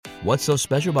What's so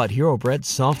special about Hero Bread's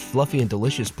soft, fluffy, and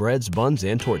delicious breads, buns,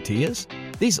 and tortillas?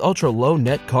 These ultra-low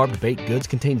net-carb baked goods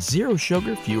contain zero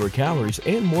sugar, fewer calories,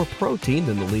 and more protein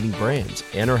than the leading brands,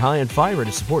 and are high in fiber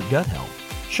to support gut health.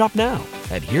 Shop now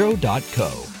at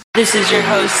Hero.co. This is your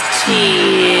host,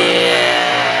 Tia.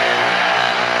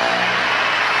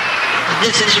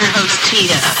 This is your host,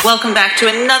 Tia. Welcome back to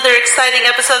another exciting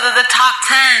episode of the Top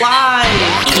 10. Live.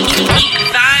 Geek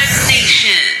Vibes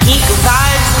Nation. Geek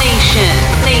Vibes Nation.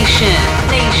 Nation.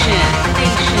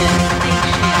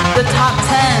 The Top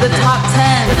 10. The Top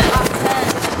 10. The Top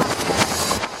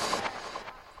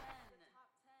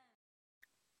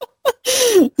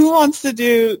 10. Who wants to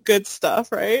do good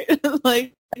stuff, right?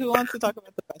 Like, who wants to talk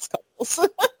about the best couples?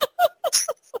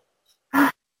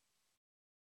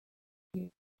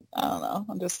 I don't know.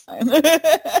 I'm just saying.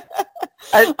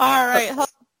 All right.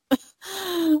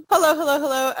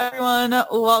 Hello, everyone.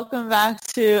 Welcome back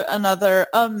to another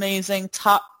amazing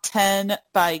Top 10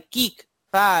 by Geek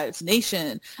Vibes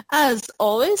Nation. As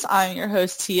always, I'm your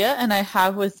host, Tia, and I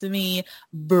have with me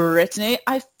Brittany.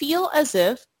 I feel as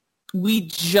if we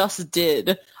just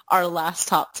did our last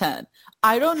Top 10.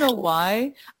 I don't know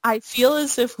why. I feel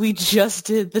as if we just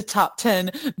did the top 10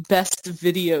 best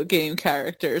video game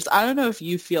characters. I don't know if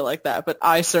you feel like that, but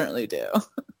I certainly do.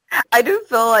 I do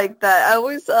feel like that. I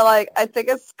always I think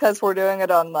it's because we're doing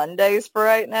it on Mondays for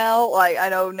right now. Like, I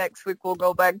know next week we'll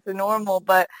go back to normal,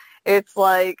 but it's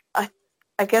like, I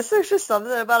guess there's just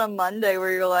something about a Monday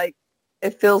where you're like,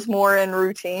 it feels more in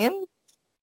routine.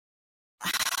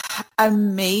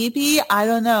 Maybe. I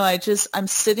don't know. I'm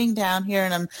sitting down here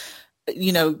and I'm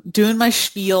doing my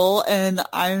spiel, and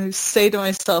I say to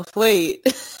myself, wait,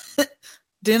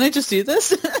 didn't I just do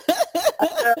this?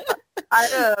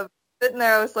 I sitting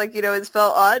there, I was like, it's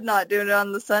felt odd not doing it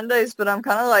on the Sundays, but I'm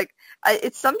kind of like,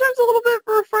 it's sometimes a little bit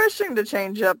refreshing to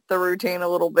change up the routine a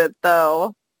little bit,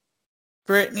 though.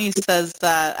 Brittany says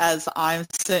that as I'm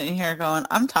sitting here going,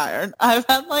 I'm tired. I've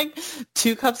had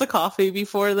 2 cups of coffee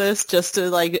before this just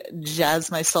to jazz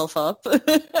myself up.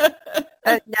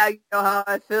 And now you know how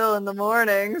I feel in the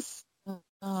mornings.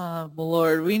 Oh,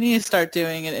 Lord. We need to start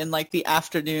doing it in the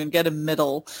afternoon, get a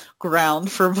middle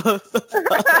ground for both of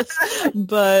us.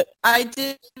 But I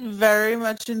did very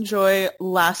much enjoy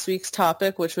last week's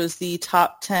topic, which was the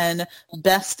top 10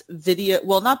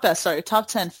 top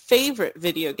 10 favorite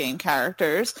video game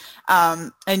characters.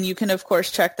 And you can, of course,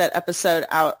 check that episode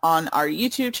out on our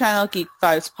YouTube channel, Geek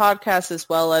Vibes Podcast, as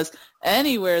well as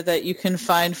anywhere that you can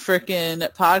find frickin'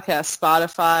 podcasts,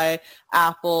 Spotify,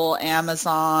 Apple,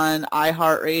 Amazon,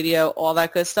 iHeartRadio, all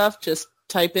that good stuff. Just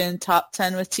type in Top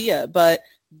 10 with Tia. But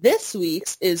this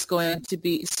week's is going to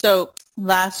be, so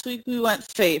last week we went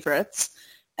favorites,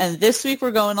 and this week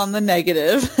we're going on the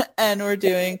negative, and we're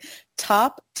doing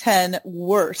Top 10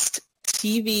 worst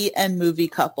TV and movie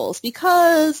couples,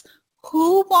 because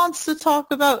who wants to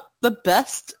talk about the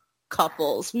best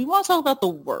couples? We want to talk about the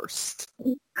worst.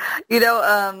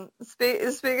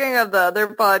 Speaking of the other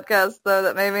podcast, though,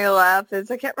 that made me laugh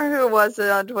is, I can't remember who it was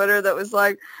on Twitter that was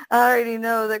like, I already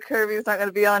know that Kirby's not going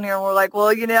to be on here. And we're like,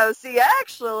 well, see,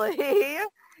 actually.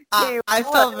 I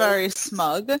felt very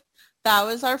smug. That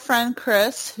was our friend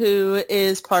Chris, who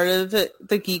is part of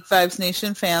the Geek Vibes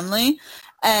Nation family.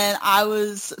 And I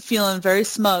was feeling very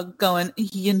smug going,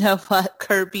 you know what?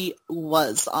 Kirby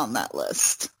was on that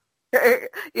list.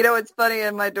 It's funny,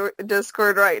 in my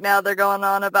Discord right now, they're going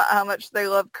on about how much they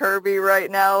love Kirby right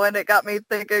now, and it got me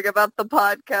thinking about the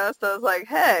podcast. I was like,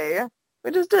 hey,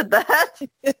 we just did that.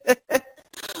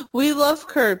 We love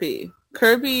Kirby.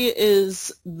 Kirby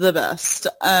is the best.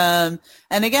 And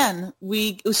again,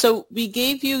 we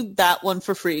gave you that one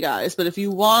for free, guys, but if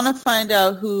you want to find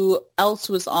out who else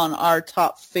was on our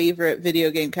top favorite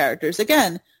video game characters,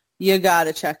 again, you got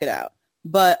to check it out.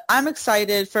 But I'm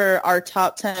excited for our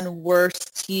top 10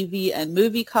 worst TV and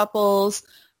movie couples.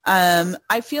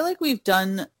 I feel like we've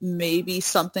done maybe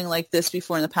something like this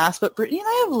before in the past, but Brittany and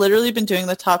I have literally been doing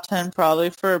the top 10 probably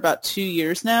for about 2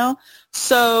 years now.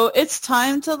 So it's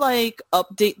time to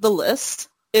update the list.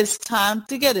 It's time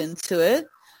to get into it.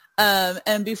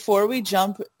 And before we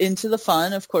jump into the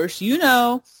fun, of course,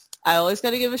 I always got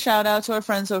to give a shout out to our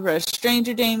friends over at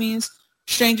Stranger Damies.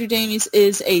 Stranger Damies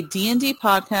is a D&D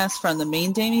podcast from the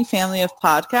Main Damie family of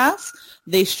podcasts.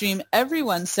 They stream every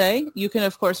Wednesday. You can,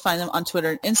 of course, find them on Twitter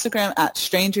and Instagram at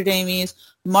Stranger Damies.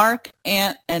 Mark,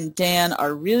 Ant, and Dan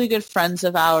are really good friends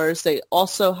of ours. They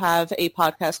also have a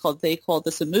podcast called They Call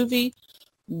This a Movie,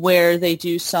 where they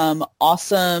do some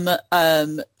awesome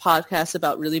podcasts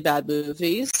about really bad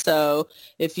movies. So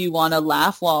if you want to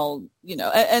laugh while,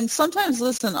 and sometimes,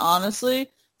 listen, honestly,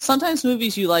 sometimes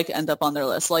movies you like end up on their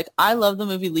list. Like, I love the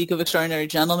movie League of Extraordinary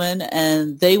Gentlemen,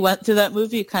 and they went through that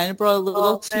movie. It kind of brought a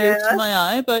little tear to my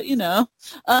eye, but,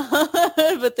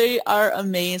 but they are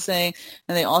amazing.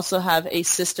 And they also have a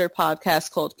sister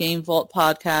podcast called Game Vault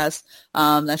Podcast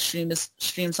that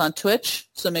streams on Twitch,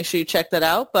 so make sure you check that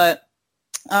out. But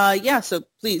so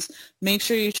please make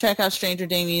sure you check out Stranger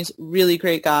Damies. Really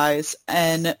great guys.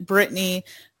 And Brittany,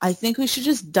 I think we should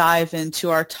just dive into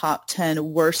our top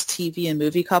 10 worst TV and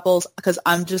movie couples, because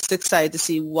I'm just excited to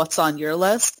see what's on your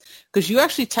list, because you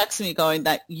actually texted me going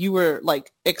that you were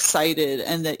like excited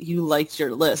and that you liked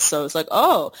your list. So it's like,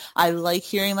 oh, I like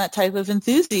hearing that type of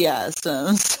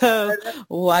enthusiasm. So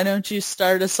why don't you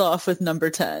start us off with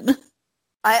number 10?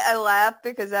 I laugh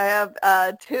because I have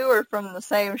two are from the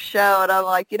same show, and I'm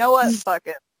like, you know what? Fuck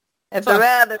it. If they're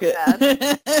bad, they're bad.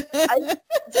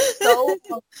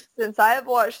 Since I have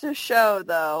watched the show,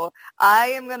 though, I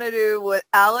am going to do with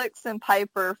Alex and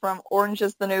Piper from Orange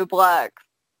is the New Black.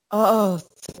 Oh,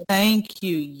 thank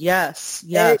you. Yes.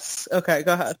 Okay,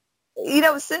 go ahead.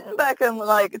 Sitting back and,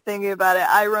 like, thinking about it,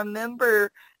 I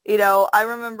remember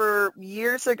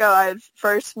years ago I had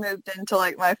first moved into,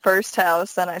 like, my first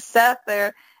house, and I sat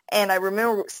there, and I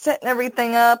remember setting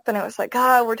everything up, and it was like,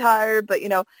 we're tired, but,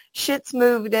 shit's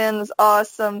moved in, it's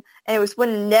awesome. And it was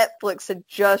when Netflix had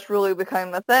just really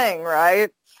become a thing, right?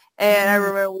 And I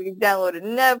remember we downloaded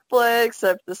Netflix,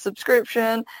 set up the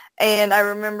subscription, and I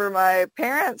remember my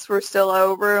parents were still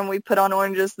over, and we put on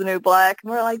Orange is the New Black,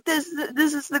 and we're like, this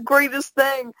is the greatest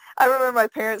thing. I remember my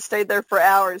parents stayed there for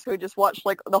hours. We just watched,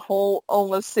 like, the whole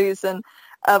almost season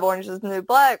of Orange is the New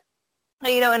Black.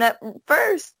 And at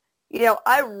first,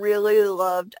 I really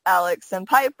loved Alex and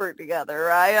Piper together,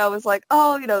 right? I was like,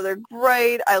 oh, they're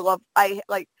great.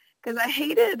 Because I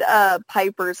hated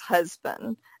Piper's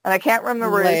husband, and I can't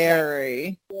remember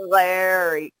Larry.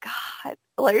 Larry. God,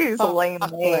 Larry's a lame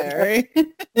name. Larry.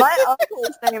 My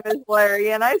uncle's name is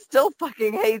Larry, and I still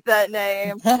fucking hate that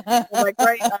name. My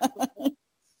great uncle.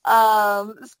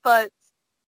 But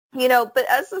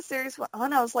as the series went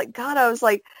on, I was like,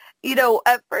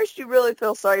 at first you really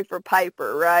feel sorry for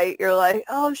Piper, right? You're like,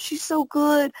 oh, she's so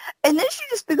good. And then she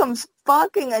just becomes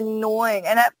fucking annoying.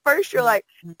 And at first you're like,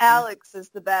 Alex is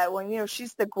the bad one.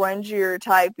 She's the grungier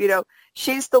type.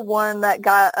 She's the one that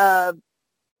got,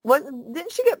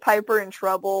 didn't she get Piper in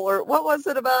trouble? Or what was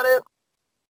it about it?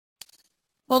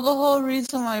 Well, the whole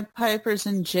reason why Piper's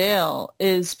in jail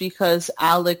is because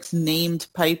Alex named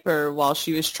Piper while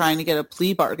she was trying to get a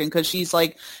plea bargain, because she's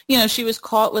like, she was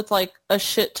caught with like a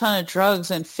shit ton of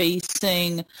drugs and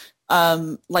facing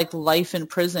like life in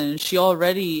prison. She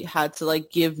already had to like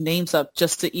give names up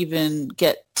just to even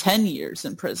get 10 years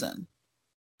in prison.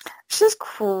 It's just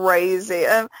crazy.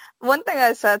 One thing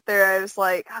I sat there, I was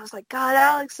like, God,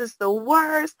 Alex is the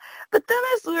worst. But then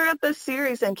I looked at the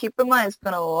series, and keep in mind, it's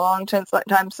been a long time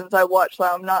since I watched, so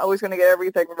I'm not always going to get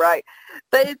everything right.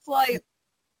 But it's like,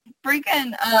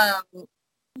 freaking,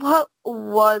 what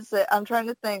was it? I'm trying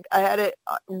to think. I had it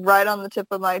right on the tip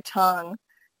of my tongue.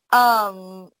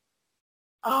 Oh,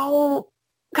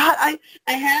 God, I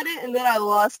had it, and then I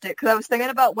lost it, because I was thinking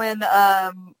about when,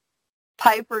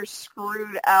 Piper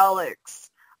screwed Alex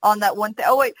on that one thing.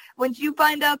 Oh, wait, when you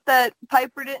find out that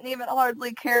Piper didn't even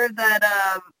hardly care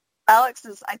that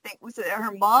Alex's, I think, was it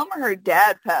her mom or her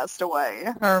dad passed away?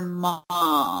 Her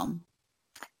mom.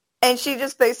 And she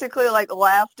just basically, like,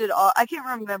 laughed it off. I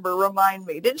can't remember. Remind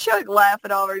me. Didn't she, like, laugh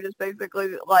it off, or just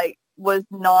basically, like, was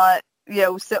not,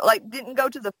 so, like, didn't go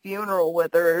to the funeral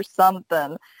with her or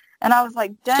something? And I was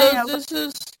like, dang. So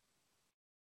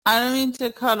I don't mean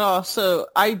to cut off. So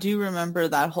I do remember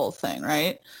that whole thing,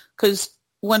 right? Because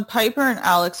when Piper and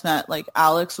Alex met, like,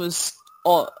 Alex was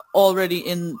already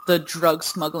in the drug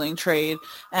smuggling trade,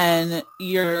 and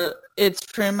it's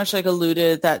pretty much like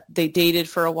alluded that they dated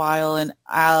for a while, and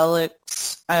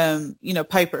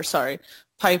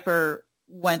Piper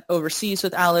went overseas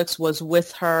with Alex, was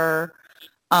with her,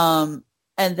 and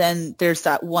then there's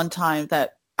that one time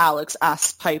that Alex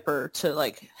asked Piper to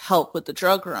like help with the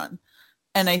drug run.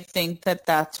 And I think that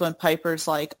that's when Piper's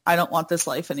like, I don't want this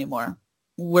life anymore.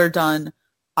 We're done.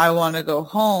 I want to go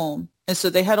home. And so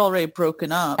they had already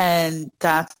broken up. And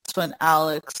that's when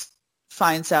Alex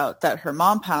finds out that her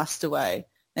mom passed away.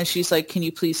 And she's like, can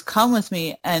you please come with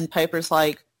me? And Piper's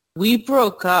like, we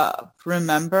broke up,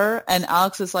 remember? And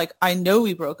Alex is like, I know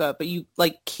we broke up, but you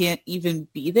like can't even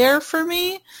be there for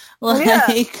me. Like,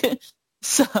 yeah.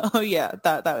 So yeah,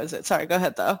 that was it. Sorry, go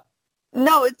ahead though.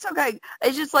 No, it's okay.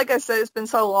 It's just like I said, it's been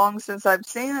so long since I've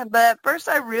seen it. But at first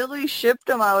I really shipped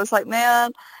them. I was like,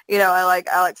 man, I like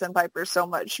Alex and Piper so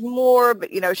much more. But,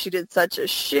 she did such a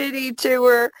shitty to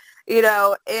her.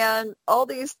 and all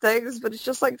these things, but it's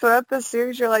just like throughout the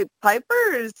series, you're like,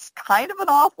 Piper is kind of an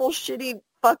awful, shitty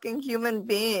fucking human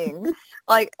being.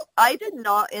 Like, I did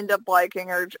not end up liking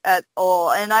her at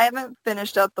all, and I haven't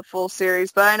finished up the full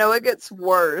series, but I know it gets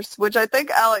worse, which I think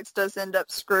Alex does end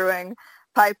up screwing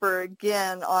Piper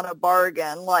again on a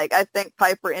bargain. Like, I think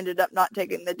Piper ended up not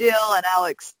taking the deal and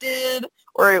Alex did,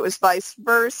 or it was vice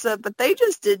versa, but they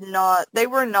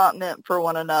were not meant for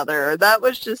one another. That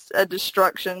was just a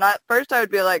destruction. At first I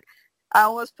would be like, I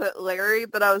almost put Larry,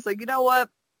 but I was like, you know what?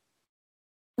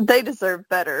 They deserve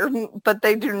better, but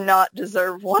they do not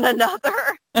deserve one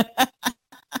another.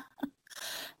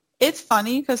 It's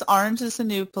funny because Orange is the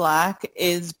New Black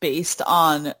is based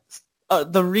on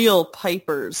the real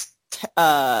Piper's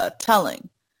telling.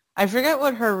 I forget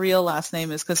what her real last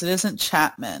name is because it isn't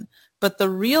Chapman, but the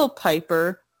real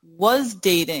Piper was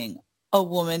dating a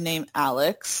woman named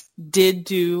Alex, did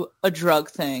do a drug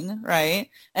thing, right?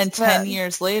 And 10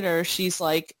 years later, she's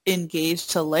like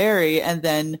engaged to Larry and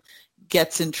then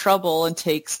gets in trouble and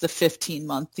takes the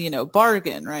 15-month,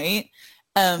 bargain, right?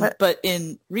 But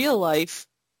in real life,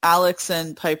 Alex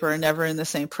and Piper are never in the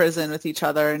same prison with each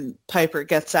other, and Piper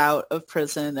gets out of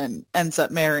prison and ends up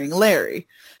marrying Larry.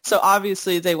 So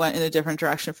obviously they went in a different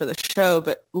direction for the show,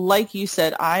 but like you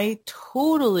said, I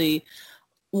totally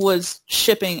was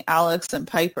shipping Alex and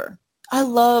Piper. I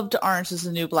loved Orange is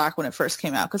the New Black when it first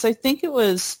came out because I think it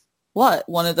was,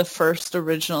 one of the first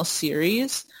original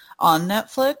series on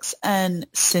Netflix, and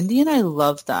Cindy and I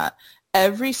loved that.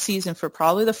 Every season for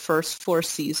probably the first 4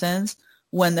 seasons,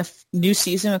 when the new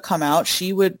season would come out,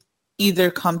 she would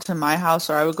either come to my house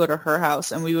or I would go to her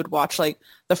house, and we would watch like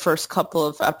the first couple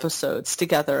of episodes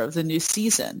together of the new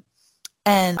season.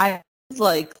 And I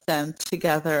liked them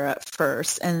together at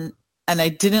first, and I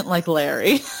didn't like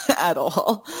Larry at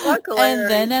all. Fuck Larry,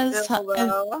 and then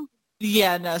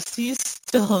he's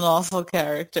still an awful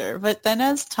character. But then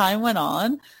as time went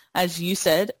on, as you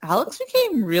said, Alex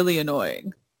became really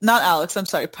annoying. Not Alex, I'm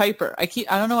sorry, Piper. I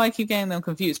don't know why I keep getting them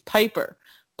confused. Piper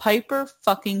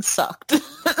fucking sucked.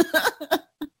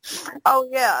 Oh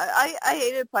yeah, I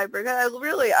hated Piper.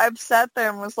 I've sat there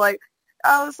and was like,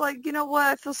 you know what?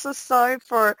 I feel so sorry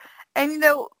for her. And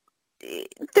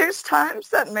there's times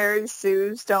that Mary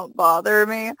Sue's don't bother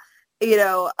me, and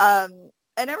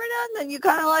every now and then you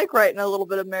kind of like writing a little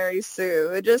bit of Mary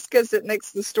Sue, just because it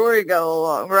makes the story go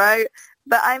along, right?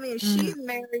 But I mean,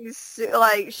 Mary Sue,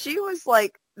 like, she was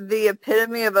like the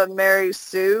epitome of a Mary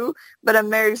Sue, but a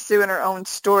Mary Sue in her own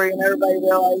story, and everybody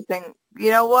realizing,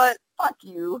 you know what? Fuck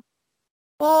you.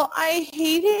 Well, I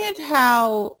hated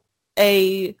how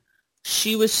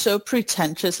she was so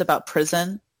pretentious about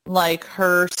prison. Like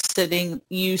her sitting,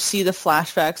 you see the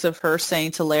flashbacks of her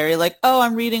saying to Larry, like, oh,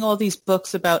 I'm reading all these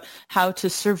books about how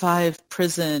to survive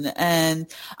prison, and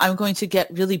I'm going to get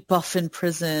really buff in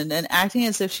prison, and acting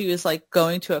as if she was like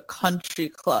going to a country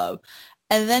club.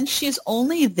 And then she's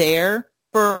only there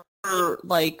for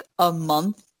like a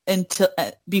month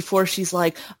before she's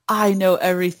like, I know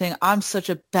everything. I'm such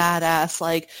a badass.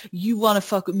 Like, you want to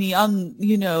fuck with me? I'm,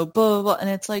 blah, blah, blah. And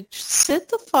it's like, sit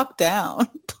the fuck down,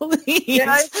 please,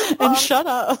 and shut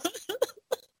up.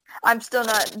 I'm still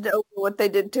not over what they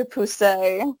did to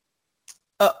Poussey.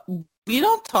 We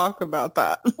don't talk about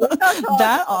that.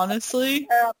 That honestly,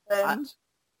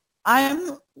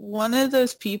 I'm one of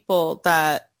those people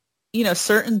that,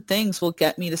 certain things will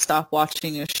get me to stop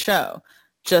watching a show.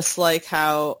 Just like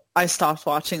how I stopped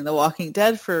watching The Walking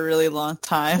Dead for a really long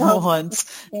time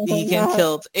once Negan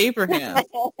killed Abraham.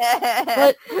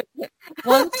 But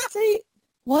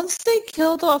once they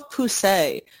killed off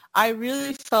Poussey, I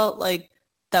really felt like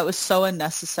that was so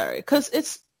unnecessary. Because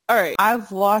it's, all right,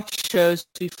 I've watched shows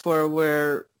before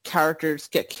where characters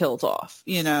get killed off,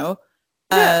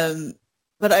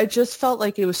 but I just felt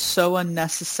like it was so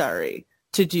unnecessary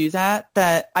to do that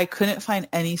I couldn't find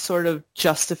any sort of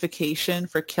justification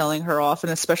for killing her off,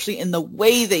 and especially in the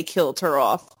way they killed her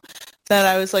off, that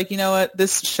I was like, you know what,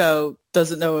 this show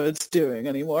doesn't know what it's doing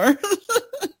anymore.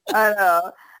 I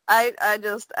know. I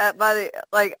just,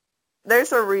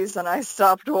 there's a reason I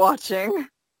stopped watching.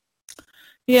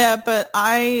 Yeah, but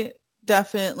I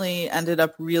definitely ended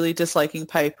up really disliking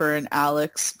Piper and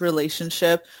Alex's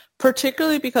relationship,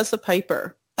 particularly because of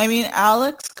Piper. I mean,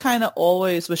 Alex kind of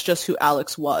always was just who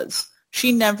Alex was.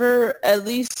 She never, at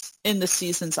least in the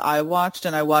seasons I watched,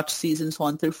 and I watched seasons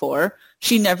 1 through 4,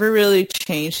 she never really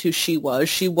changed who she was.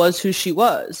 She was who she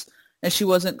was. And she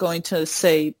wasn't going to,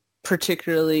 say,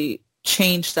 particularly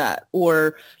change that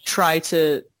or try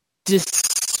to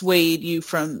dissuade you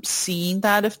from seeing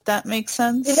that, if that makes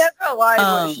sense. She never lied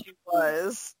what she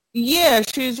was. Yeah,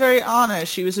 she was very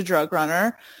honest. She was a drug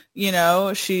runner.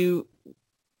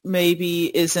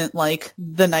 maybe isn't like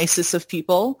the nicest of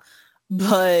people,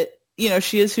 but you know,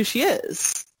 she is who she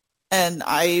is. And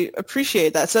I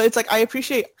appreciate that. So it's like I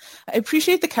appreciate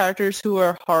the characters who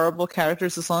are horrible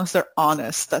characters as long as they're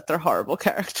honest that they're horrible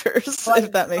characters, Like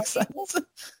if that makes sense.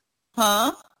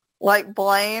 Huh? Like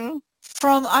Blaine.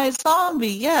 From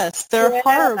iZombie, yes. They're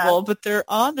horrible, but they're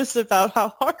honest about how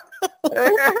horrible.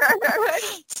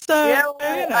 So,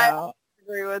 Yeah, you know. I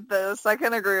agree with this. I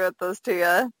can agree with this,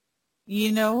 Tia.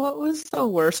 You know what was the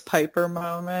worst Piper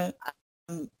moment?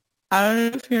 I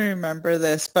don't know if you remember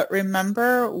this, but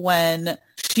remember when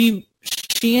she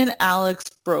and Alex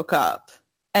broke up,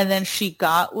 and then she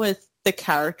got with the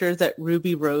character that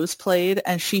Ruby Rose played,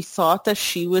 and she thought that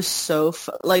she was so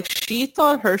she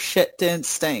thought her shit didn't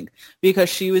stink because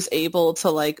she was able to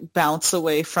like bounce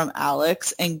away from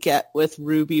Alex and get with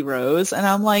Ruby Rose, and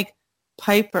I'm like,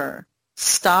 Piper,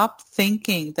 stop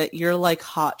thinking that you're like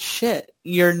hot shit.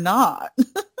 You're not.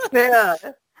 Yeah.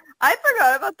 I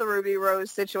forgot about the Ruby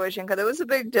Rose situation because it was a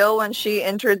big deal when she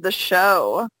entered the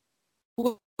show.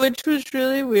 Which was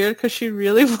really weird because she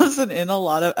really wasn't in a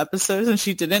lot of episodes and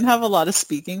she didn't have a lot of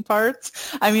speaking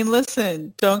parts. I mean,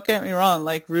 listen, don't get me wrong.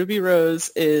 Like, Ruby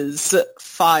Rose is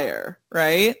fire,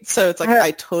 right? So it's like,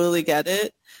 I totally get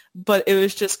it. But it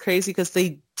was just crazy because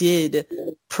they did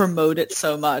promote it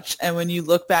so much. And when you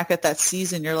look back at that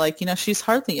season, you're like, you know, she's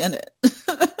hardly in it.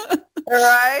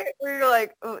 Right? We're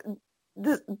like,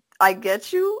 I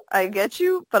get you,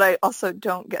 but I also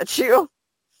don't get you.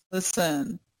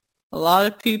 Listen, a lot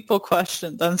of people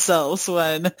questioned themselves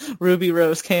when Ruby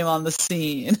Rose came on the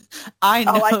scene. I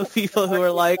know people who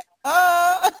are like,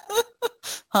 huh?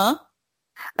 I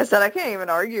said, I can't even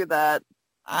argue that.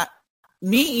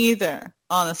 Me either,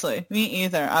 honestly. Me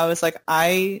either. I was like,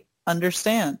 I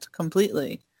understand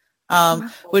completely.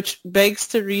 Which begs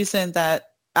to reason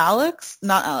that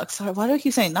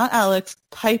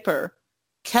Piper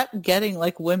kept getting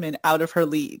like women out of her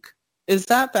league. Is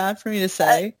that bad for me to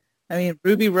say? I mean,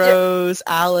 Ruby Rose,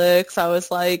 yeah. Alex, I was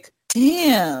like,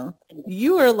 damn,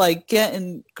 you are like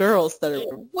getting girls that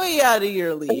are way out of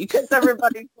your league. Because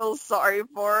everybody feels sorry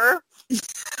for her.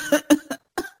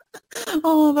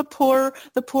 Oh, the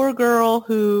poor girl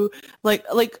who like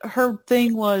her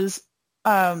thing was,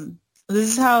 this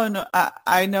is how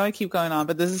I know I keep going on,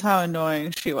 but this is how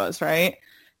annoying she was, right?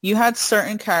 You had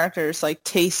certain characters like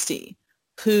Tasty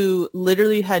who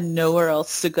literally had nowhere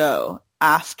else to go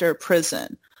after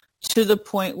prison, to the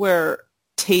point where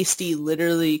Tasty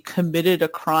literally committed a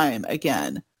crime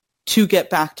again to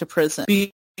get back to prison.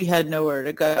 He had nowhere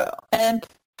to go. And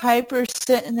Piper's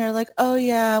sitting there like, oh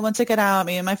yeah, once I get out,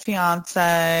 me and my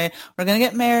fiance, we're going to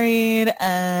get married,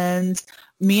 and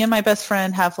me and my best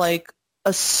friend have like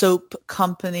a soap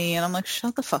company. And I'm like,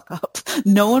 shut the fuck up.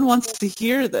 No one wants to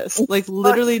hear this. Like,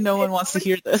 literally no one wants to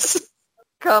hear this.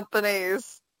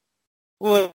 Companies.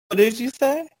 What did you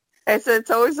say? I said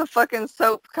it's always a fucking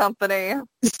soap company.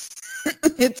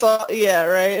 It's all, yeah,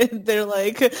 right? They're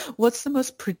like, what's the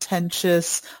most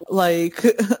pretentious, like,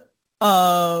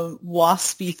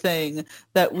 waspy thing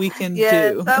that we can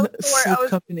do?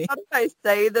 Company. How do I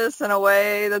say this in a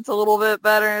way that's a little bit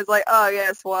better? It's like, oh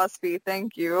yes, waspy,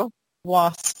 thank you.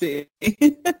 Waspy.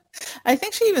 I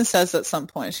think she even says at some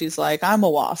point, she's like, I'm a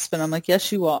wasp. And I'm like,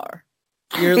 yes, you are.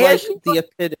 You're like the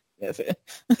epitome of it.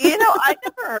 You know, I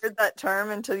never heard that term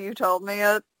until you told me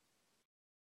it.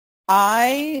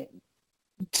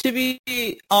 To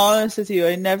be honest with you,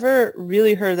 I never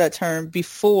really heard that term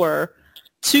before.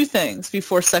 Two things.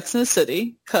 Before Sex and the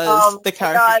City, because the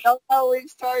character... I don't know. We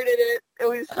started it.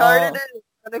 We started it. It's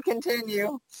going to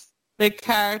continue. The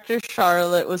character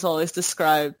Charlotte was always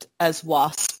described as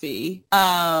waspy.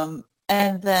 And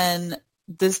then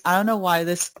this, I don't know why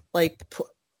this, like,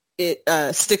 it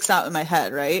sticks out in my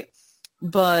head, right?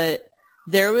 But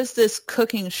there was this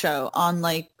cooking show on,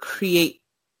 like, Create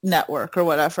Network or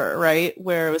whatever, right?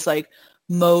 Where it was, like,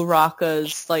 Mo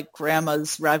Rocca's, like,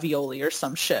 grandma's ravioli or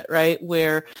some shit, right?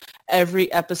 Where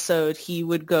every episode he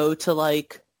would go to,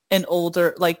 like, an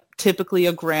older, like, typically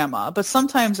a grandma, but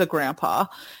sometimes a grandpa.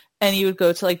 And he would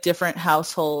go to, like, different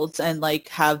households and, like,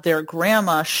 have their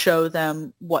grandma show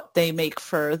them what they make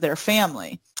for their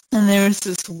family. And there was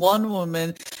this one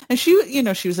woman, and she, you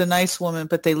know, she was a nice woman,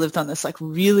 but they lived on this, like,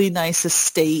 really nice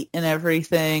estate and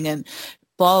everything, and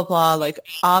blah, blah, like,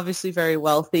 obviously very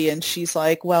wealthy. And she's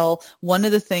like, well, one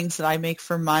of the things that I make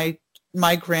for my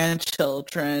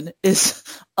grandchildren is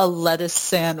a lettuce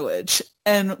sandwich.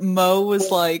 And Mo was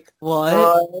like,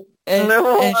 what?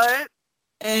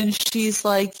 And she's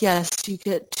like, yes, you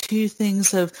get 2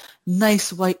 things of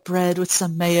nice white bread with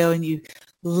some mayo, and you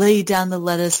lay down the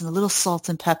lettuce and a little salt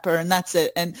and pepper, and that's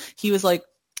it. And he was like,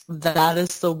 That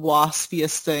is the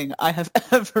waspiest thing I have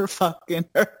ever fucking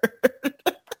heard.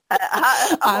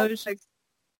 I was like,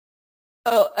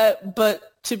 but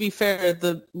to be fair,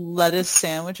 the lettuce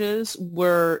sandwiches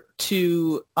were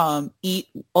to eat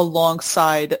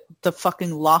alongside the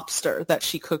fucking lobster that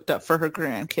she cooked up for her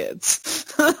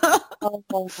grandkids.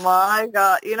 Oh my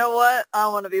God. You know what? I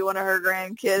want to be one of her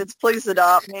grandkids. Please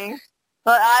adopt me.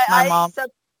 But I accept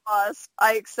the wasp.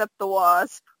 I accept the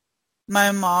wasp.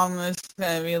 My mom is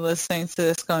going to be listening to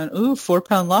this going, ooh,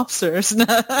 4-pound lobsters. All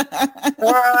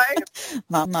right.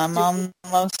 My mom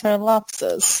loves her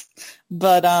lobsters.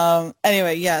 But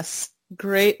anyway, yes,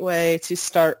 great way to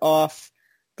start off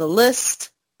the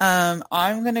list.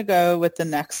 I'm going to go with the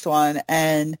next one,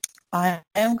 and I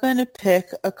am going to pick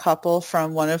a couple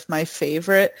from one of my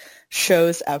favorite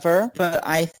shows ever, but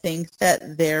I think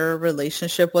that their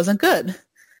relationship wasn't good.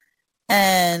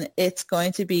 And it's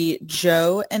going to be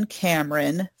Joe and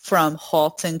Cameron from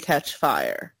 *Halt and Catch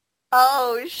Fire*.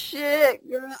 Oh shit,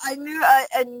 girl. I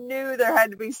knew there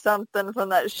had to be something from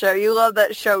that show. You love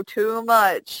that show too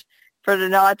much for there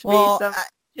not to be some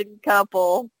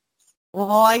couple. Well,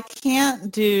 I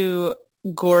can't do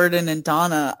Gordon and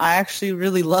Donna. I actually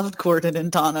really loved Gordon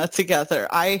and Donna together.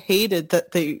 I hated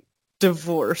that they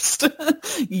divorced.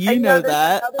 You know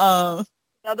that.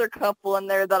 Another couple in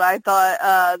there that I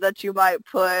thought that you might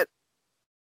put.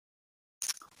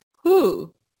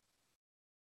 Who?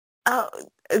 Oh,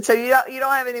 so you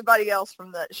don't have anybody else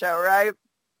from that show, right?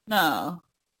 No.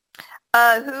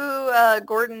 Who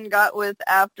Gordon got with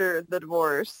after the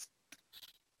divorce?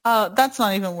 That's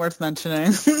not even worth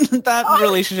mentioning. That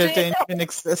relationship didn't even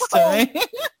exist to me.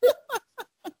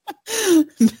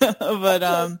 No,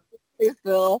 but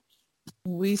Phil.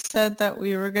 We said that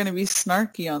we were going to be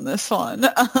snarky on this one,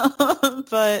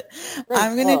 but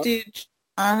I'm going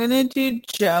to do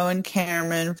Joe and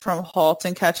Cameron from *Halt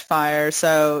and Catch Fire*.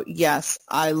 So yes,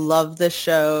 I love this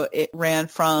show. It ran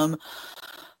from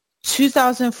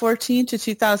 2014 to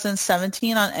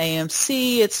 2017 on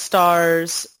AMC. It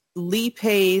stars Lee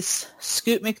Pace,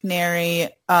 Scoot McNairy,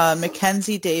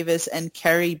 Mackenzie Davis, and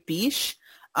Carrie Beesh.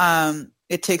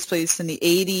 It takes place in the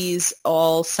 80s,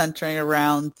 all centering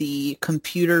around the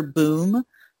computer boom,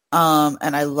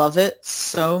 and I love it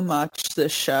so much,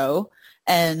 this show.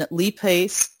 And Lee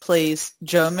Pace plays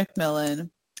Joe McMillan,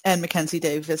 and Mackenzie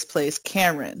Davis plays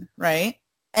Cameron, right?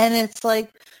 And it's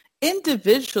like,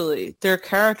 individually, their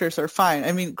characters are fine.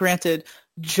 I mean, granted,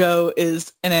 Joe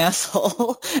is an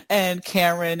asshole, and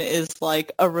Cameron is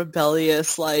like a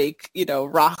rebellious,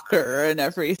 rocker and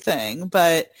everything,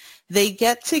 but they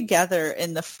get together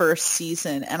in the first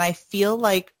season, and I feel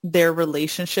like their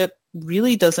relationship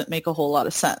really doesn't make a whole lot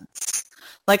of sense.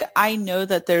 Like, I know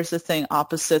that there's a thing,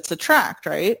 opposites attract,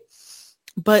 right?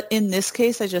 But in this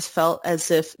case, I just felt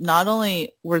as if not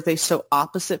only were they so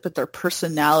opposite, but their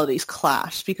personalities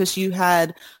clashed, because you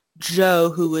had Joe,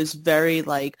 who was very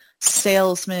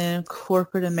salesman,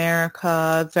 corporate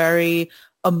America, very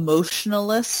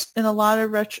emotionalist in a lot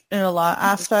of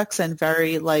aspects, and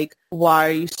very why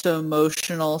are you so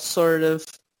emotional sort of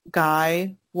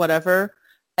guy, whatever.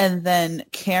 And then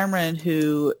Cameron,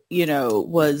 who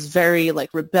was very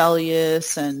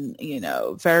rebellious and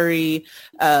very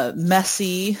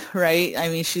messy, right? I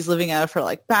mean, she's living out of her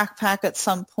backpack at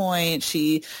some point.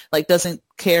 She doesn't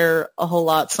care a whole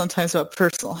lot sometimes about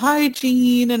personal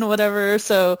hygiene and whatever.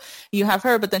 So you have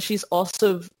her, but then she's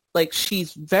also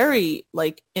she's very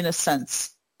in a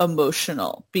sense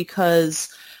emotional, because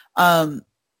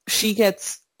she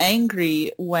gets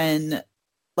angry when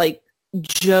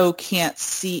Joe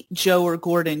or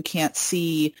Gordon can't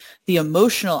see the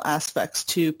emotional aspects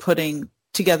to putting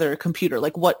together a computer,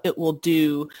 what it will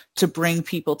do to bring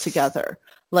people together.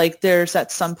 There's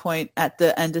at some point at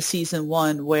the end of season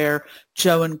 1 where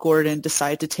Joe and Gordon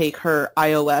decide to take her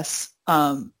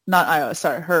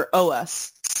her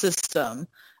OS system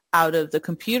out of the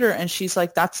computer, and she's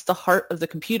like, that's the heart of the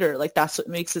computer, that's what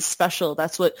makes it special,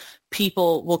 that's what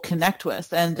people will connect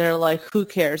with. And they're like, who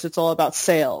cares, it's all about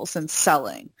sales and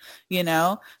selling,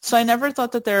 so I never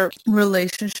thought that their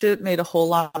relationship made a whole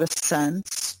lot of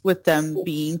sense with them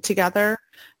being together.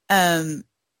 I'm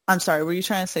sorry, were you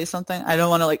trying to say something? I don't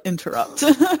want to interrupt.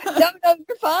 No,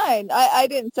 you're fine. I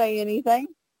didn't say anything.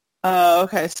 Oh,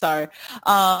 okay, sorry.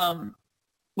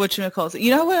 Whatchamacallit,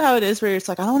 you know how it is where it's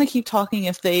I don't want to keep talking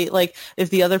if they if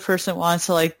the other person wants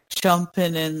to jump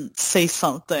in and say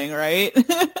something, right?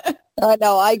 I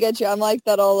know, I get you. I'm like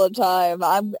that all the time.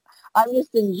 I'm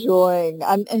just enjoying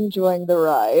the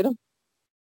ride.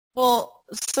 Well,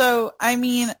 so I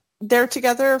mean, they're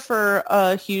together for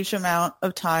a huge amount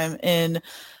of time in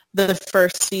the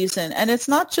first season. And it's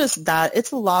not just that,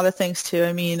 it's a lot of things too.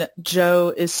 I mean,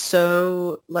 Joe is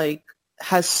so like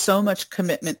has so much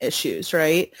commitment issues,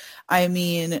 right? I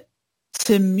mean,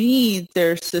 to me,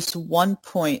 there's this one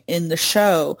point in the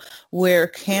show where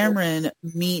Cameron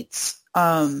meets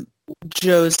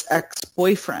Joe's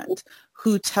ex-boyfriend,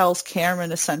 who tells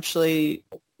Cameron essentially,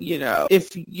 you know,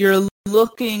 if you're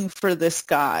looking for this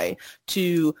guy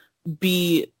to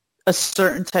be a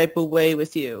certain type of way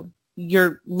with you,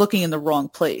 you're looking in the wrong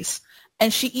place.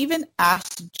 And she even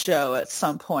asked Joe at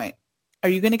some point, are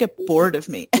you going to get bored of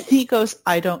me? And he goes,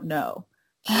 I don't know.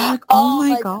 And I'm like, oh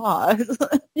my God.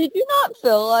 Did you not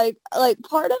feel like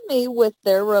part of me with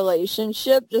their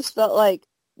relationship just felt like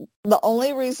the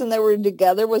only reason they were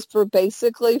together was for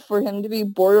him to be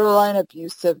borderline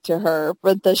abusive to her,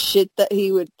 for the shit that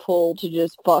he would pull to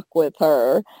just fuck with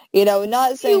her. You know,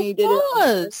 not saying he did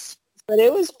it, but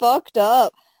it was fucked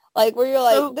up. Like, where you're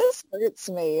like, this hurts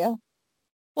me.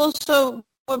 Well, so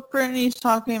what Brittany's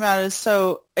talking about is,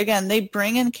 so again, they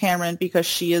bring in Cameron because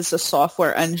she is a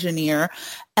software engineer,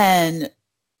 and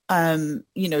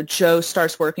you know, Joe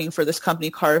starts working for this company,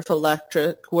 Cardiff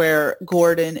Electric, where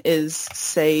Gordon is,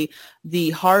 say,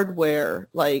 the hardware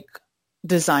like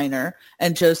designer,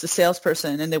 and Joe's the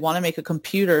salesperson, and they want to make a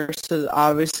computer, so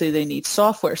obviously they need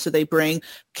software, so they bring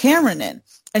Cameron in.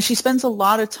 And she spends a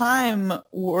lot of time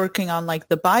working on like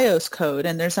the BIOS code,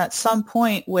 and there's at some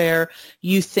point where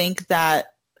you think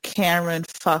that Cameron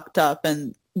fucked up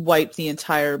and wiped the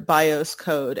entire BIOS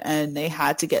code, and they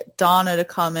had to get Donna to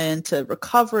come in to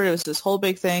recover it. It was this whole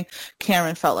big thing.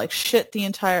 Cameron felt like shit the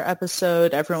entire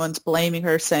episode. Everyone's blaming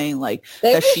her, saying like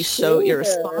that she's so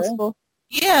irresponsible.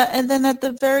 Yeah, and then at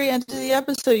the very end of the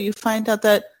episode, you find out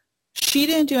that she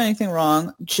didn't do anything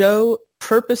wrong. Joe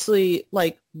purposely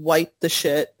like wiped the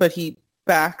shit, but he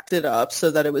backed it up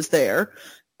so that it was there.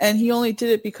 And he only did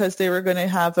it because they were going to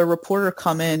have a reporter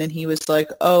come in, and he was like,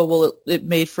 oh, well, it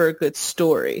made for a good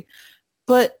story.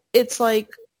 But it's like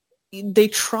they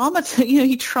traumatized, you know,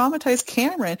 he traumatized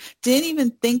Cameron, didn't even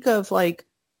think of like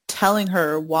telling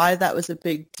her why that was a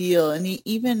big deal. And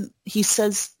he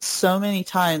says so many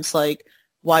times, like,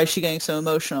 why is she getting so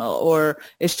emotional? Or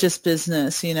it's just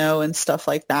business, you know, and stuff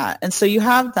like that. And so you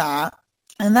have that.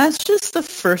 And that's just the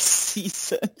first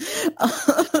season.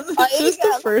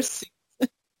 The first season.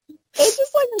 It's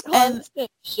just like a constant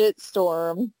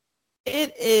shitstorm.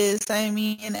 It is. I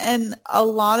mean, and a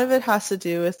lot of it has to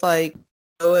do with like,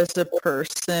 as a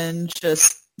person,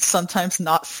 just sometimes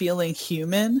not feeling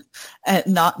human and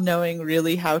not knowing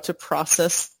really how to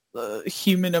process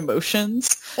human emotions.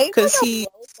 Because he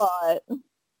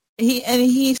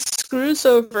screws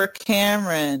over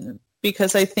Cameron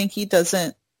because I think he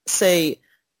doesn't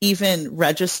even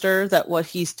register that what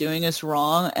he's doing is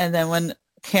wrong. And then when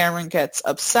Cameron gets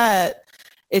upset,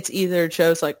 it's either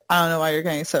Joe's like, I don't know why you're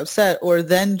getting so upset, or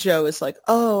then Joe is like,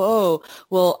 oh,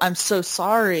 well, I'm so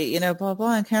sorry, you know, blah,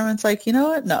 blah. And Cameron's like, you know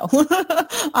what? No,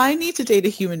 I need to date a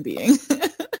human being.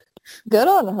 Good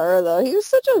on her, though. He was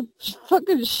such a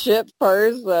fucking shit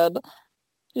person.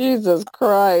 Jesus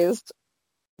Christ.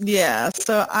 Yeah,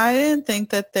 so I didn't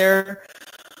think that their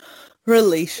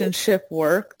relationship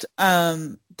worked.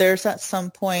 There's at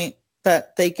some point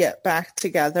that they get back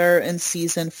together in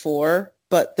season 4,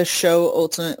 but the show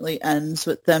ultimately ends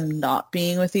with them not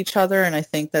being with each other, and I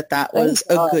think that was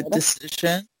a good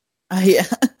decision. Yeah.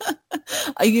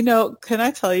 You know, can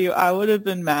I tell you, I would have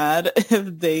been mad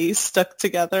if they stuck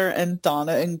together and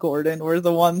Donna and Gordon were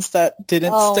the ones that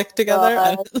didn't stick together.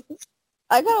 I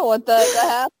kind of want that to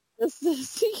happen.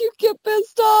 You get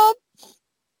pissed off.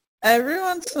 Every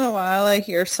once in a while, I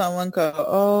hear someone go,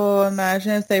 oh,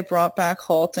 imagine if they brought back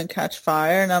Halt and Catch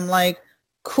Fire. And I'm like,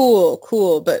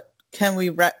 cool, but can we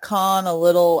retcon a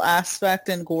little aspect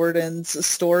in Gordon's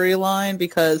storyline?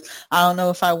 Because I don't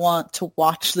know if I want to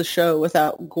watch the show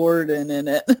without Gordon in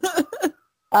it.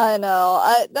 I know.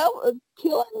 That was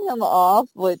killing him off,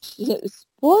 which,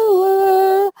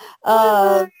 spoiler,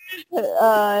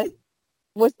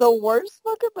 was the worst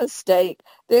fucking mistake.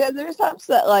 There's times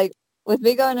that, like, with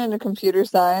me going into computer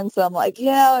science, I'm like,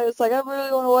 yeah, it's like, I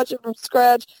really want to watch it from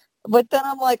scratch. But then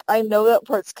I'm like, I know that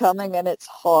part's coming, and it's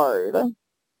hard.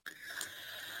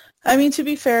 I mean, to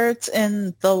be fair, it's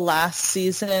in the last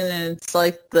season, and it's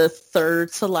like the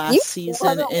third to last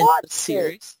season in the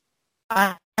series.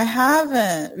 I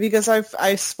haven't, because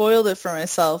I spoiled it for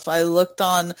myself. I looked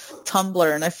on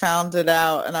Tumblr and I found it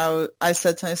out, and I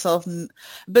said to myself,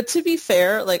 but to be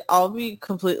fair, like, I'll be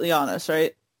completely honest,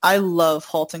 right? I love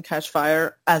 *Halt and Catch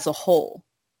Fire* as a whole,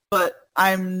 but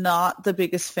I'm not the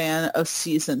biggest fan of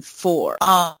season 4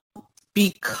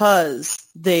 because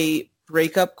they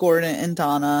break up Gordon and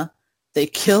Donna. They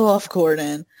kill off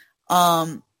Gordon.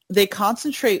 They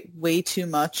concentrate way too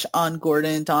much on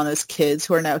Gordon and Donna's kids,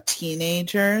 who are now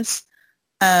teenagers.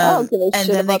 I don't give a And shit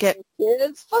then they about get those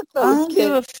kids. Fuck I those don't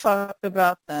give a kids. fuck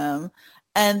about them.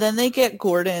 And then they get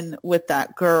Gordon with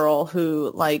that girl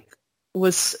who, like,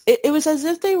 it was as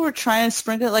if they were trying to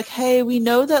sprinkle it, like, hey, we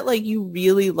know that, like, you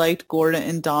really liked Gordon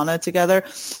and Donna together,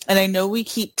 and I know we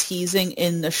keep teasing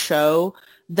in the show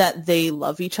that they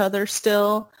love each other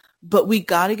still, but we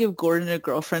got to give Gordon a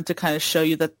girlfriend to kind of show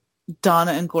you that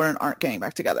Donna and Gordon aren't getting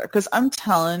back together. Because I'm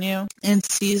telling you, in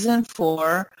season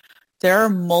 4, there are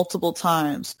multiple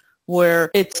times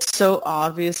where it's so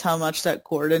obvious how much that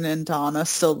Gordon and Donna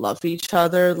still love each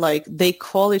other. Like, they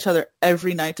call each other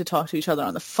every night to talk to each other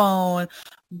on the phone.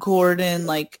 Gordon,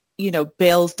 like, you know,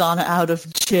 bails Donna out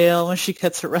of jail when she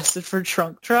gets arrested for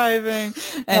drunk driving.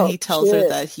 And he tells her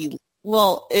that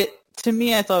to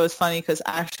me, I thought it was funny because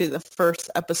actually the first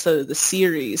episode of the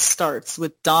series starts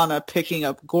with Donna picking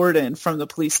up Gordon from the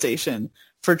police station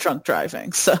for drunk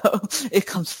driving. So it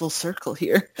comes full circle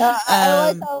here.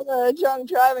 I like how the drunk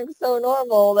driving's so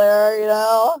normal there, you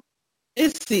know?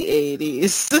 It's the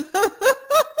 80s.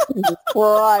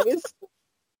 Christ.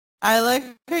 I like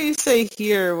how you say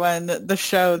here when the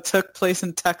show took place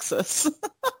in Texas.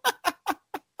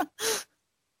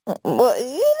 Well, yeah,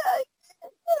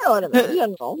 you know what I mean,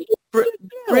 general.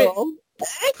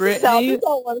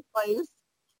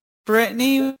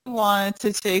 Brittany wanted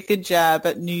to take a jab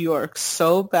at New York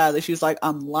so badly. She's like,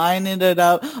 I'm lining it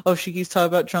up. Oh, she keeps talking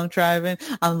about drunk driving.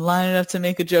 I'm lining it up to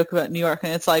make a joke about New York.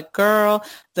 And it's like, girl,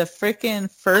 the freaking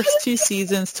first 2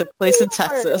 seasons took place in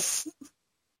Texas.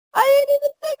 I didn't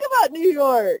even think about New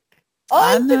York. Oh,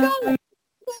 I'm thinking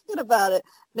about it.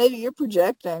 Maybe you're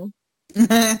projecting.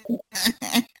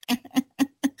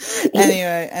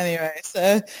 Anyway,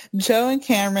 so Joe and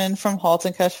Cameron from *Halt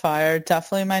and Catch Fire*,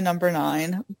 definitely my number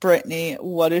 9. Brittany,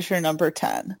 what is your number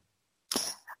 10?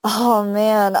 Oh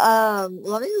man,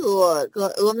 let me look.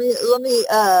 Let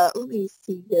me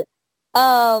see here.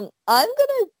 I'm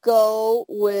gonna go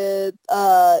with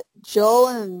Joel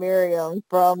and Miriam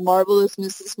from *Marvelous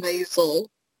Mrs. Maisel*.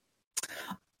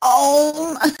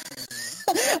 Oh,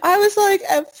 I was like,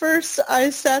 at first I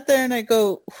sat there and I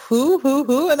go,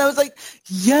 who? And I was like,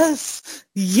 yes.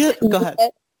 Go ahead.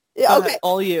 Yeah, okay. Ahead.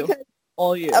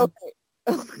 All you. Okay.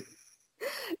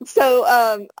 So,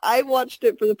 I watched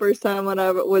it for the first time when I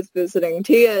was visiting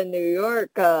Tia in New York.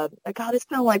 God, it's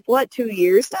been like, what, 2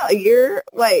 years now? A year?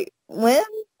 Like, when?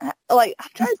 Like, I'm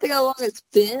trying to think how long it's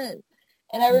been.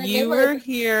 And I remember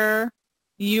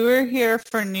You were here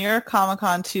for New York Comic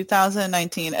Con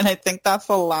 2019, and I think that's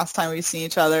the last time we've seen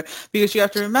each other, because you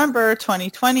have to remember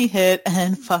 2020 hit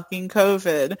and fucking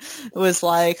COVID was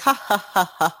like, ha, ha,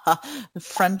 ha, ha, ha,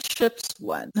 friendships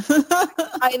won.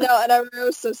 I know, and I remember it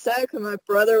was so sad because my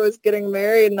brother was getting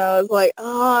married, and I was like,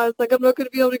 I'm not going to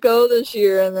be able to go this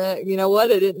year, and then, you know what,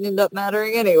 it didn't end up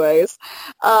mattering anyways.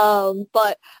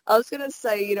 But I was going to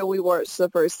say, you know, we watched the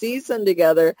first season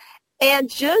together,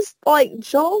 and just, like,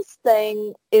 Joel's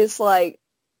thing is, like,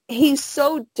 he's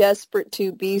so desperate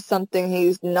to be something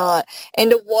he's not. And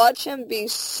to watch him be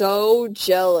so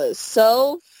jealous,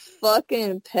 so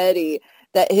fucking petty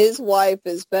that his wife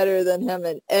is better than him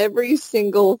in every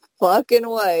single fucking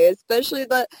way, especially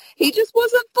that he just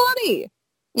wasn't funny.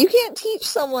 You can't teach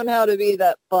someone how to be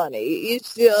that funny.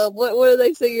 What do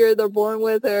they say? You're either born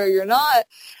with her or you're not.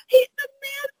 The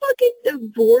man fucking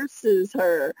divorces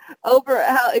her over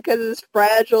how, because his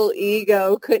fragile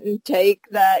ego couldn't take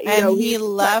that. He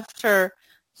left her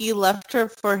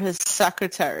for his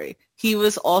secretary. He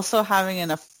was also having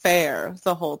an affair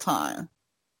the whole time.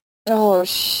 Oh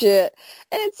shit!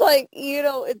 And it's like,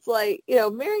 Miriam.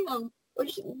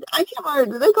 I can't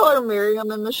remember. Do they call her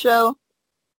Miriam in the show?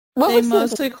 They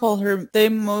mostly call her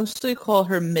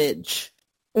Midge.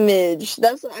 Midge.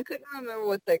 I couldn't remember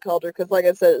what they called her because, like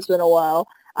I said, it's been a while.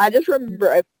 I just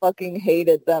remember I fucking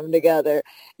hated them together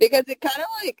because it kind of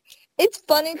like, it's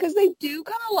funny because they do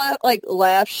kind of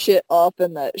laugh shit off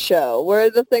in that show, where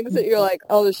the things that you're like,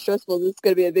 oh, it's stressful, this is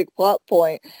going to be a big plot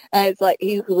point, and it's like,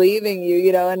 he's leaving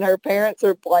you, and her parents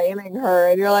are blaming her,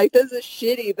 and you're like, this is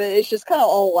shitty, but it's just kind of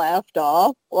all laughed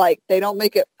off. Like, they don't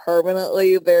make it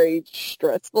permanently very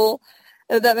stressful,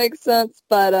 if that makes sense.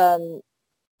 But,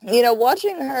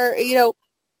 watching her, didn't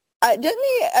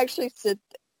he actually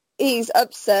he's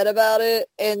upset about it,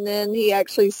 and then he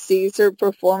actually sees her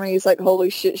perform, and he's like, holy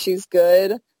shit, she's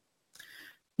good.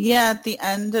 Yeah, at the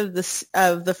end of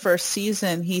the first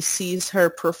season, he sees her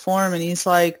perform, and he's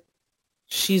like,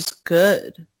 she's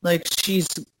good. Like, she's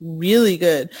really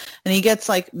good. And he gets,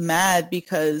 like, mad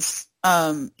because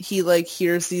he like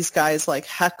hears these guys like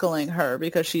heckling her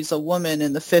because she's a woman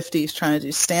in the 50s trying to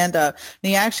do stand-up, and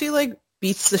he actually like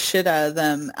beats the shit out of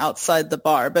them outside the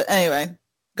bar. But anyway,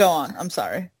 go on. I'm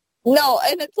sorry. No,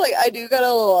 and it's like, I do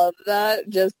gotta love that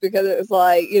just because it was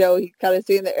like, he kind of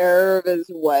seen the error of his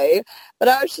way. But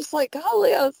I was just like,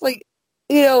 golly, I was like,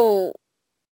 I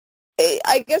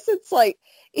guess it's like,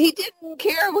 he didn't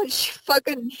care when she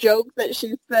fucking joked that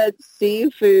she fed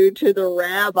seafood to the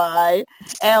rabbi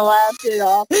and laughed it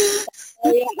off.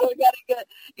 We gotta get,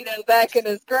 back in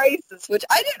his graces, which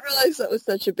I didn't realize that was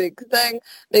such a big thing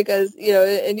because,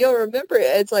 and you'll remember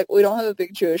it's like we don't have a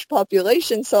big Jewish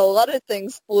population, so a lot of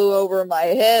things flew over my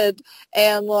head,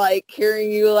 and like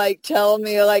hearing you like tell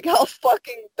me like how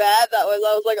fucking bad that was,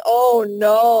 I was like, oh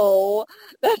no,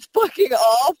 that's fucking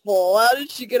awful. How did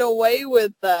she get away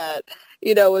with that?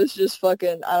 It was just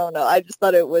fucking, I don't know. I just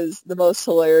thought it was the most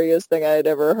hilarious thing I had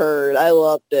ever heard. I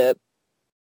loved it.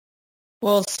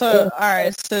 Well, so, all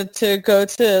right, so to go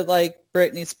to, like,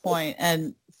 Brittany's point,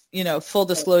 and, full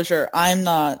disclosure, I'm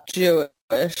not Jewish,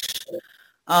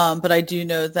 but I do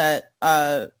know that,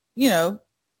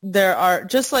 there are,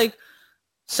 just like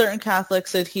certain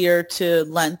Catholics adhere to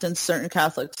Lent and certain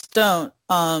Catholics don't,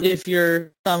 if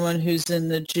you're someone who's in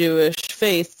the Jewish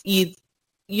faith,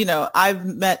 I've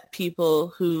met people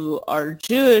who are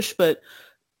Jewish, but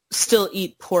still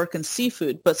eat pork and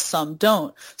seafood, but some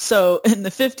don't. So in the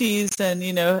 50s and,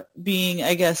 being,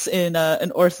 I guess, in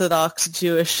an Orthodox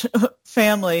Jewish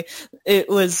family, it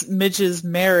was Midge's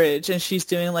marriage, and she's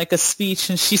doing like a speech,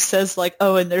 and she says like,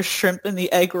 oh, and there's shrimp in the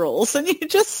egg rolls. And you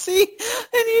just see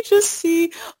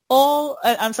all,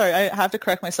 I'm sorry, I have to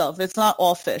correct myself. It's not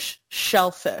all fish,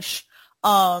 shellfish.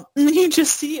 You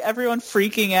just see everyone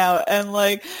freaking out, and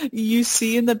like you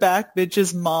see in the back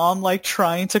Midge's mom like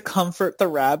trying to comfort the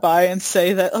rabbi and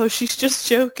say that, oh, she's just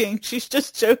joking. I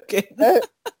just love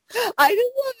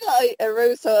how everyone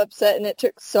was so upset, and it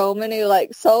took so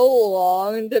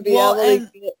long to be able to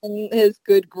get in his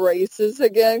good graces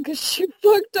again because she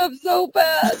fucked up so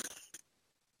bad.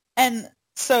 And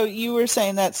so you were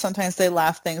saying that sometimes they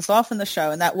laugh things off in the show,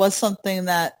 and that was something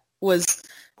that was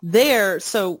there.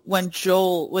 So when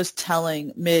Joel was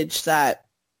telling Midge that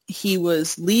he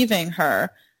was leaving her,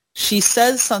 she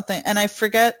says something, and I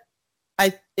forget,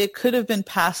 it could have been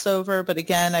Passover, but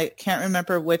again, I can't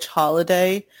remember which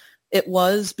holiday it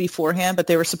was beforehand, but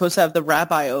they were supposed to have the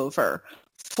rabbi over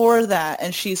for that,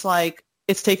 and she's like,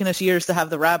 it's taken us years to have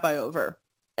the rabbi over,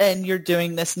 and you're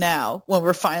doing this now when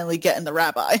we're finally getting the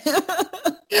rabbi.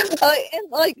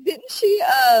 And like, didn't she,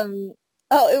 oh,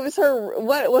 it was her,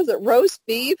 what was it, roast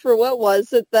beef, or what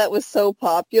was it that was so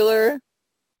popular?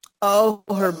 Oh,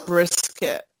 her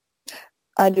brisket.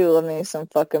 I do love me some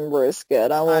fucking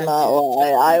brisket. I will not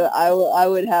lie. I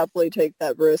would happily take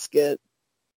that brisket.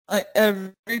 Like,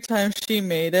 every time she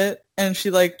made it and she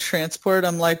like transported,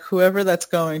 I'm like, whoever that's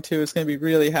going to is going to be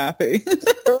really happy.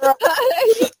 Right?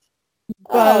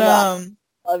 But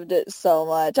loved it so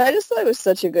much. I just thought it was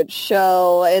such a good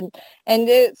show, and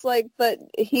it's like, but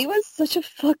he was such a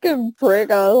fucking prick.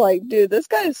 I was like, dude, this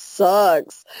guy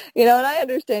sucks, and I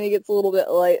understand he gets a little bit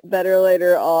better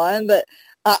later on, but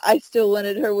I still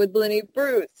wanted her with Lenny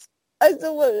Bruce. I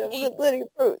still wanted her with Lenny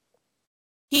Bruce.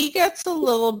 He gets a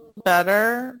little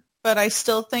better, but I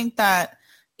still think that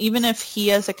even if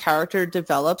he as a character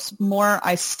develops more,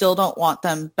 I still don't want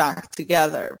them back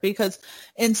together, because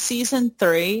in season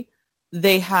 3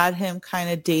 they had him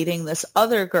kind of dating this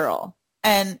other girl,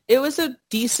 and it was a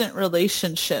decent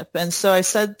relationship. And so I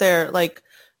said there, like,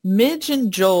 Midge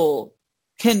and Joel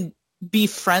can be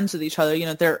friends with each other.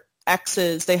 They're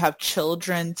exes, they have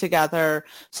children together.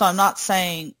 So I'm not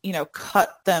saying,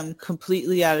 cut them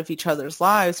completely out of each other's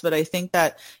lives, but I think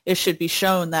that it should be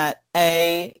shown that,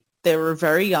 A, they were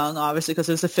very young, obviously, because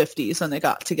it was the 50s when they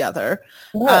got together.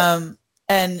 Yeah.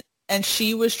 And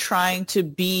she was trying to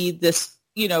be this,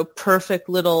 perfect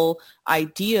little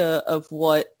idea of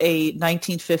what a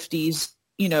 1950s,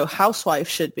 housewife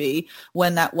should be,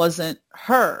 when that wasn't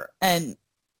her. And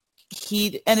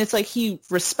it's like he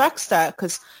respects that,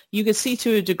 because you could see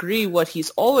to a degree what he's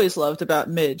always loved about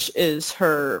Midge is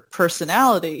her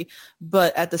personality.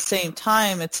 But at the same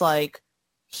time, it's like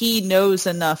he knows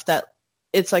enough that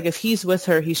it's like if he's with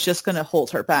her, he's just going to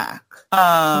hold her back.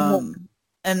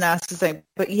 And that's the thing.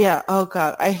 But yeah, oh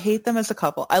God, I hate them as a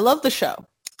couple. I love the show.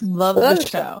 Love the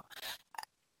show.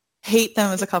 Hate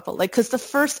them as a couple. Like, because the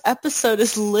first episode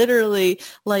is literally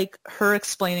like her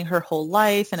explaining her whole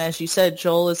life. And as you said,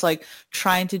 Joel is like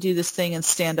trying to do this thing in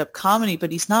stand-up comedy,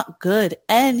 but he's not good.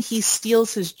 And he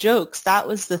steals his jokes. That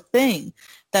was the thing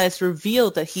that is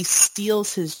revealed, that he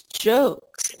steals his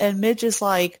jokes. And Midge is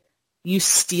like, you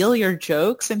steal your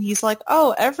jokes? And he's like,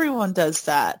 oh, everyone does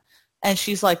that. And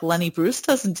she's like, Lenny Bruce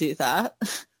doesn't do that.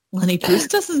 Lenny Bruce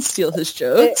doesn't steal his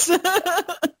jokes. And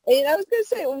I was going to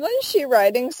say, wasn't she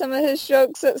writing some of his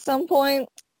jokes at some point?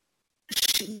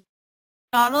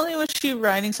 Not only was she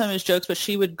writing some of his jokes, but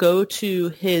she would go to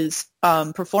his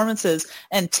performances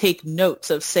and take notes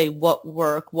of, say, what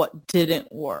worked, what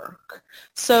didn't work.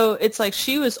 So it's like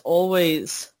she was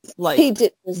always like He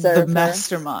did deserve the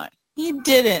mastermind. He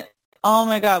didn't. Oh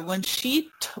my God. When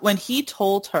he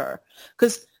told her,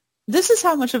 because this is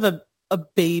how much of a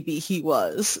baby he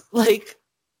was. Like,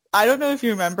 I don't know if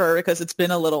you remember because it's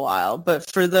been a little while, but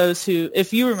for those who,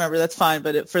 if you remember, that's fine.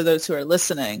 But for those who are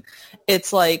listening,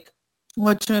 it's like,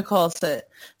 whatchamacallit it?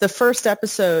 The first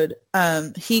episode,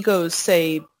 he goes,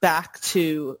 say, back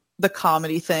to the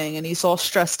comedy thing, and he's all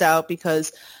stressed out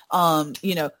because,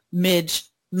 Midge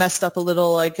messed up a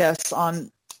little, I guess, on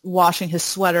washing his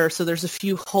sweater, so there's a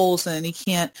few holes in it, and he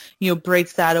can't,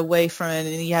 break that away from it,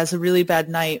 and he has a really bad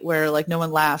night where, like, no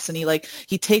one laughs, and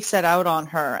he takes that out on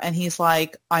her, and he's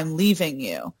like, I'm leaving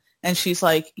you. And she's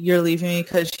like, you're leaving me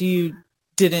because you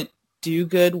didn't do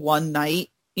good one night?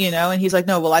 And he's like,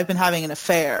 no, well, I've been having an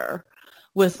affair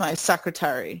with my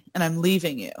secretary and I'm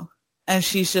leaving you. And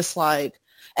she's just like,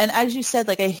 and as you said,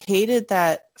 like, I hated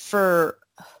that for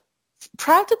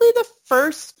practically the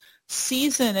first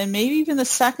season and maybe even the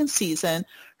second season,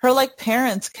 her, like,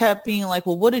 parents kept being like,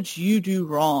 well, what did you do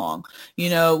wrong?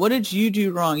 What did you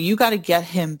do wrong? You got to get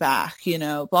him back,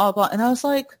 blah, blah. And I was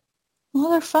like,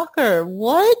 motherfucker,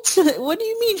 what? What do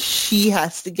you mean she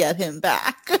has to get him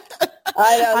back?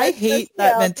 I know. I hate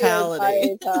that mentality.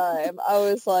 The entire time. I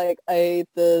was like, I hate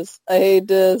this. I hate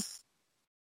this.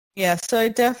 Yeah, so I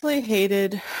definitely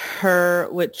hated her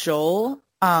with Joel.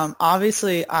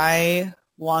 Obviously, I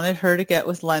wanted her to get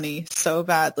with Lenny so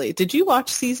badly. Did you watch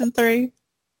season 3?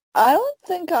 I don't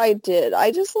think I did.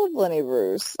 I just love Lenny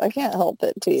Bruce. I can't help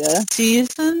it, Tia.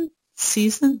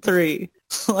 Season 3.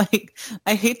 Like,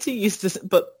 I hate to use this,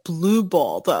 but blue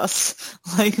balled us.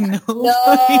 Like, no.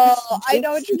 I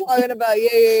know what you're talking about.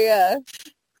 Yeah.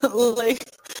 Like,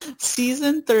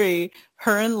 season 3,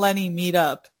 her and Lenny meet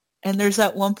up, and there's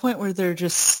that one point where they're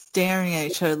just staring at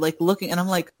each other, like, looking, and I'm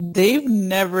like, they've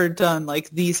never done, like,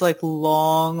 these, like,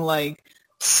 long, like,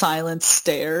 silent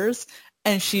stares,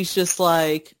 and she's just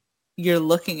like, you're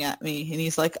looking at me, and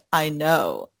he's like, I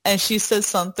know. And she says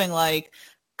something like,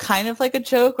 kind of like a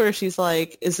joke where she's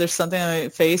like, is there something on my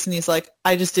face? And he's like,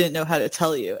 I just didn't know how to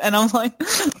tell you. And I'm like,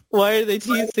 why are they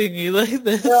teasing me like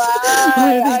this?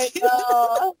 I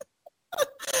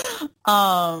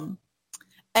know.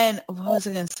 And what was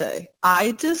I going to say?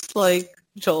 I dislike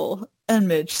Joel and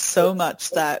Midge so much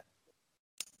that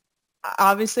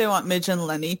obviously I want Midge and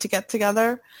Lenny to get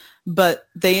together, but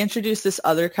they introduced this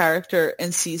other character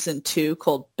in season 2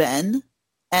 called Ben.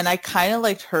 And I kind of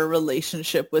liked her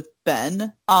relationship with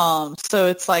Ben. So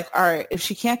it's like, all right, if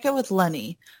she can't get with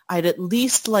Lenny, I'd at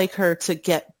least like her to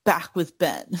get back with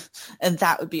Ben. And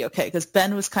that would be okay, because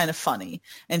Ben was kind of funny.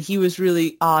 And he was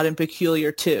really odd and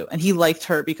peculiar, too. And he liked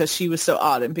her because she was so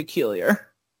odd and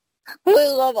peculiar. I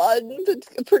love odd and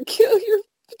peculiar.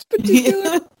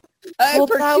 Yeah. I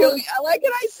like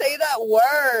it I say that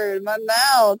word. My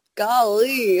mouth.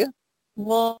 Golly.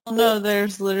 Well, no,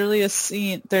 there's literally a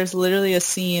scene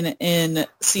in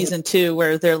season 2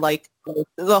 where they're like,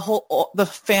 the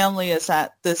family is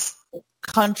at this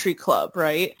country club,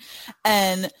 right?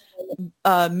 And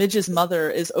Midge's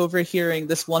mother is overhearing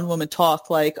this one woman talk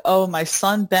like, oh, my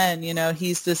son Ben,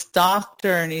 he's this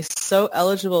doctor and he's so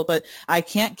eligible, but I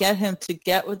can't get him to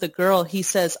get with the girl. He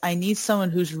says, I need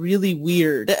someone who's really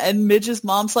weird. And Midge's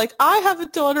mom's like, I have a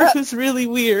daughter who's really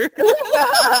weird.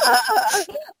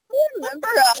 I remember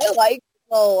I liked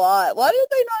him a lot. Why did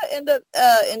they not end up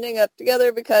ending up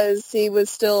together? Because he was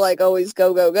still like always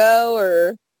go, go, go,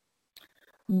 or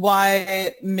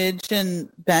why Midge and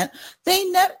Ben, they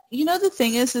never, the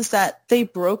thing is that they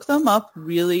broke them up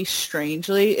really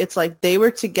strangely. It's like they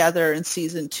were together in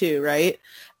season 2, right?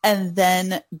 And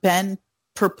then Ben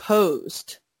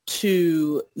proposed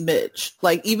to Midge,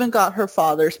 like even got her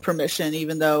father's permission,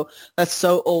 even though that's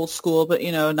so old school, but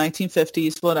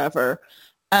 1950s, whatever.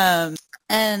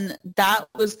 And that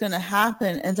was going to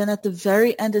happen. And then at the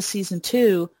very end of season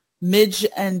 2, Midge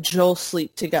and Joel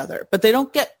sleep together, but they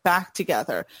don't get back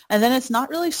together. And then it's not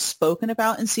really spoken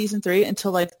about in season 3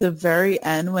 until like the very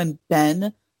end when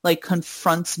Ben like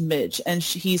confronts Midge and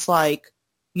he's like,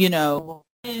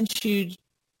 and you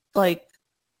like,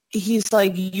 he's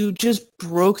like, you just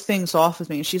broke things off with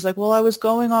me. And she's like, well, I was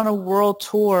going on a world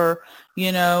tour,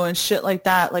 and shit like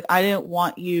that. Like, I didn't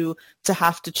want you to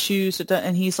have to choose.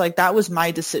 And he's like, that was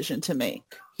my decision to make.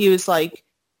 He was like,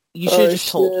 You should have just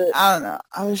told me. I don't know.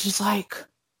 I was just like,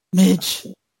 Midge,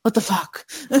 what the fuck?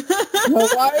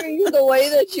 Why are you the way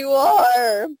that you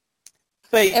are?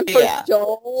 But and for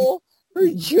Joel,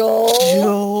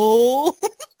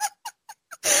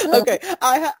 Okay,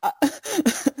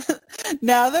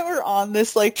 now that we're on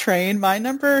this like train, my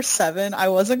number 7, I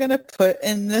wasn't gonna put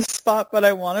in this spot, but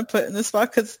I want to put in this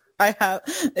spot because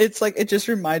it's like it just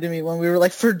reminded me when we were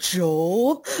like for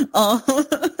Joel,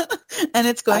 and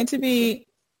it's going to be.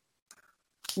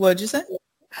 What'd you say?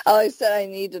 Oh, I said I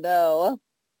need to know.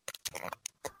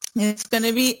 It's going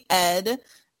to be Ed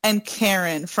and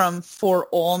Karen from For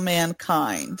All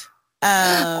Mankind.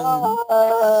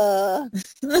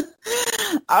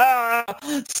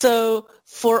 So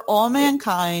For All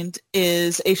Mankind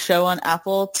is a show on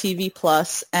Apple TV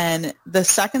Plus, and the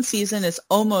second season is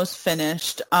almost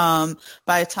finished. By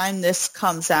the time this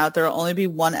comes out, there will only be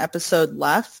one episode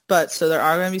left, but so there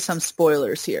are going to be some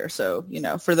spoilers here. So,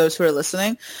 for those who are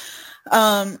listening,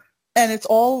 and it's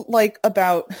all like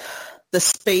about the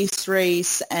space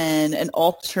race and an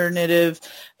alternative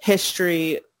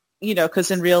history,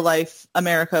 because in real life,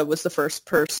 America was the first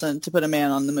person to put a man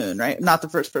on the moon, right? Not the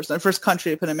first person, the first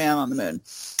country to put a man on the moon.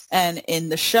 And in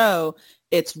the show,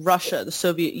 it's Russia, the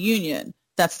Soviet Union,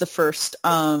 that's the first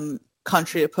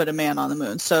country to put a man on the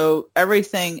moon. So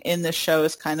everything in this show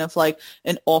is kind of like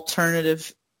an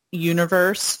alternative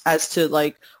universe as to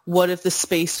like, what if the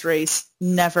space race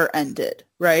never ended,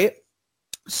 right?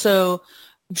 So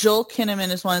Joel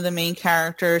Kinnaman is one of the main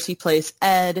characters. He plays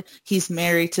Ed. He's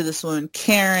married to this woman,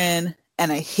 Karen, and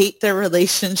I hate their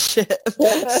relationship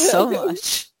so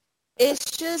much.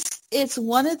 It's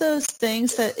one of those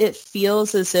things that it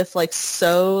feels as if like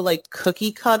so like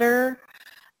cookie cutter,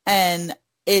 and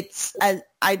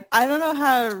I don't know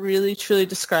how to really truly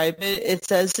describe it.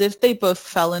 It's as if they both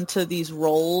fell into these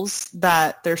roles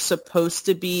that they're supposed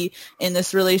to be in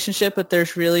this relationship, but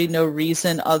there's really no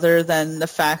reason other than the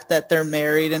fact that they're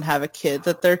married and have a kid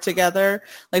that they're together.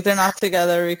 Like they're not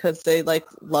together because they like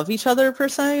love each other per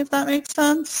se, if that makes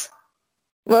sense.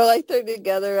 More like they're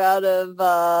together out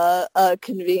of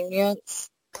convenience.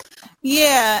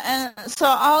 Yeah, and so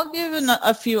I'll give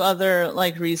a few other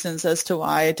like reasons as to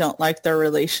why I don't like their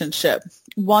relationship.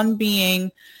 One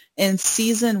being, in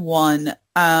season 1,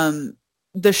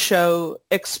 the show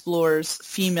explores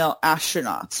female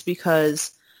astronauts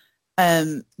because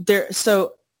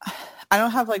I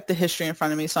don't have like the history in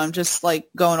front of me, so I'm just like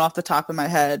going off the top of my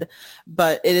head,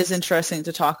 but it is interesting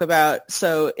to talk about.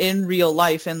 So in real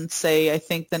life, in say, I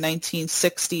think the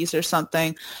 1960s or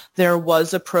something, there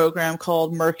was a program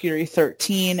called Mercury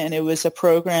 13, and it was a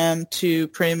program to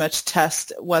pretty much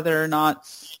test whether or not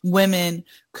women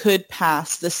could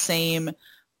pass the same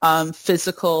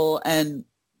physical and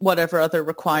whatever other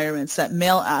requirements that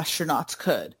male astronauts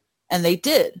could. And they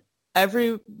did.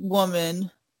 Every woman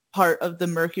part of the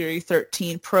Mercury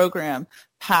 13 program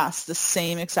passed the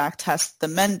same exact test the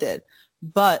men did,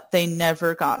 but they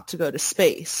never got to go to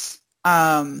space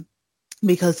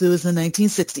because it was the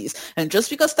 1960s. And just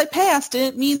because they passed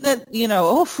didn't mean that,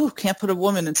 can't put a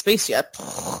woman in space yet.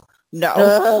 No.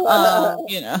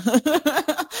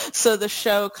 So the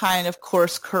show kind of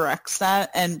course corrects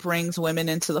that and brings women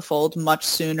into the fold much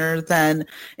sooner than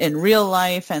in real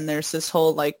life. And there's this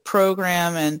whole like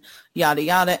program and yada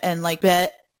yada. And like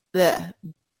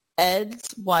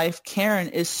Ed's wife, Karen,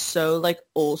 is so like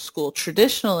old school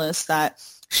traditionalist that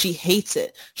she hates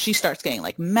it. She starts getting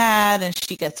like mad, and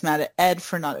she gets mad at Ed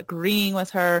for not agreeing with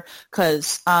her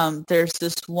because there's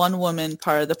this one woman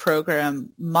part of the program,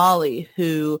 Molly,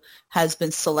 who has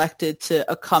been selected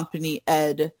to accompany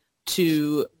Ed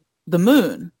to the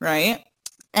moon, right?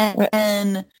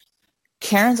 And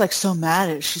Karen's like so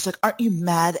mad at it. She's like, aren't you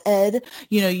mad, Ed?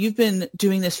 You've been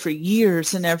doing this for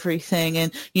years and everything.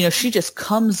 And, she just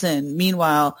comes in.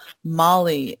 Meanwhile,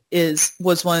 Molly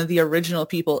was one of the original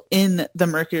people in the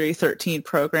Mercury 13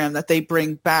 program that they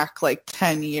bring back like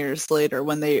 10 years later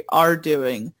when they are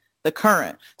doing the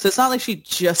current. So it's not like she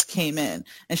just came in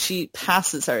and she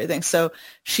passes everything. So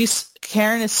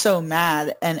Karen is so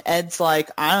mad, and Ed's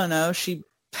like, I don't know, she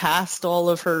passed all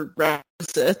of her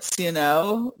requisites,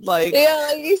 like,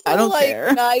 yeah, he's I don't like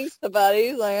care. Nice about it.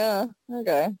 He's like,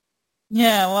 okay,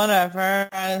 yeah, whatever,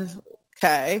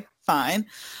 okay, fine.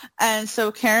 And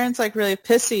so Karen's like really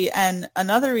pissy. And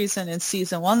another reason in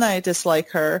season 1 that I dislike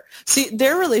her,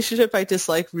 their relationship I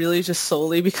dislike really just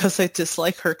solely because I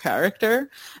dislike her character.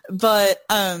 But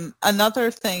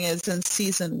another thing is in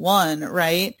season 1,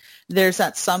 right, there's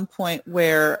at some point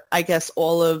where I guess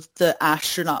all of the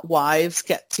astronaut wives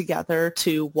get together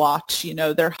to watch,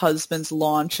 their husbands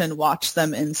launch and watch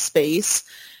them in space.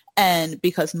 And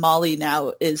because Molly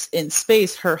now is in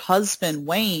space, her husband,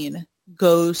 Wayne,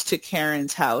 goes to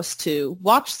Karen's house to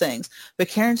watch things. But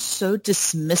Karen's so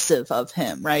dismissive of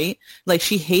him, right? Like,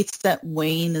 she hates that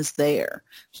Wayne is there.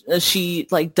 She,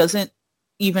 like, doesn't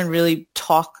even really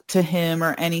talk to him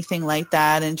or anything like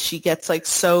that, and she gets like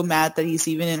so mad that he's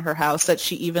even in her house that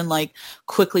she even like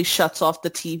quickly shuts off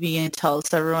the TV and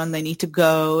tells everyone they need to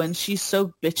go, and she's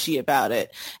so bitchy about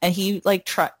it. And he like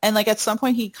and like at some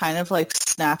point he kind of like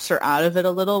snaps her out of it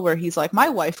a little, where he's like, my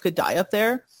wife could die up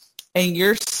there and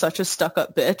you're such a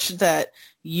stuck-up bitch that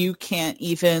you can't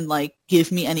even like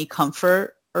give me any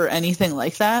comfort or anything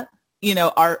like that. You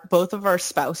know, both of our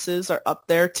spouses are up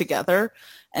there together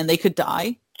and they could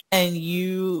die, and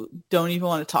you don't even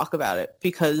want to talk about it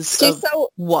because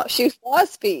what? She's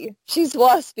waspy. She's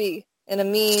waspy in a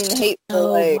mean,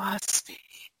 hateful way. Waspy.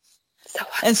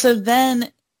 And so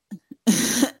then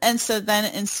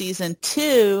in season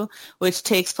 2, which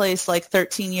takes place like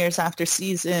 13 years after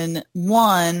season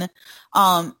 1,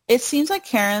 it seems like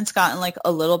Karen's gotten like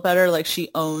a little better. Like, she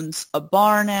owns a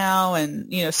bar now,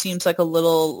 and, you know, seems like a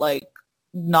little like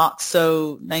not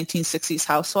so 1960s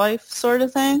housewife sort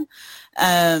of thing.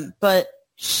 But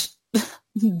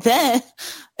then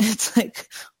it's like,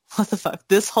 what the fuck?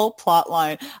 This whole plot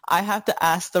line, I have to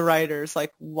ask the writers,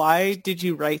 like, why did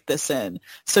you write this in?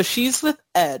 So she's with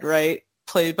Ed, right?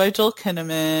 Played by Joel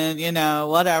Kinnaman, you know,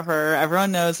 whatever.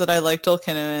 Everyone knows that I like Joel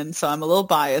Kinnaman, so I'm a little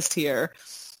biased here.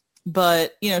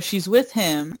 But, you know, she's with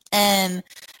him, and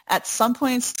at some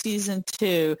point in season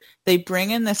 2, they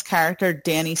bring in this character,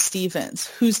 Danny Stevens,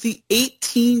 who's the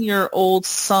 18-year-old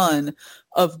son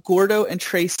of Gordo and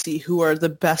Tracy, who are the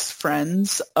best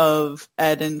friends of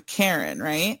Ed and Karen,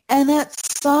 right? And at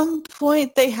some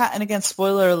point they have, and again,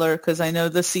 spoiler alert, because I know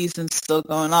the season's still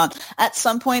going on, at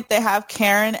some point they have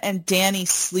Karen and Danny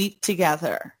sleep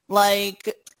together.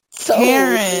 Like, so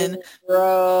Karen,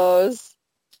 gross.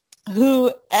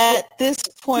 Who at this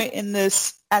point in the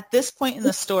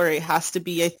story has to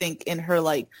be, I think, in her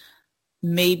like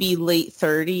maybe late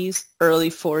 30s, early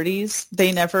 40s.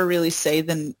 They never really say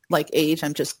the like age.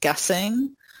 I'm just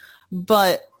guessing,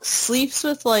 but sleeps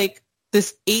with like the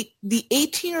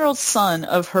 18-year-old son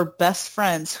of her best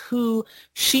friends, who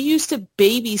she used to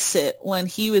babysit when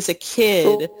he was a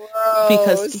kid. Gross.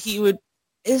 Because he would.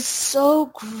 Is so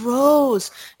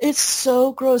gross. It's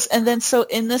so gross. And then so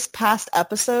in this past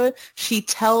episode, she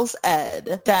tells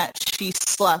Ed that she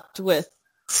slept with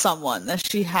someone, that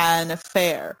she had an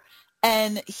affair.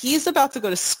 And he's about to go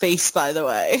to space, by the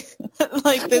way.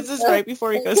 Like, this is right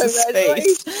before he goes to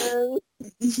space.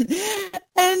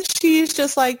 And she's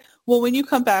just like, well, when you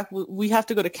come back, we have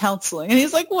to go to counseling. And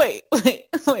he's like, wait.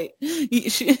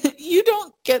 You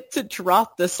don't get to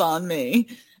drop this on me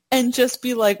and just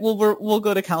be like, well, we'll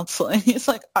go to counseling. He's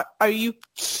like, are you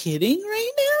kidding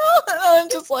right now? And I'm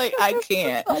just like, I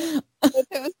can't. If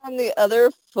it was on the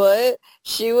other foot,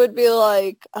 she would be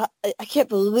like, I can't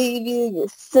believe you. You're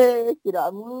sick. You know,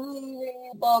 I'm leaving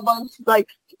you, blah, blah. She's like,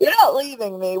 you're not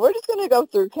leaving me. We're just going to go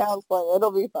through counseling.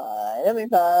 It'll be fine. It'll be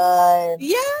fine.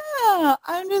 Yeah.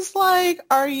 I'm just like,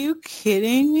 are you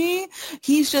kidding me?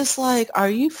 He's just like, are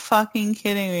you fucking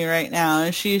kidding me right now?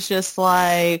 And she's just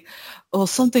like, well,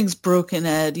 something's broken,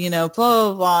 Ed, you know,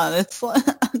 blah, blah, blah. And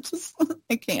it's like,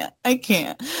 I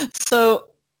can't. So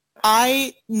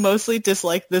I mostly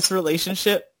dislike this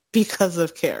relationship because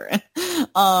of Karen.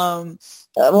 Not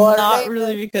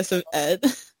really because of Ed.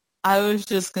 I was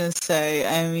just going to say,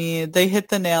 I mean, they hit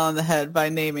the nail on the head by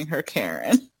naming her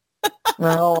Karen.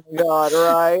 Oh, my God,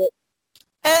 right?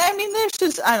 And I mean, there's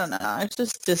just, I don't know, I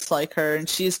just dislike her. And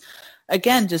she's,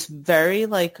 again, just very,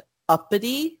 like,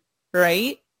 uppity,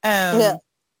 right? Yeah.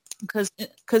 Because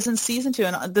in season 2,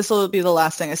 and this will be the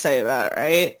last thing I say about it,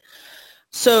 right?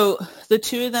 So the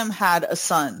two of them had a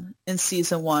son in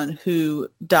season 1 who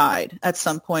died at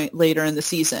some point later in the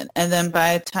season. And then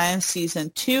by the time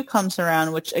season 2 comes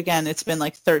around, which again, it's been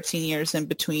like 13 years in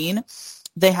between,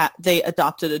 they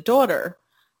adopted a daughter,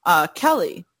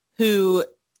 Kelly, who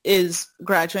is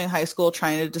graduating high school,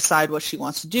 trying to decide what she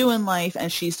wants to do in life.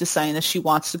 And she's deciding that she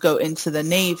wants to go into the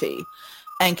Navy.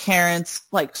 And Karen's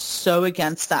like so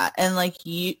against that, and like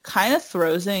you kind of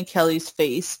throws it in Kelly's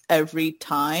face every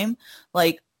time.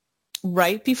 Like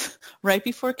right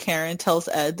before Karen tells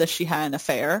Ed that she had an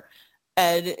affair,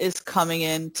 Ed is coming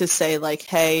in to say like,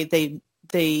 "Hey,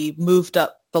 they moved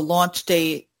up the launch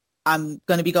date. I'm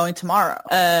going to be going tomorrow."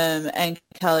 And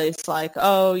Kelly's like,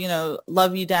 oh,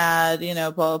 love you, Dad,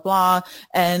 blah, blah, blah.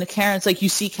 And Karen's like, you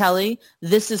see, Kelly,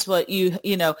 this is what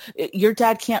your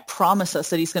dad can't promise us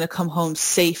that he's going to come home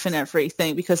safe and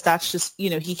everything, because that's just,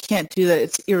 he can't do that.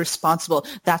 It's irresponsible.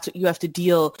 That's what you have to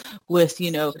deal with,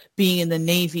 being in the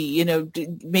Navy,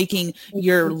 making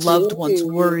your loved ones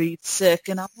worried, sick.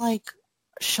 And I'm like,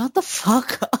 shut the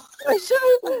fuck up.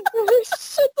 Shut the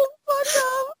fuck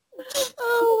up.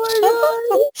 Oh my god.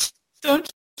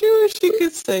 Don't you wish you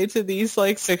could say to these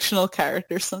fictional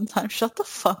characters sometimes, shut the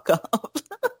fuck up?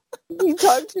 You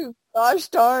talk too gosh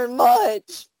darn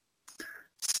much.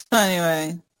 So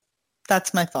anyway,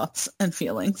 that's my thoughts and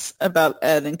feelings about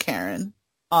Ed and Karen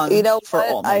on For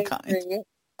All Mankind.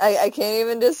 I can't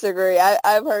even disagree.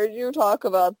 I've heard you talk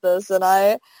about this, and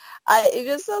it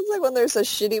just sounds like when there's a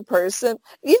shitty person,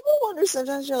 you ever wonder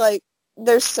sometimes you're like,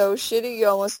 they're so shitty, you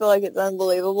almost feel like it's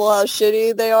unbelievable how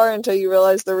shitty they are until you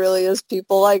realize there really is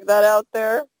people like that out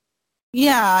there.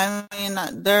 Yeah, I mean,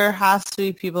 there has to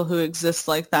be people who exist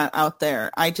like that out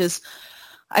there. I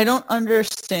don't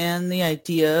understand the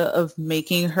idea of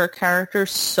making her character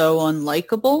so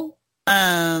unlikable.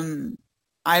 I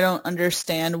don't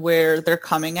understand where they're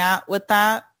coming at with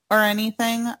that or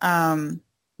anything.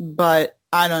 But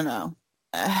I don't know.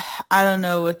 I don't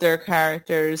know with their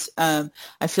characters. I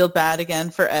feel bad again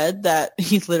for Ed that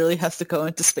he literally has to go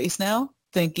into space now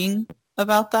thinking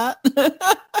about that.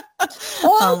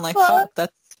 I'm like, fuck,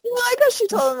 that's... Well, I guess she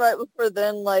told him right before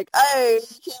then, hey,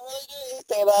 you can't really do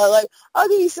anything about it. I'll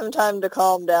give you some time to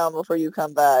calm down before you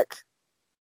come back.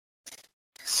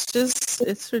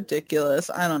 It's ridiculous.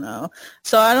 I don't know.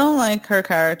 So I don't like her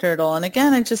character at all. And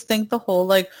again, I just think the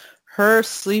whole, her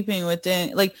sleeping with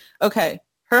Danny, okay,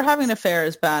 her having an affair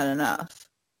is bad enough.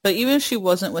 But even if she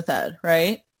wasn't with Ed,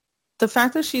 right? The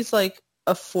fact that she's a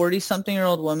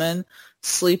 40-something-year-old woman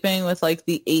sleeping with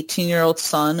the 18-year-old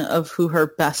son of who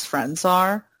her best friends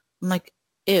are, I'm like,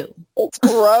 ew. It's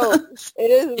gross.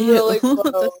 It is really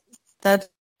gross. That's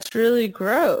really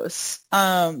gross.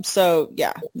 So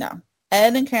yeah, no.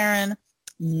 Ed and Karen,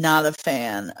 not a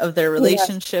fan of their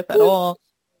relationship at all.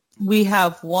 We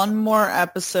have one more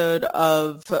episode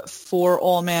of For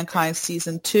All Mankind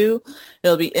Season 2.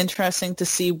 It'll be interesting to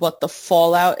see what the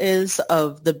fallout is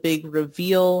of the big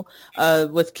reveal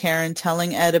with Karen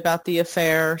telling Ed about the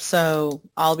affair. So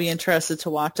I'll be interested to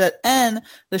watch it. And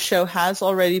the show has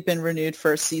already been renewed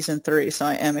for Season 3, so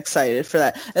I am excited for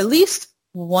that. At least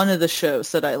one of the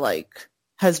shows that I like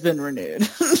has been renewed.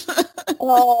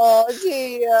 Oh,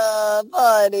 Tia,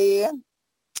 buddy.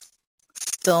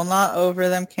 Still not over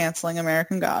them canceling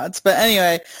American Gods. But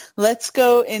anyway, let's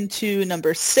go into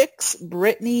number 6.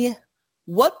 Brittany,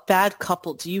 what bad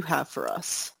couple do you have for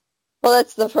us? Well,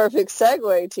 that's the perfect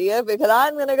segue, Tia, because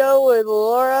I'm going to go with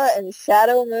Laura and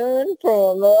Shadow Moon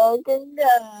from American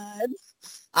Gods.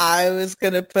 I was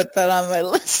going to put that on my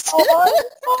list. Oh, I'm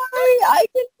sorry. I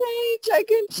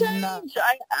can change. No.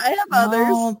 I have others.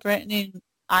 No, Brittany,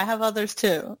 I have others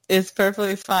too. It's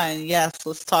perfectly fine. Yes,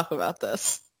 let's talk about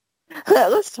this.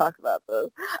 Let's talk about this.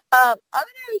 I'm going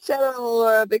to go Shadow and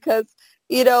Laura because,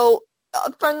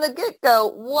 from the get-go,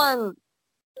 one,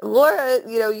 Laura,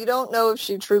 you don't know if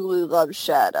she truly loves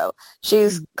Shadow.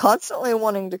 She's constantly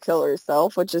wanting to kill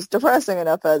herself, which is depressing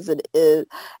enough as it is.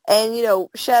 And,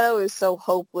 Shadow is so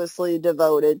hopelessly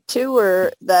devoted to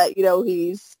her that,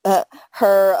 he's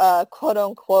her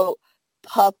quote-unquote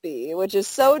puppy, which is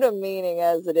so demeaning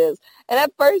as it is. And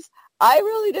at first, I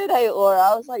really did hate Laura.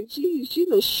 I was like, she's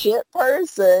a shit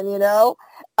person,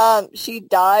 She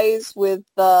dies with,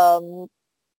 was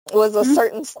a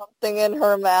certain something in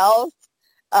her mouth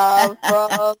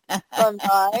from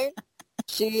dying.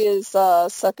 She is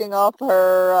sucking off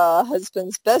her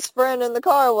husband's best friend in the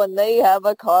car when they have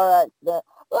a car accident,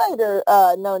 later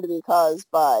known to be caused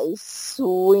by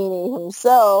Sweeney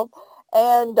himself,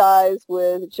 and dies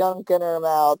with junk in her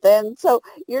mouth. And so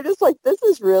you're just like, this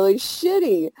is really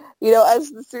shitty. As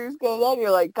the series goes on,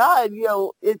 you're like, God,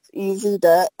 it's easy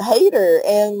to hate her.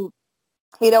 And,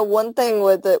 one thing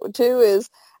with it, too, is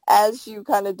as you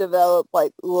kind of develop,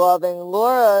 loving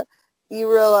Laura,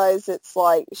 you realize it's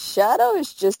like, Shadow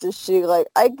is just as shitty.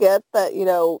 I get that,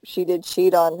 she did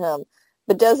cheat on him.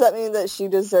 But does that mean that she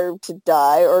deserved to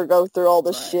die or go through all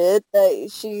the shit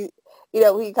that she...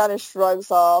 he kind of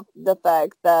shrugs off the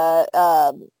fact that,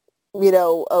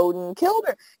 Odin killed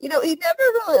her. He never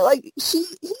really, he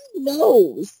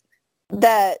knows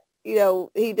that, he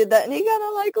did that, and he kind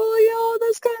of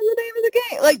that's kind of the name of the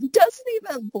game. Doesn't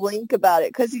even blink about it,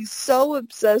 because he's so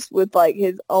obsessed with,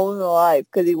 his own life,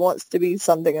 because he wants to be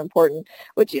something important,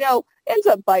 which, ends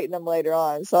up biting him later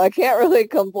on, so I can't really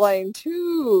complain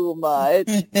too much.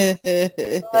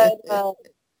 But,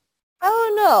 I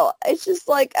don't know. It's just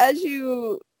like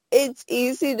it's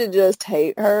easy to just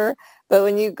hate her, but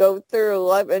when you go through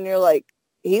life and you're like,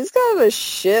 he's kind of a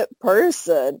shit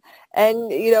person.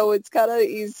 And, it's kind of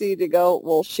easy to go,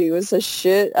 well, she was a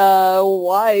shit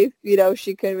wife.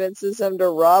 She convinces him to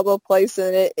rob a place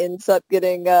and it ends up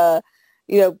getting,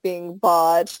 being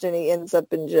botched and he ends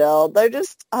up in jail. They're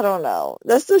just, I don't know.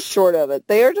 That's the short of it.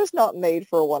 They are just not made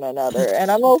for one another.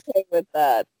 And I'm okay with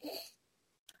that.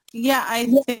 Yeah, I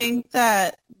think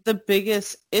that the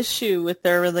biggest issue with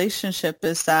their relationship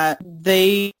is that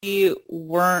they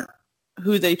weren't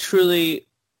who they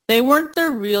weren't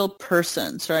their real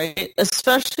persons, right?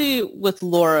 Especially with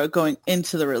Laura going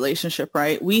into the relationship,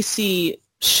 right? We see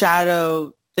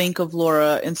Shadow think of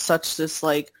Laura in such this,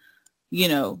 like,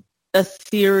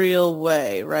 ethereal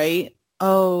way, right?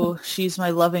 Oh, she's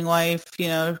my loving wife,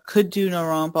 could do no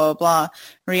wrong, blah, blah, blah.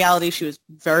 In reality, she was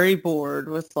very bored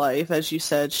with life. As you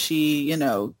said, she,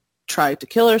 tried to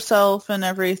kill herself and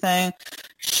everything.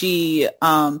 She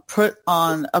put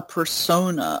on a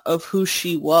persona of who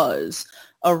she was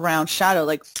around Shadow.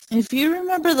 Like, if you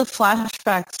remember the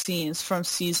flashback scenes from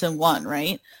season 1,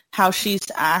 right? How she's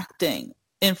acting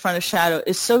in front of Shadow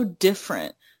is so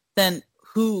different than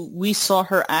who we saw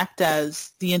her act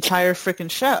as the entire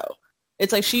freaking show.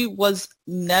 It's like she was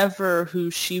never who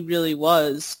she really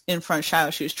was in front of Shadow.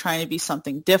 She was trying to be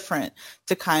something different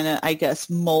to kind of, I guess,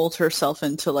 mold herself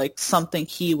into like something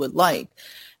he would like.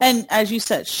 And as you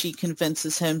said, she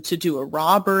convinces him to do a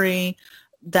robbery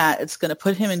that it's going to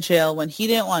put him in jail when he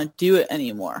didn't want to do it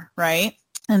anymore, right?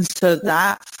 And so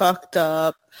that fucked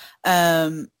up.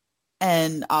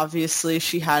 And obviously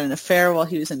she had an affair while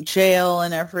he was in jail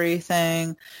and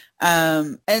everything.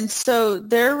 And so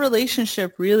their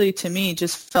relationship really, to me,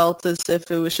 just felt as if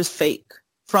it was just fake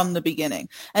from the beginning.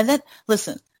 And then,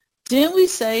 listen, didn't we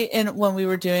say when we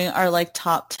were doing our like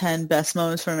top 10 best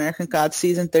moments from American Gods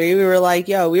season 3, we were like,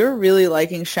 yo, we were really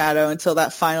liking Shadow until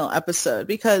that final episode,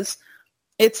 because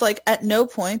it's like at no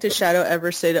point did Shadow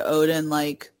ever say to Odin,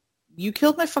 like, you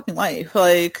killed my fucking wife.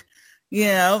 Like,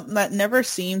 that never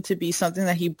seemed to be something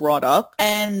that he brought up.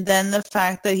 And then the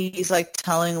fact that he's like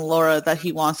telling Laura that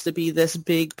he wants to be this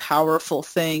big, powerful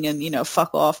thing and,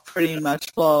 fuck off pretty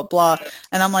much, blah, blah.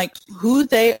 And I'm like, who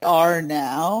they are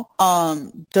now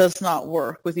does not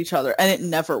work with each other. And it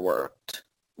never worked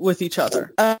with each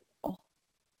other. I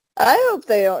hope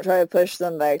they don't try to push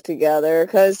them back together,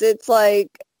 because it's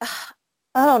like,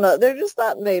 I don't know, they're just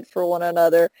not made for one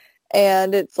another.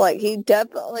 And it's like, he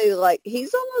definitely, like,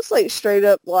 he's almost, like, straight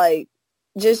up, like,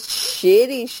 just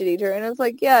shitty to her. And it's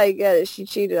like, yeah, I get it. She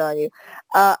cheated on you.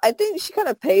 I think she kind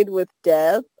of paid with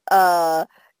death. Well,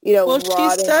 she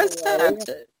says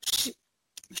that.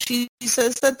 She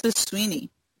says that to Sweeney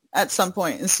at some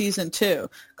point in season 2,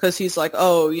 because he's like,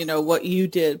 oh, what you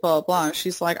did, blah, blah. And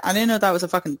she's like, I didn't know that was a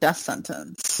fucking death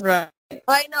sentence. Right.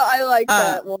 I know. I like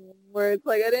that one where it's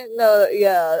like, I didn't know.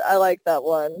 Yeah, I like that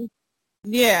one.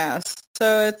 Yeah,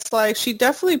 so it's like she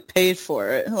definitely paid for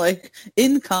it, like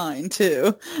in kind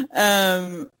too,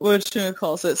 which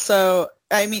calls it. So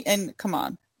I mean, and come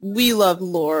on, we love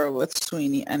Laura with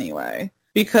Sweeney anyway,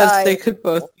 because they could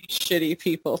both be shitty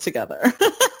people together.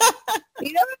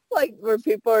 It's like where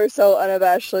people are so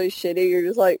unabashedly shitty, you're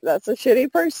just like, that's a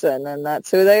shitty person, and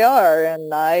that's who they are,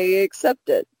 and I accept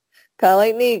it. Kind of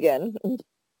like Negan.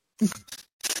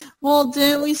 Well,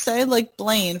 didn't we say, like,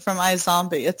 Blaine from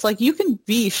iZombie? It's like, you can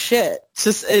be shit.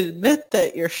 Just admit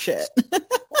that you're shit.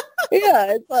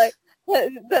 Yeah, it's like,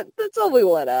 that's all we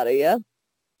want out of you.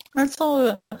 That's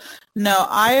all. No,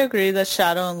 I agree that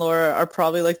Shadow and Laura are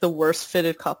probably, like, the worst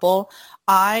fitted couple.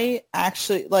 I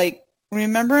actually, like,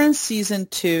 remember in season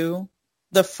 2,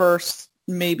 the first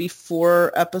maybe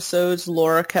 4 episodes,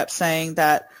 Laura kept saying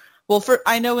that, well,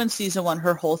 I know in season 1,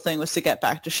 her whole thing was to get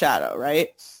back to Shadow, right?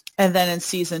 And then in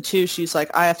season 2, she's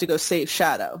like, I have to go save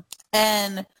Shadow.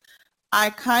 And I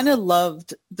kind of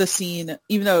loved the scene,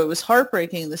 even though it was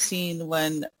heartbreaking, the scene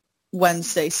when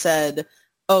Wednesday said,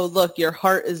 oh, look, your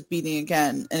heart is beating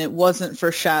again, and it wasn't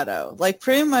for Shadow. Like,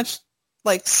 pretty much,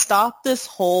 like, stop this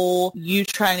whole you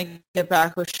trying to get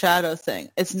back with Shadow thing.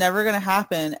 It's never going to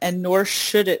happen, and nor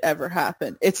should it ever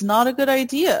happen. It's not a good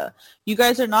idea. You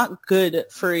guys are not good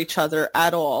for each other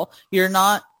at all. You're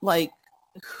not, like,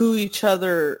 who each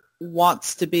other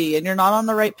wants to be, and you're not on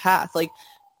the right path. Like,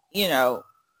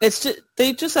 it's just,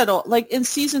 they just had all, like in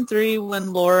season 3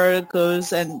 when Laura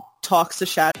goes and talks to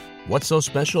Shadow. What's so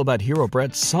special about Hero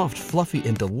Bread's soft, fluffy,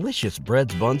 and delicious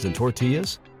breads, buns, and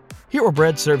tortillas? Hero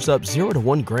Bread serves up 0 to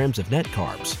 1 grams of net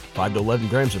carbs, 5 to 11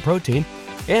 grams of protein,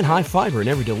 and high fiber in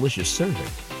every delicious serving.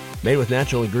 Made with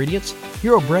natural ingredients,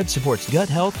 Hero Bread supports gut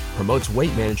health, promotes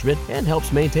weight management, and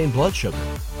helps maintain blood sugar.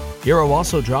 Hero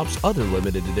also drops other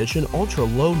limited edition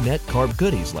ultra-low net carb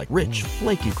goodies like rich,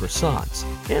 flaky croissants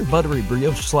and buttery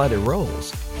brioche slider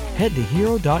rolls. Head to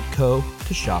hero.co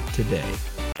to shop today.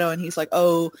 And he's like,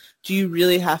 oh, do you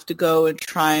really have to go and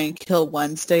try and kill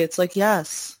Wednesday? It's like,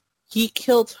 yes, he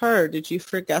killed her. Did you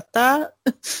forget that?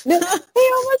 He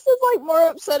almost is like more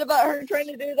upset about her trying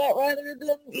to do that rather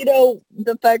than,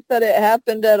 the fact that it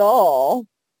happened at all.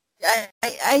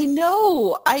 I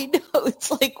know. It's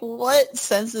like, what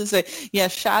sense is it? Yeah,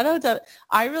 Shadow,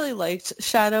 I really liked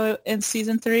Shadow in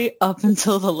season 3 up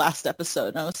until the last episode.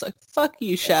 And I was like, fuck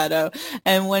you, Shadow.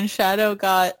 And when Shadow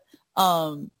got,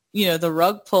 the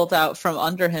rug pulled out from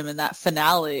under him in that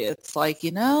finale, it's like,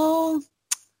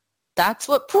 that's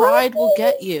what pride will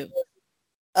get you.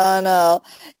 I know.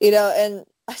 And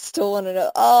I still want to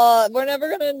know. Oh, we're never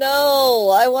going to know.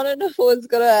 I want to know what's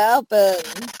going to happen.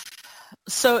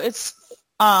 So it's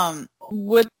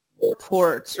with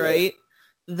reports, right,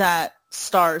 that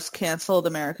Starz canceled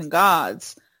American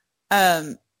Gods.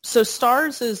 So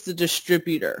Starz is the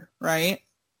distributor, right?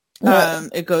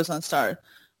 It goes on Starz.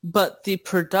 But the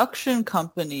production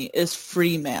company is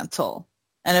Fremantle.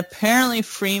 And apparently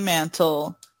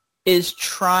Fremantle is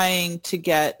trying to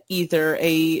get either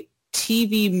a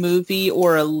TV movie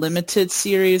or a limited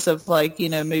series of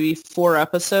maybe 4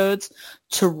 episodes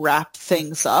to wrap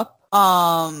things up.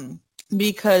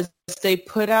 Because they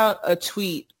put out a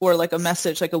tweet or a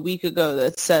message a week ago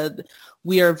that said,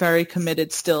 we are very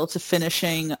committed still to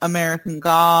finishing American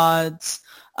Gods,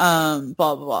 blah,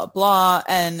 blah, blah, blah.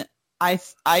 And I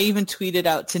even tweeted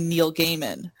out to Neil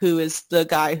Gaiman, who is the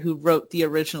guy who wrote the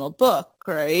original book,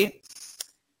 right?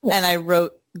 And I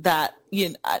wrote that,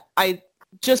 I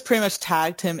just pretty much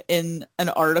tagged him in an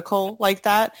article like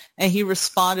that. And he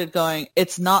responded going,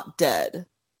 it's not dead.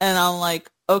 And I'm like,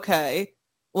 okay,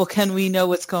 well, can we know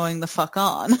what's going the fuck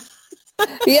on?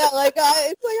 Yeah,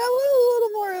 I want a little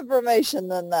more information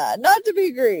than that. Not to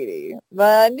be greedy,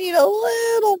 but I need a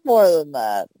little more than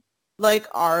that.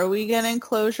 Are we getting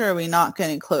closure? Or are we not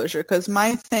getting closure? Because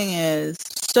my thing is,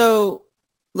 so,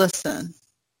 listen,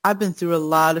 I've been through a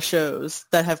lot of shows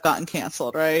that have gotten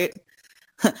canceled, right?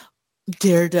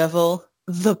 Daredevil,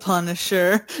 The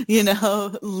Punisher,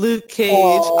 Luke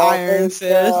Cage, Iron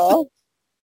Fist.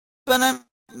 But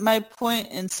my point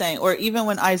in saying, or even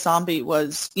when iZombie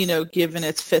was, given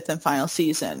its 5th and final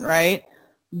season, right?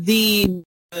 The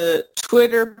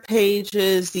Twitter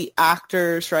pages, the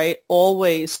actors, right,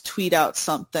 always tweet out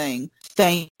something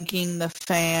thanking the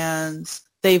fans.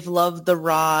 They've loved the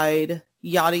ride,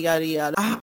 yada, yada, yada.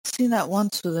 I've seen that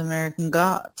once with American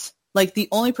Gods. The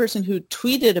only person who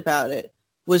tweeted about it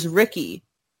was Ricky,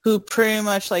 who pretty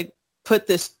much, put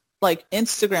this,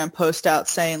 Instagram post out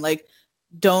saying,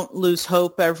 don't lose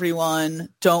hope, everyone.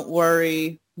 Don't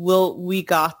worry. We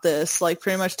got this.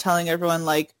 Pretty much telling everyone,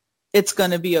 it's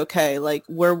going to be okay.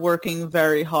 We're working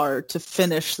very hard to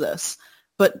finish this.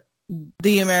 But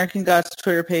the American Gods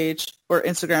Twitter page or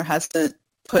Instagram hasn't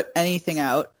put anything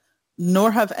out, nor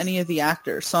have any of the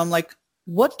actors. So I'm like,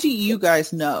 what do you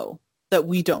guys know that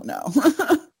we don't know?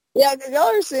 Yeah, because y'all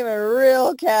are seeming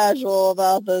real casual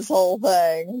about this whole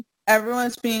thing.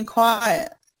 Everyone's being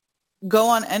quiet. Go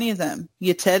on any of them.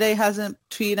 Yetede hasn't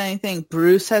tweeted anything.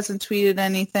 Bruce hasn't tweeted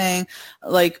anything.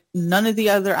 None of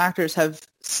the other actors have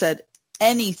said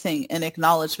anything in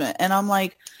acknowledgement. And I'm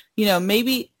like,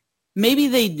 maybe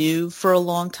they knew for a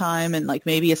long time and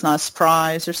maybe it's not a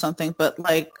surprise or something, but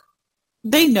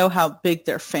they know how big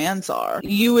their fans are.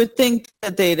 You would think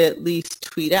that they'd at least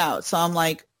tweet out. So I'm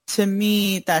like, to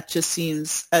me, that just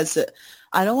seems as if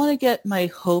I don't want to get my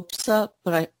hopes up,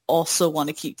 but I also want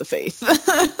to keep the faith.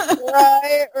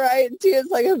 Right. Tia's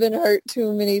I've been hurt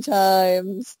too many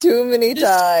times.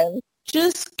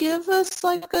 Just give us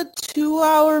a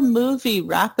 2-hour movie.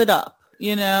 Wrap it up,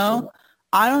 I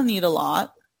don't need a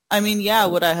lot. I mean, yeah,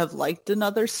 would I have liked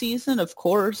another season? Of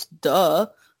course, duh.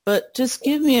 But just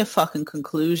give me a fucking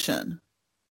conclusion.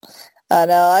 I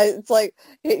know. It's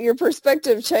your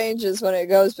perspective changes when it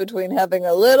goes between having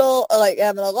a little,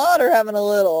 having a lot or having a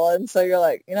little. And so you're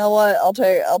like, you know what? I'll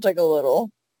take a little.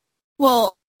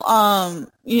 Well,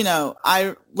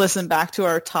 I listened back to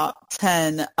our top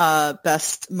 10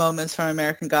 best moments from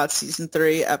American Gods season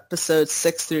 3, episodes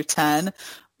 6 through 10.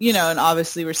 And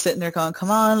obviously we're sitting there going,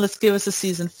 come on, let's give us a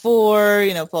season 4,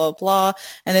 blah, blah, blah.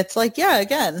 And it's yeah,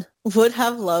 again, would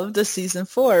have loved a season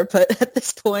 4, but at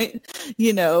this point,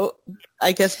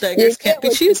 I guess beggars can't be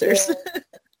choosers.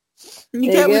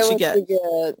 You get what you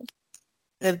get.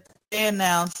 If they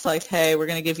announce hey, we're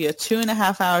going to give you a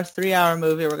 2.5-hour, 3-hour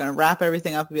movie, we're going to wrap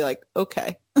everything up and be like,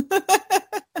 okay.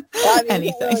 Anything.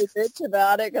 You can't really bitch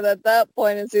about it because at that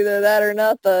point it's either that or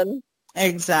nothing.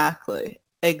 Exactly.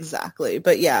 Exactly.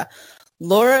 But yeah,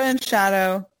 Laura and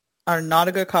Shadow are not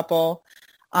a good couple.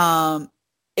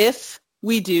 If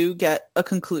we do get a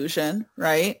conclusion,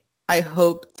 right, I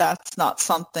hope that's not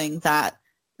something that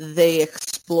they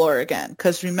explore again.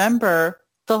 Because remember,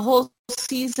 the whole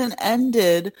season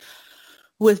ended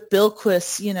with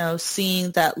Bilquis,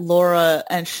 seeing that Laura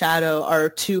and Shadow are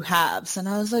two halves. And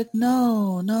I was like,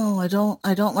 no, I don't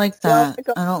like that.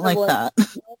 I don't like that.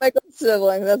 Don't make them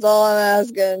siblings. That's all I'm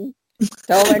asking.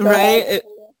 Don't make them right?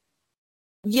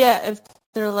 Yeah, if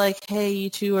they're like, hey,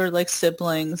 you two are like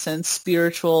siblings and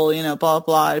spiritual, blah,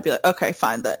 blah, I'd be like, okay,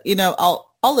 fine, that,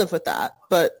 I'll live with that,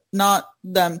 but not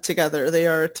them together. They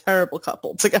are a terrible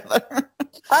couple together.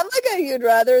 I'm like, you'd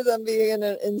rather them be in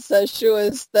an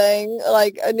incestuous thing,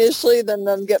 like, initially than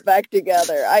them get back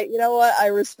together. You know what? I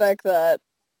respect that.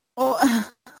 Well,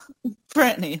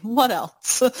 Brittany, what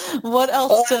else? What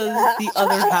else does the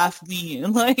other half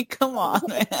mean? Like, come on,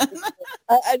 man.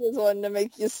 I just wanted to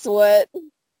make you sweat.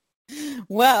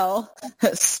 Well,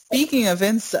 speaking of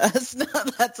incest,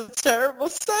 that's a terrible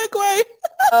segue.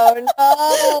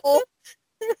 Oh, no.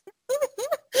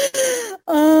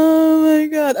 Oh, my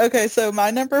God. Okay, so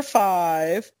my number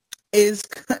 5 is,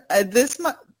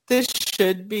 this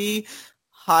should be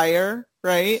higher,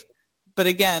 right? But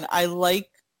again, I like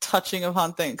touching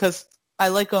upon things because I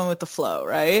like going with the flow,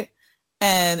 right?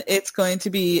 And it's going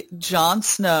to be Jon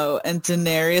Snow and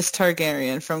Daenerys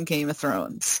Targaryen from Game of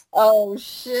Thrones. Oh,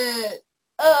 shit.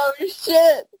 That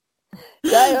was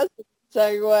a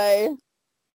segue.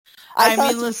 I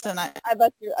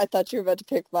thought you were about to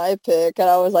pick my pick, and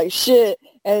I was like, shit.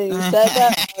 And you said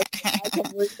that, I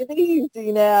can breathe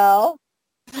easy now.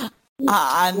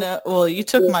 I know. Well, you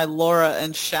took my Laura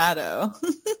and Shadow.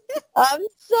 I'm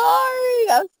sorry.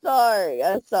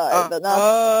 But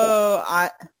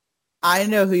not I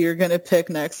know who you're going to pick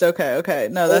next. Okay.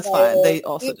 No, that's fine. They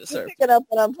also deserve it. Picking up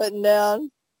what I'm putting down.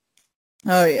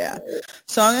 Oh, yeah.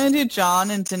 So I'm going to do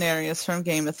Jon and Daenerys from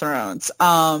Game of Thrones.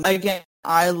 Again,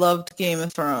 I loved Game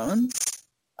of Thrones.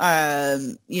 I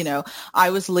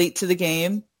was late to the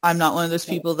game. I'm not one of those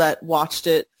people that watched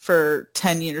it for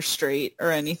 10 years straight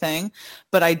or anything,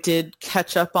 but I did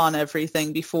catch up on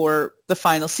everything before the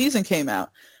final season came out.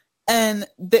 And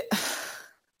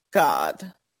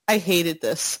God, I hated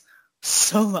this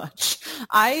so much.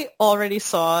 I already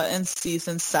saw in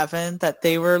season 7 that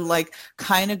they were like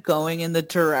kind of going in the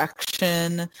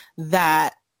direction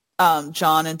that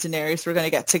Jon and Daenerys were going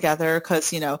to get together because,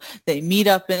 they meet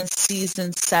up in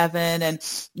season 7 and,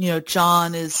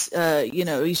 Jon is,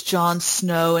 he's Jon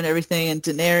Snow and everything, and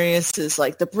Daenerys is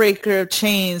like the breaker of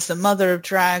chains, the mother of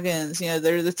dragons.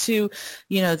 They're the two,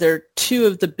 they're two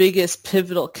of the biggest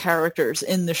pivotal characters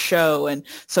in the show. And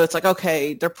so it's like,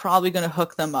 okay, they're probably going to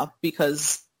hook them up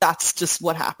because that's just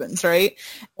what happens, right?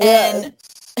 Yeah.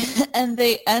 And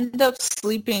they end up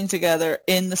sleeping together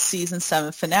in the season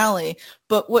 7 finale.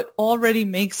 But what already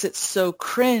makes it so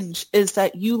cringe is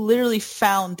that you literally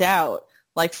found out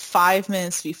like 5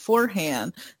 minutes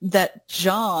beforehand that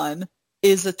Jon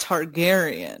is a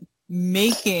Targaryen,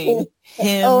 making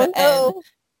him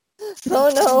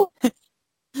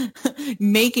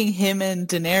making him and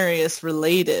Daenerys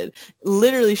related.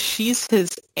 Literally, she's his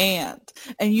aunt.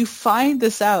 And you find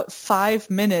this out 5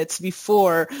 minutes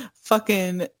before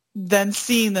fucking then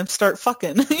seeing them start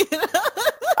fucking.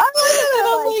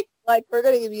 Like, we're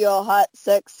going to give you a hot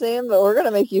sex scene, but we're going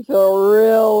to make you feel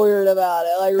real weird about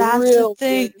it. Like, that's real the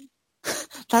thing. weird.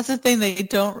 That's the thing. They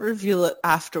don't reveal it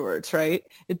afterwards, right?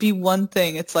 It'd be one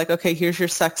thing. It's like, okay, here's your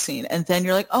sex scene. And then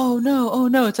you're like, oh,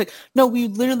 no. It's like, no, we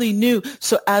literally knew.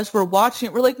 So as we're watching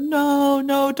it, we're like,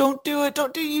 no, don't do it.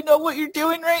 Don't do it. You know what you're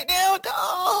doing right now?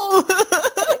 No.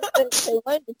 They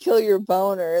wanted to kill your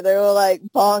boner. They were like,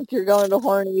 bonk, you're going to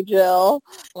horny jail.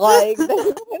 Like, they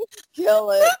wanted to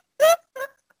kill it.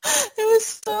 It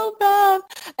was so bad.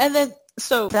 And then,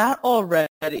 so that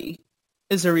already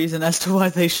is a reason as to why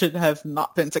they should have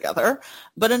not been together.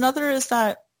 But another is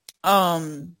that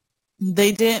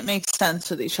they didn't make sense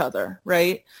with each other,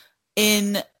 right?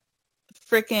 In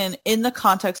the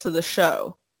context of the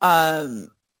show,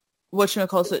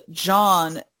 whatchamacallit,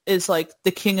 Jon is like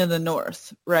the king of the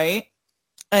north, right?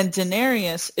 And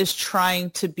Daenerys is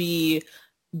trying to be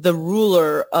the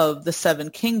ruler of the 7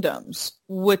 kingdoms,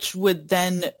 which would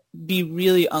then be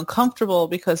really uncomfortable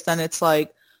because then it's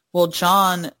like, well,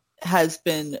 Jon has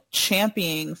been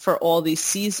championing for all these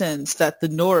seasons that the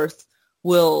North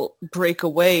will break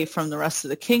away from the rest of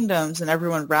the kingdoms, and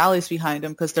everyone rallies behind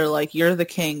him because they're like, you're the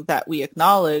king that we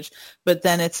acknowledge. But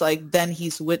then it's like, then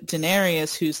he's with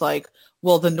Daenerys, who's like,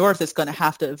 well, the North is going to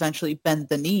have to eventually bend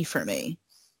the knee for me.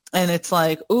 And it's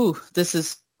like, ooh, this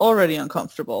is already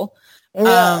uncomfortable.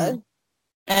 Yeah.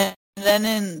 And then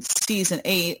in season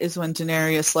 8 is when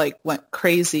Daenerys like went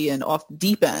crazy and off the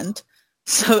deep end.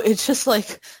 So it's just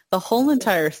like the whole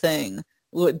entire thing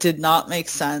did not make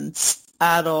sense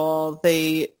at all.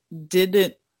 They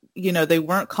didn't, they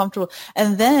weren't comfortable.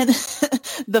 And then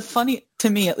to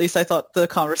me at least, I thought the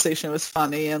conversation was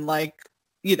funny and like,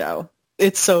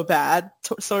 it's so bad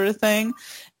sort of thing,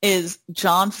 is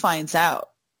Jon finds out.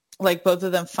 Like, both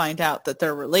of them find out that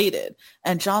they're related.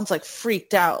 And Jon's, like,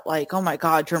 freaked out, like, oh, my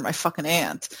God, you're my fucking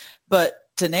aunt. But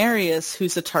Daenerys,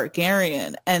 who's a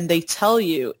Targaryen, and they tell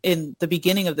you in the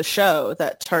beginning of the show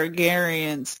that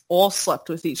Targaryens all slept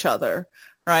with each other,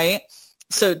 right?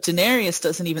 So Daenerys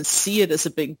doesn't even see it as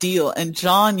a big deal. And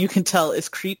Jon, you can tell, is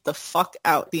creeped the fuck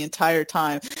out the entire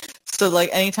time. So, like,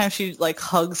 anytime she, like,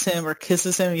 hugs him or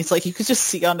kisses him, he's like, you could just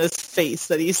see on his face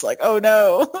that he's like, oh,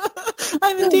 no,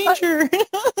 I'm in danger.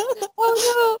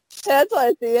 Oh, no. That's why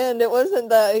at the end, it wasn't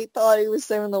that he thought he was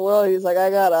saving the world. He was like,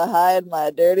 I got to hide my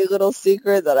dirty little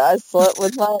secret that I slept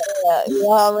with my aunt. You know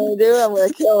what I'm going to do? I'm going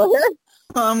to kill her.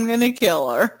 I'm going to kill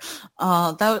her.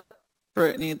 That was,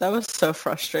 Brittany, that was so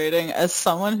frustrating. As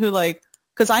someone who, like,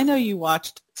 because I know you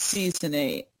watched season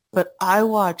 8, but I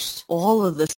watched all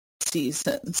of the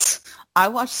seasons. I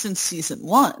watched since season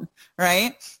 1,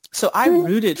 right? So I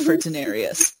rooted for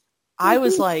Daenerys. I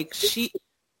was like,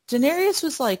 Daenerys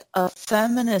was like a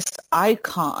feminist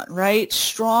icon, right?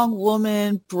 Strong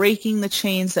woman, breaking the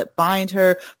chains that bind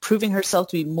her, proving herself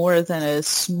to be more than a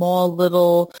small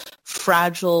little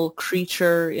fragile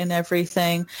creature and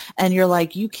everything. And you're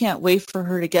like, you can't wait for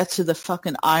her to get to the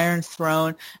fucking Iron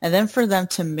Throne, and then for them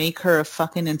to make her a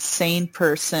fucking insane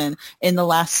person in the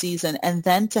last season, and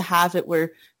then to have it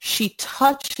where she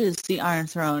touches the Iron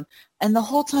Throne. And the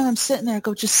whole time I'm sitting there, I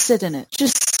go, just sit in it.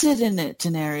 Just sit in it,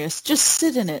 Daenerys. Just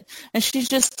sit in it. And she's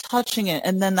just touching it.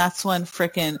 And then that's when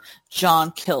frickin'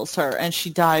 Jon kills her and she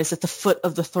dies at the foot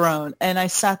of the throne. And I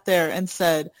sat there and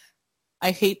said, I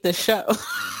hate this show.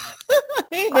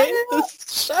 I hate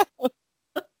this show.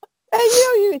 And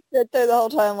you sit there the whole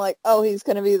time like, oh, he's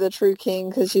going to be the true king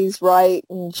because he's right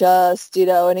and just,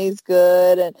 and he's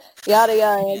good and yada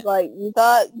yada. And it's like, you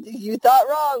thought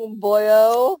wrong,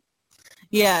 boyo.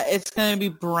 Yeah, it's going to be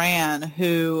Bran,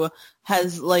 who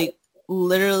has, like,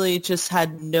 literally just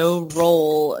had no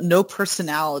role, no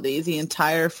personality the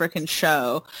entire freaking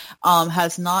show,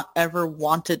 has not ever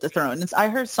wanted the throne. I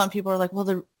heard some people are like,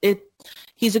 well,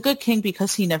 he's a good king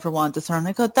because he never wanted the throne.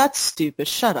 I go, that's stupid.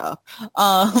 Shut up.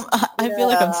 I feel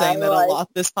like I'm saying that a lot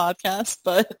this podcast,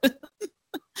 but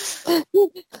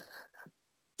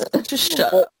just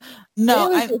shut up.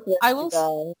 No,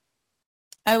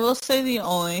 I will say the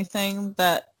only thing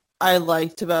that I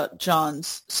liked about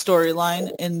Jon's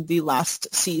storyline in the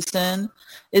last season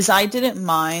is I didn't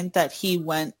mind that he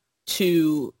went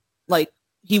off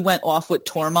with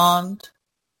Tormund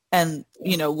and,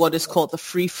 what is called the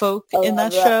free folk in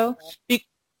that show.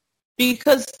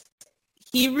 Because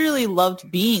he really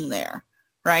loved being there,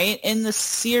 right? In the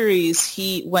series,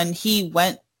 when he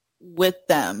went with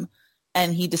them,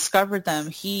 and he discovered them,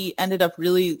 he ended up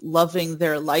really loving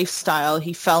their lifestyle.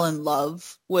 He fell in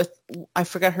love with, I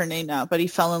forget her name now, but he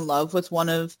fell in love with one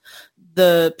of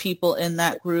the people in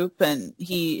that group, and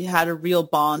he had a real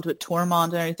bond with Tormund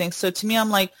and everything. So to me,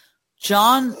 I'm like,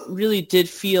 Jon really did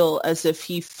feel as if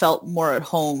he felt more at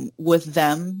home with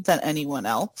them than anyone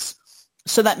else.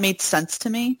 So that made sense to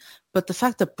me. But the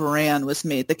fact that Bran was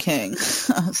made the king,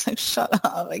 I was like, shut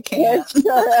up, I can't.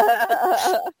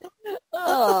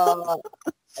 Oh,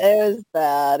 it was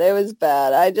bad. It was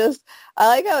bad. I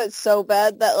like how it's so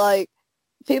bad that, like,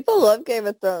 people love Game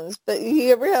of Thrones, but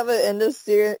you ever have an end of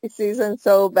season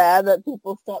so bad that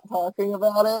people stop talking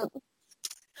about it?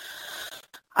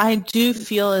 I do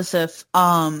feel as if,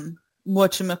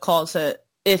 whatchamacallit,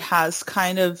 it has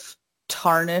kind of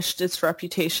tarnished its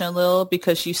reputation a little,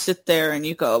 because you sit there and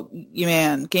you go,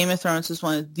 man, Game of Thrones is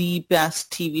one of the best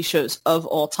TV shows of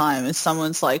all time. And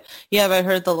someone's like, yeah, but I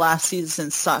heard the last season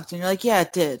sucked. And you're like, yeah,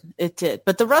 it did.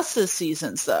 But the rest of the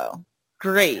seasons, though,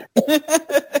 great.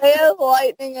 They have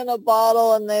lightning in a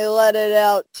bottle and they let it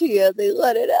out, Tia. They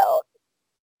let it out.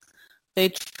 They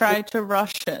tried to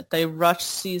rush it. They rushed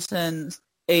season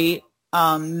 8.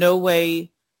 No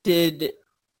way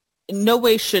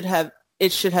should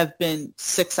have been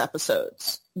 6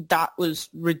 episodes. That was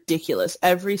ridiculous.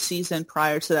 Every season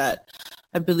prior to that,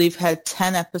 I believe, had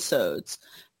 10 episodes.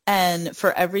 And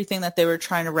for everything that they were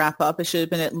trying to wrap up, it should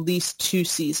have been at least 2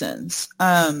 seasons.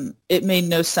 It made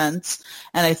no sense.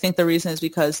 And I think the reason is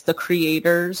because the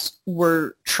creators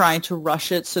were trying to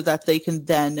rush it so that they can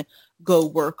then go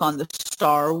work on the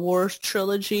Star Wars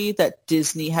trilogy that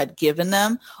Disney had given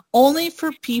them, only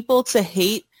for people to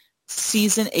hate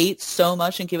season 8 so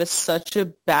much and give it such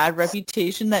a bad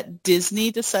reputation that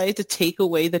Disney decided to take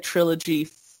away the trilogy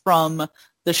from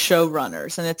the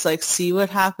showrunners. And it's like, see what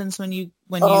happens when you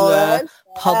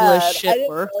publish shit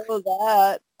work. I didn't know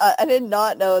that. I did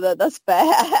not know that. That's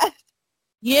bad.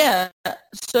 Yeah.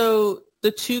 So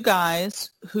the two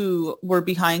guys who were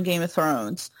behind Game of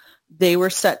Thrones, they were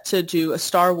set to do a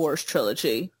Star Wars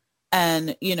trilogy.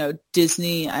 And, you know,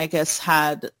 Disney, I guess,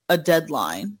 had a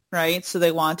deadline, right? So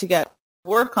they wanted to get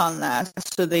work on that.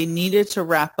 So they needed to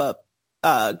wrap up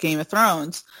Game of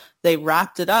Thrones. They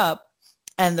wrapped it up.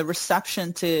 And the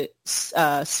reception to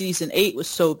season 8 was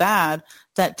so bad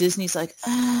that Disney's like,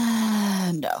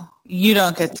 no, you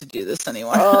don't get to do this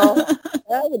anymore. Oh,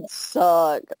 that would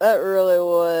suck. That really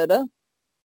would.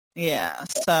 Yeah.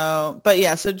 So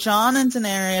Jon and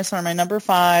Daenerys are my number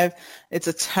 5. It's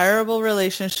a terrible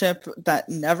relationship that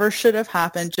never should have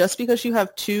happened. Just because you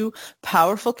have two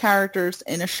powerful characters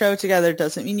in a show together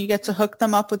doesn't mean you get to hook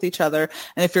them up with each other.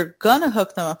 And if you're going to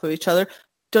hook them up with each other,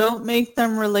 don't make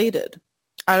them related.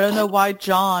 I don't know why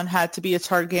Jon had to be a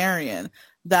Targaryen.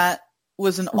 That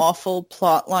was an awful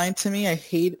plot line to me. I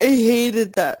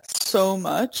hated that so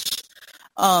much.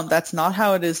 That's not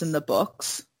how it is in the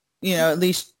books. You know, at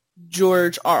least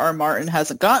George R.R. Martin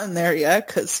hasn't gotten there yet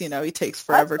because, you know, he takes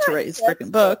forever to write his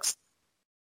freaking books.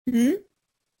 I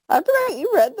forgot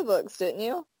you read the books, didn't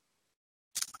you?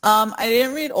 I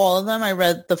didn't read all of them. I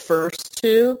read the first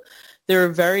 2. They were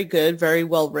very good, very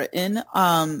well written.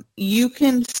 You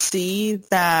can see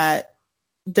that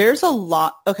there's a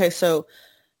lot. Okay, so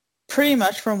pretty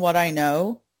much from what I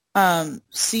know,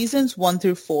 seasons 1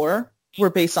 through 4 were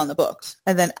based on the books.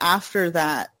 And then after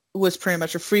that was pretty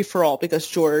much a free-for-all because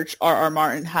George R.R.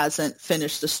 Martin hasn't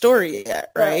finished the story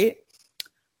yet, right?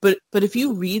 But if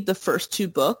you read the first 2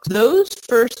 books, those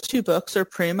first 2 books are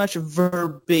pretty much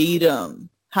verbatim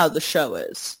how the show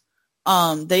is.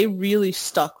 They really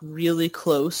stuck really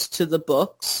close to the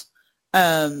books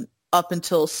up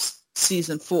until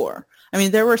season 4. I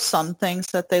mean, there were some things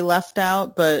that they left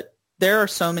out, but there are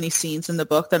so many scenes in the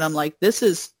book that I'm like, this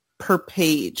is per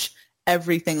page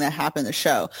everything that happened in the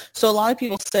show. So a lot of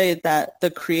people say that the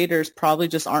creators probably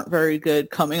just aren't very good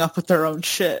coming up with their own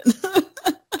shit.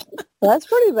 That's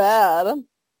pretty bad.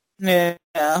 Yeah,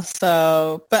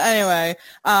 so, but anyway,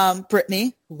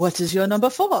 Brittany, what is your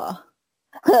number 4?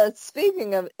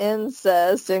 Speaking of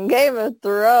incest and Game of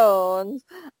Thrones,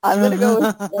 I'm going to go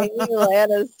with Jaime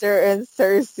Lannister and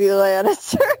Cersei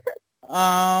Lannister.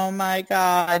 Oh my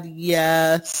God,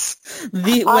 yes.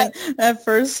 At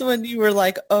first when you were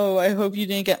like, oh, I hope you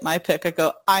didn't get my pick, I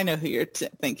go, I know who you're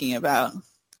thinking about.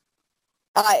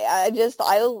 I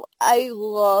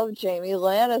love Jaime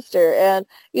Lannister, and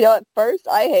you know, at first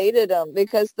I hated him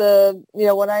because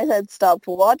when I had stopped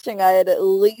watching, I had at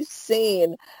least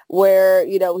seen where,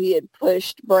 you know, he had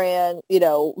pushed Bran, you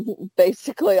know,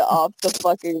 basically off the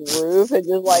fucking roof and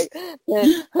just like,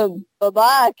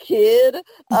 bye-bye, kid.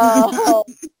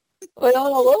 But a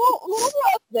little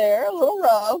rough there, a little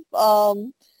rough.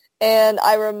 And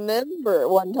I remember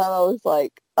one time I was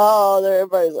like, oh,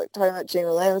 everybody's like talking about Jaime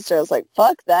Lannister. I was like,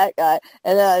 fuck that guy.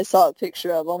 And then I saw a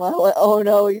picture of him. I went, oh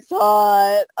no, he's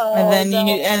hot. Oh, and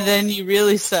then you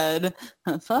really said,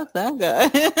 fuck that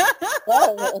guy.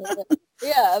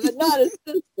 Yeah, but not his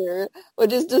sister,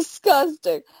 which is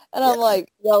disgusting. And I'm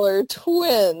like, y'all are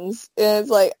twins. And it's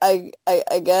like, I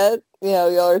get, you know,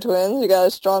 y'all are twins. You got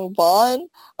a strong bond,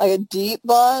 like a deep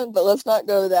bond, but let's not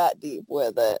go that deep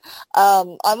with it.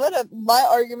 My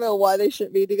argument of why they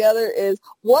shouldn't be together is,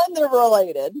 one, they're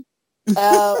related.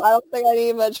 I don't think I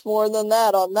need much more than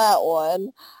that on that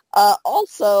one.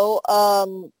 Also,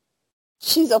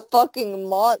 she's a fucking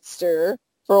monster,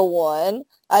 for one.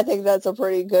 I think that's a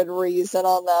pretty good reason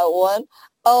on that one.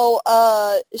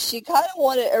 Oh, she kind of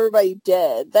wanted everybody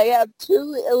dead. They have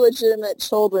 2 illegitimate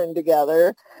children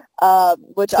together,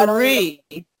 which 3. I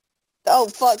don't. Oh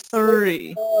fuck!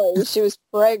 3. Oh, she was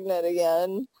pregnant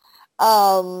again.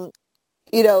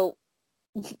 You know,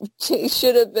 she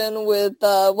should have been with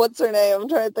what's her name? I'm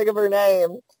trying to think of her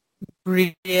name.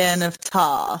 Brienne of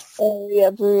Tarth. Oh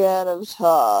yeah, Brienne of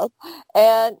Tarth.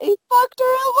 And he fucked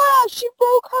her at last. She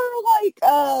broke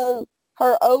her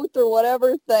her oath or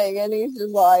whatever thing, and he's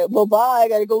just like, bye-bye, I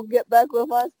gotta go get back with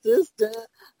my sister.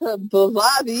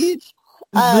 Bye-bye, bitch.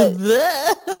 Bye-bye.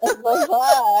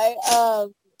 I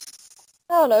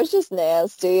don't know, it's just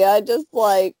nasty. I just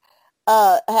like,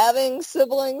 having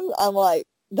siblings, I'm like,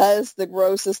 that is the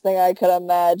grossest thing I could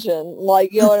imagine.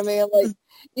 Like, you know what I mean? Like,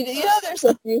 you know, there's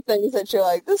a few things that you're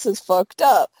like, this is fucked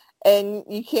up. and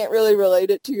you can't really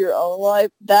relate it to your own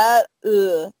life, that,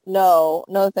 no,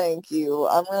 thank you.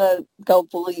 I'm gonna go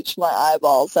bleach my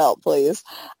eyeballs out, please.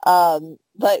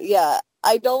 But yeah,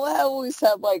 I don't always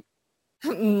have, like,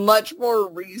 much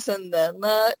more reason than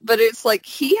that, but it's like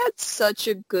he had such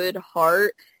a good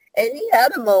heart, and he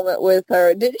had a moment with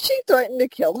her. Didn't she threaten to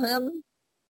kill him?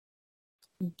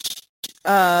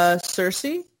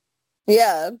 Cersei?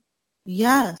 Yeah.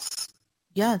 Yes.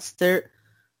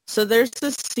 So there's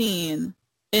this scene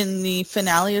in the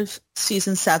finale of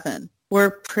season 7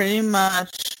 where pretty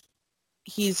much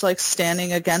he's like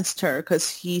standing against her because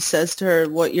he says to her,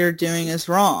 what you're doing is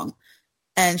wrong.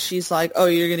 And she's like, oh,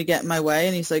 you're going to get in my way?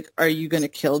 And he's like, are you going to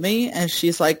kill me? And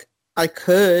she's like, I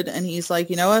could. And he's like,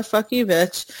 you know what? Fuck you,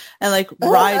 bitch. And like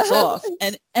rides off.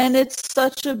 And it's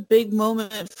such a big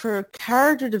moment for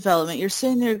character development. You're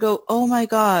sitting there and go, oh my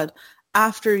God,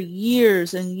 after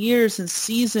years and years and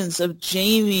seasons of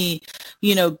Jaime,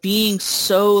 you know, being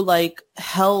so like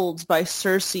held by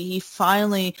Cersei, he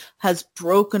finally has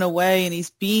broken away and he's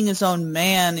being his own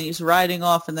man and he's riding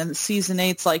off. And then season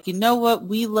 8's like, you know what?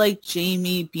 We like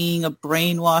Jaime being a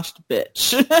brainwashed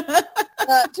bitch.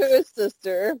 Not to his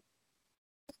sister.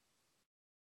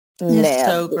 It's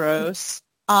so gross.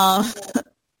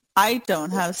 I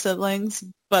don't have siblings,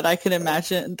 but I can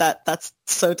imagine that that's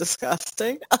so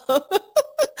disgusting.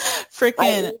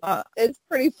 Freaking. It's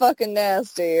pretty fucking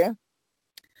nasty.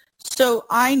 So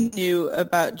I knew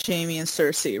about Jaime and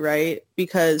Cersei, right?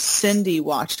 Because Cindy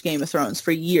watched Game of Thrones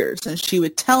for years, and she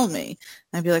would tell me,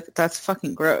 and I'd be like, that's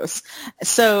fucking gross.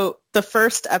 So the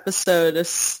first episode of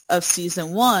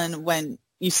season 1, when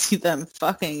you see them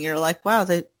fucking, you're like, wow,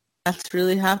 that's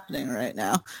really happening right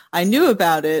now. I knew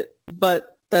about it,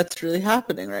 but that's really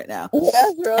happening right now.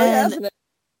 That's really happening.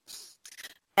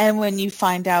 And when you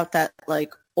find out that,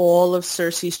 like, all of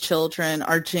Cersei's children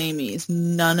are Jaime's,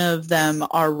 none of them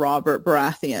are Robert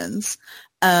Baratheons.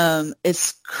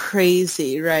 It's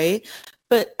crazy, right?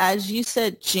 But as you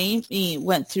said, Jaime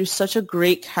went through such a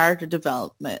great character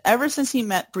development ever since he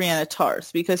met Brienne of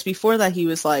Tarth, because before that he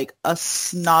was like a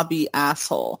snobby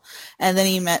asshole. And then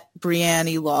he met Brienne,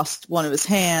 he lost one of his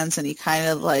hands, and he kind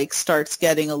of like starts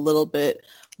getting a little bit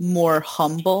more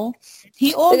humble.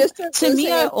 It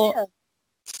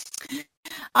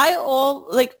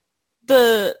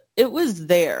was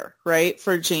there, right,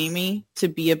 for Jaime to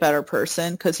be a better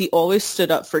person because he always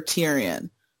stood up for Tyrion.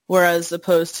 Whereas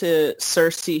opposed to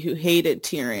Cersei, who hated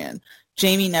Tyrion,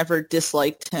 Jaime never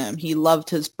disliked him. He loved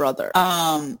his brother.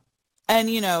 And,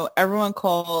 you know, everyone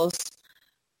calls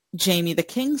Jaime the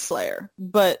Kingslayer.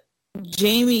 But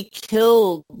Jaime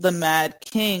killed the Mad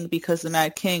King because the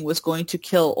Mad King was going to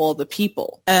kill all the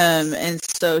people. And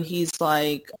so he's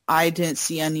like, I didn't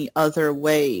see any other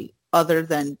way other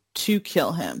than to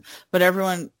kill him. But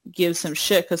everyone gives him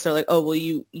shit because they're like, oh, well,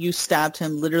 you stabbed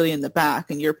him literally in the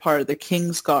back and you're part of the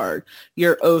King's Guard.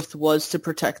 Your oath was to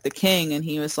protect the king. And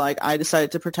he was like, I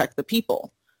decided to protect the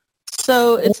people.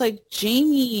 So it's like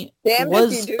Jaime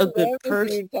was a good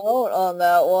person. You don't on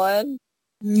that one.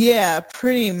 Yeah,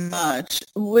 pretty much.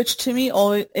 Which to me,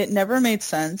 it never made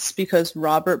sense because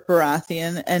Robert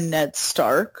Baratheon and Ned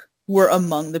Stark were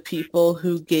among the people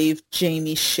who gave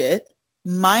Jaime shit.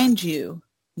 Mind you,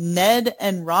 Ned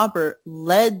and Robert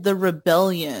led the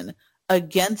rebellion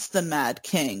against the Mad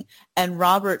King, and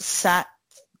Robert sat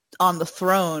on the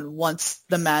throne once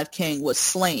the Mad King was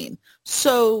slain.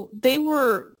 So they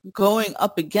were going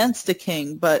up against the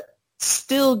king, but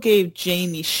still gave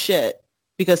Jaime shit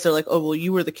because they're like, oh, well,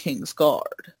 you were the king's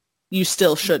guard. You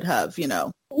still should have, you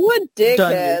know, what dickhead.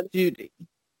 Done your duty.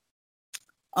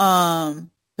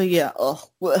 But yeah,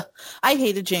 I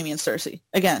hated Jaime and Cersei.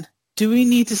 Again, do we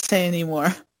need to say any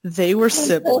more? They were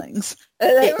siblings.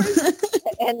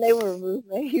 and they were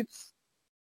roommates.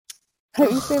 Have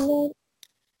you seen that?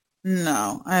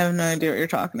 No, I have no idea what you're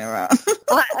talking about.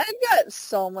 I've got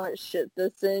so much shit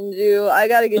to send you. I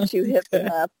gotta get you hip and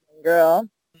happening, girl.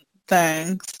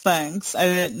 Thanks. I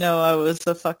didn't know I was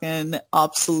a fucking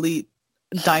obsolete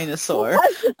dinosaur.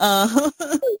 When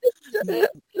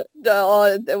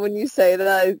you say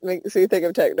that, it makes me think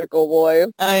of Technical Boy.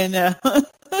 I know.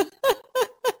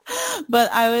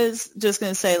 But I was just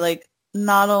going to say, like,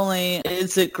 not only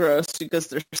is it gross because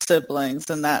they're siblings,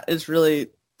 and that is really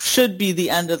should be the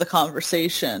end of the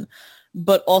conversation,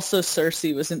 but also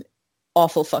Cersei was an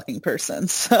awful fucking person.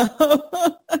 So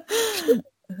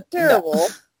terrible. No.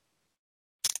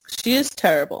 She is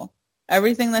terrible.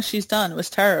 Everything that she's done was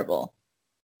terrible.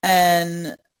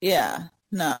 And yeah,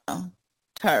 no.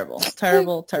 Terrible.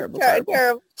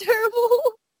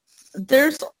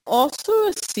 There's also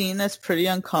a scene that's pretty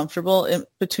uncomfortable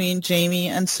between Jaime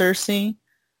and Cersei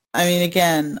I mean,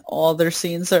 again, all their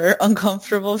scenes are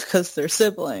uncomfortable because they're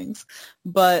siblings.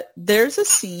 But there's a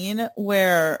scene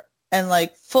where, and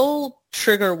like full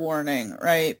trigger warning,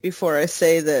 right, before I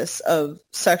say this, of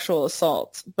sexual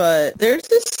assault. But there's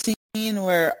this scene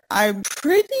where I'm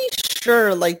pretty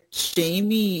sure like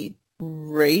Jamie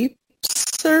rapes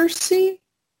Cersei.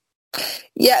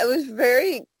 Yeah,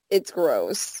 it's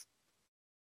gross.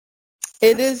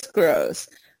 It is gross.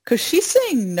 Because she's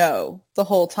saying no the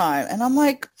whole time. And I'm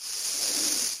like,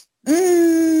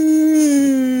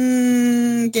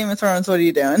 Game of Thrones, what are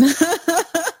you doing?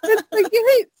 It's like, you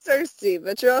hate Cersei,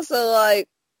 but you're also like,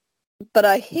 but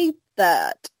I hate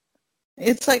that.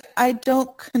 It's like, I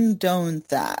don't condone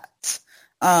that.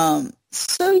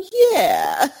 So,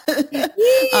 yeah.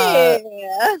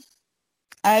 Yeah.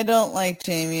 I don't like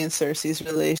Jamie and Cersei's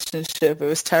relationship. It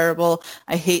was terrible.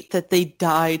 I hate that they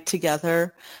died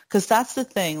together. Because that's the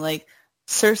thing. Like,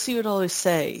 Cersei would always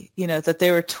say, you know, that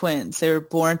they were twins. They were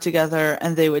born together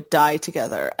and they would die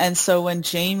together. And so when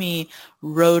Jamie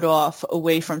rode off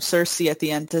away from Cersei at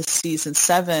the end of season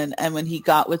 7, and when he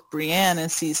got with Brienne in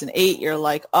season 8, you're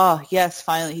like, oh, yes,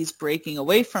 finally he's breaking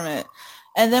away from it.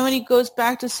 And then when he goes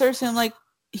back to Cersei, I'm like,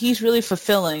 he's really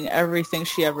fulfilling everything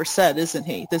she ever said, isn't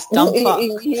he? This dumb fuck.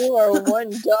 You are one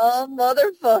dumb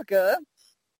motherfucker.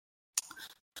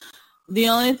 The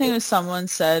only thing is someone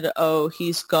said, oh,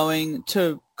 he's going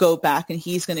to go back and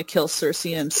he's going to kill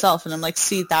Cersei himself. And I'm like,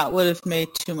 see, that would have made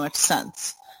too much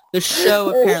sense. The show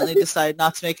apparently decided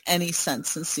not to make any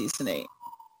sense in season 8.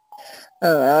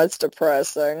 Oh, that's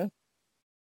depressing.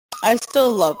 I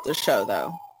still love the show,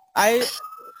 though.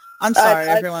 I'm sorry,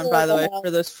 everyone, by the way,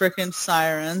 for those freaking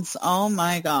sirens. Oh,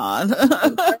 my God.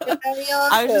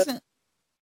 I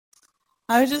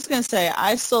was just going to say,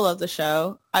 I still love the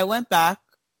show. I went back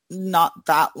not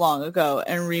that long ago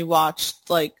and rewatched,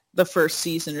 like, the first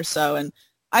season or so, and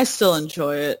I still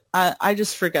enjoy it. I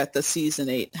just forget the season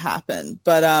 8 happened.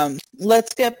 But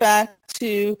let's get back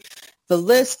to the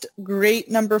list.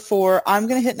 Great number 4. I'm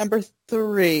going to hit number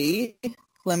 3.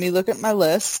 Let me look at my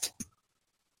list.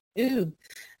 Ooh.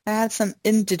 I had some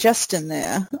indigestion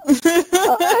there. It's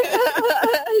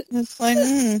like,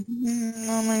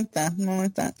 not like that, not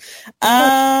like that.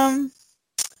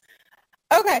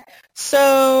 Okay,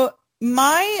 so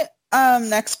my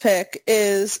next pick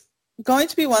is going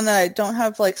to be one that I don't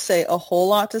have, like, say, a whole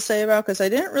lot to say about, because I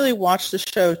didn't really watch the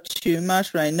show too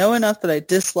much, but I know enough that I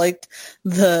disliked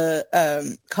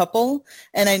the couple,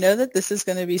 and I know that this is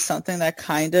going to be something that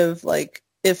kind of, like,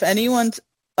 if anyone's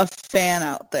a fan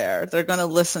out there, they're going to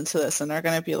listen to this and they're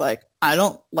going to be like, I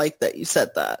don't like that you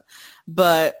said that.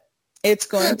 But it's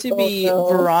going to be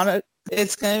Veronica.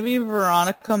 It's going to be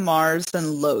Veronica Mars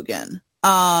and Logan.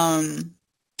 And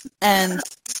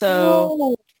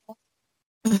so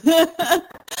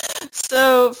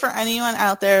so for anyone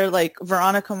out there, like,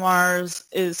 Veronica Mars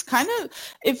is kind of,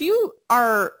 if you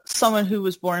are someone who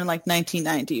was born in like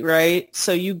 1990, right?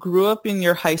 So you grew up in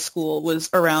your high school was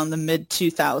around the mid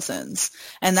 2000s.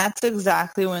 And that's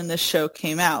exactly when this show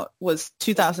came out, was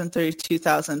 2003,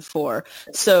 2004.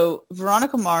 So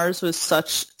Veronica Mars was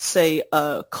such, say,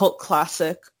 a cult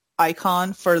classic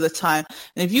icon for the time.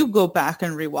 And if you go back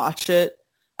and rewatch it,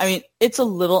 I mean, it's a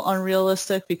little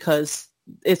unrealistic because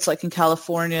it's like in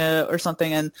California or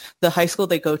something, and the high school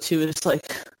they go to is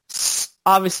like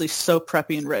obviously so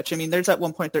preppy and rich. I mean, there's at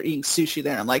one point they're eating sushi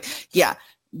there, and I'm like, yeah,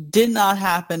 did not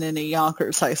happen in a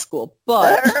Yonkers high school,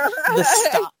 but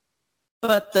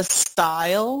the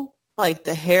style, like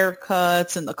the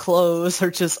haircuts and the clothes,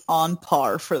 are just on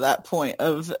par for that point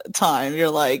of time. You're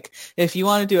like, if you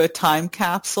want to do a time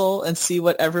capsule and see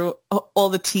what all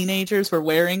the teenagers were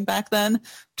wearing back then,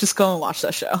 just go and watch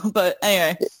that show. But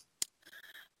anyway.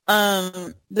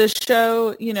 The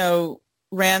show, you know,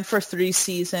 ran for 3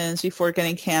 seasons before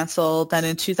getting canceled. Then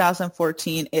in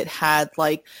 2014, it had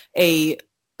like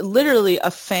literally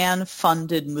a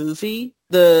fan-funded movie.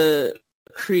 The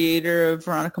creator of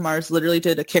Veronica Mars literally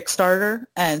did a Kickstarter,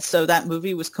 and so that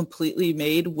movie was completely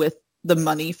made with the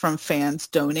money from fans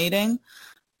donating.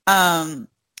 And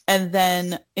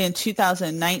then in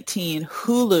 2019,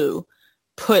 Hulu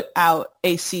put out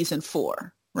a season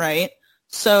 4, right?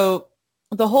 So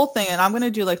the whole thing, and I'm going to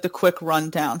do like the quick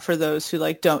rundown for those who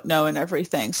like don't know and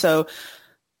everything. So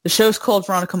the show's called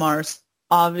Veronica Mars,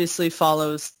 obviously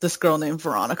follows this girl named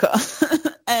Veronica.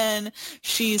 And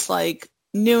she's like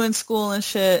new in school and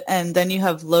shit. And then you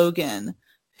have Logan,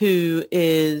 who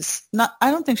is not, I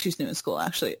don't think she's new in school,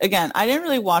 actually. Again, I didn't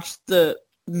really watch the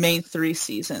main 3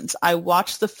 seasons. I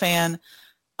watched the fan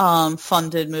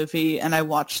funded movie, and I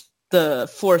watched the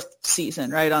 4th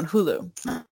season, right, on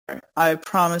Hulu. I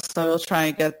promise I will try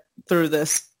and get through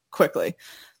this quickly.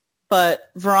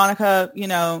 But Veronica,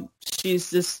 she's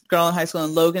this girl in high school,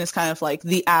 and Logan is kind of like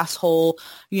the asshole,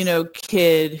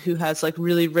 kid who has like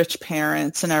really rich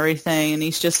parents and everything, and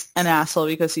he's just an asshole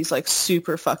because he's like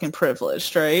super fucking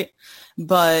privileged, right?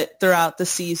 But throughout the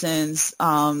seasons,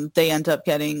 they end up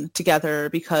getting together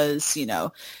because,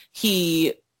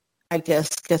 he, I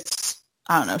guess, gets,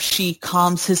 I don't know, she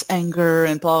calms his anger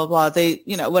and blah, blah, blah. They,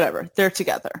 whatever, they're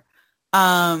together.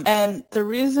 And the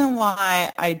reason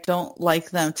why I don't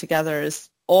like them together is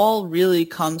all really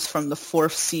comes from the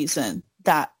 4th season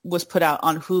that was put out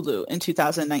on Hulu in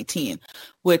 2019,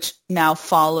 which now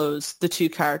follows the two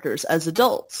characters as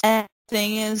adults. And the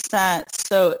thing is that,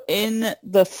 so in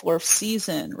the 4th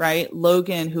season, right,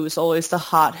 Logan, who is always the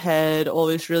hothead,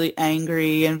 always really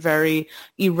angry and very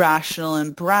irrational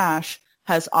and brash,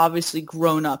 has obviously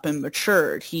grown up and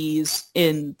matured. He's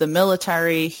in the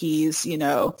military. He's,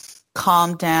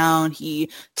 calmed down. He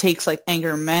takes like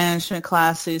anger management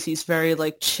classes. He's very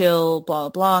like chill, blah,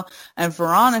 blah. And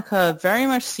Veronica very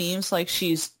much seems like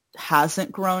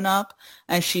hasn't grown up,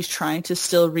 and she's trying to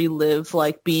still relive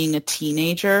like being a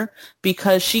teenager,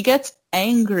 because she gets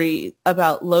angry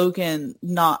about Logan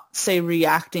not, say,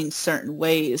 reacting certain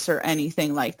ways or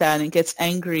anything like that, and gets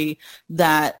angry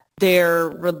that their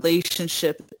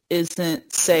relationship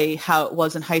isn't, say, how it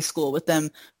was in high school with them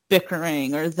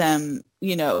bickering or them,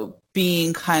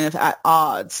 being kind of at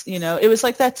odds. It was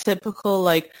like that typical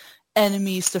like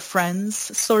enemies to friends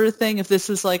sort of thing. If this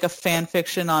was like a fan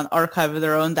fiction on Archive of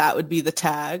Their Own, that would be the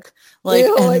tag, like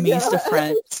enemies to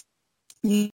friends.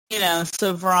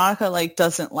 So Veronica like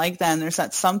doesn't like that. And there's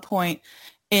at some point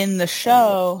in the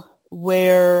show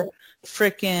where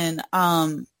freaking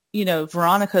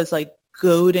Veronica's like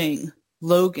goading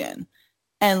Logan,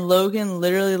 and Logan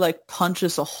literally like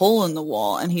punches a hole in the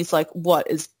wall, and he's like,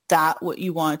 "What is that? What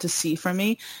you wanted to see from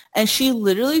me?" And she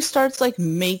literally starts like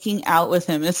making out with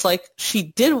him. It's like she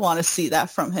did want to see that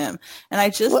from him. And I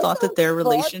just thought that their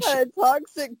relationship, what kind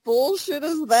of toxic bullshit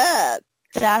is that?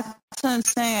 That's what I'm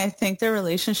saying. I think their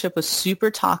relationship was super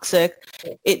toxic.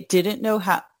 It didn't know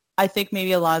how. I think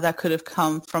maybe a lot of that could have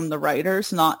come from the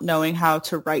writers not knowing how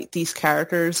to write these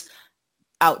characters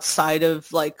outside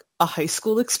of like a high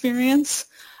school experience.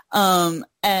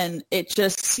 And it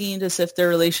just seemed as if their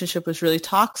relationship was really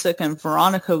toxic, and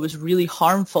Veronica was really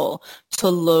harmful to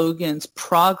Logan's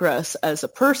progress as a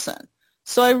person.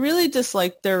 So I really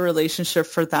disliked their relationship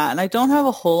for that. And I don't have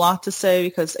a whole lot to say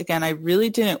because, again, I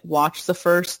really didn't watch the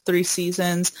first 3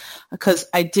 seasons because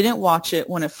I didn't watch it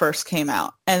when it first came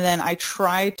out. And then I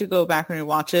tried to go back and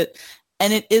rewatch it,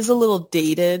 and it is a little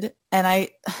dated. And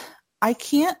I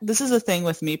can't, this is a thing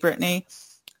with me, Brittany.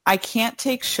 I can't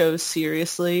take shows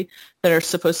seriously that are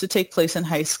supposed to take place in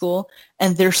high school,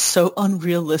 and they're so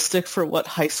unrealistic for what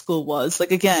high school was.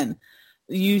 Like, again,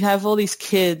 you have all these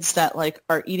kids that like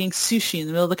are eating sushi in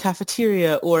the middle of the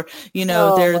cafeteria, or,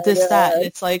 they're this, that. And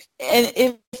it's like, and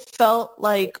it felt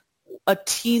like a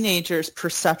teenager's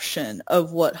perception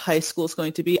of what high school is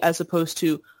going to be as opposed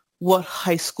to what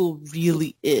high school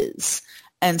really is.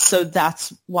 And so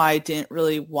that's why I didn't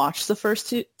really watch the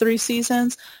first 3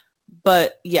 seasons.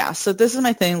 But yeah, so this is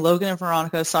my thing, Logan and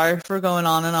Veronica. Sorry for going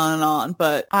on and on and on,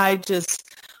 but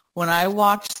when I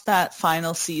watched that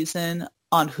final season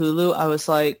on Hulu, I was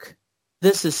like,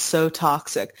 this is so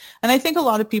toxic. And I think a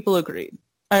lot of people agreed.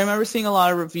 I remember seeing a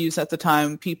lot of reviews at the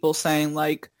time, people saying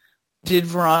like, did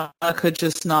Veronica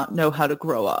just not know how to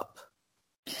grow up?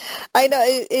 I know,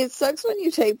 it sucks when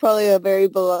you take probably a very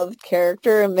beloved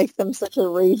character and make them such a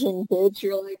raging bitch.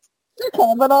 You're like, they're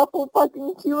kind of an awful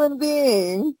fucking human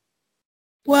being.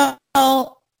 Well,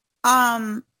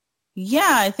 yeah,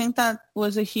 I think that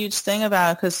was a huge thing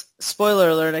about it because, spoiler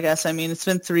alert, I guess, I mean, it's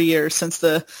been 3 years since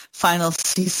the final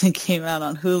season came out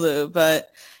on Hulu, but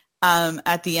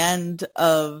at the end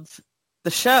of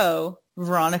the show,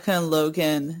 Veronica and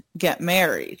Logan get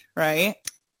married, right?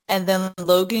 And then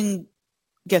Logan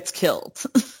gets killed.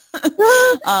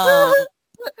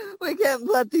 We can't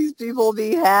let these people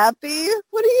be happy?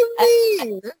 What do you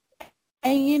mean?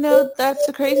 And that's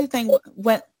the crazy thing.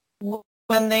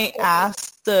 When they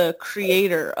asked the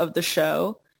creator of the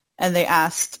show, and they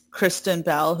asked Kristen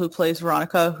Bell, who plays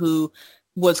Veronica, who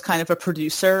was kind of a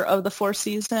producer of the 4th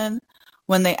season,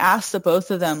 when they asked the both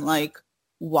of them, like,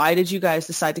 why did you guys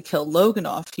decide to kill Logan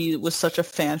off? He was such a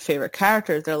fan favorite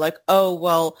character. They're like, oh,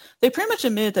 well, they pretty much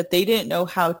admitted that they didn't know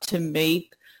how to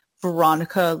make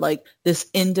Veronica like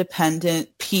this independent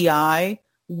PI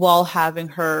while having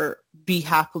her be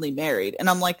happily married. And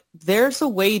I'm like, there's a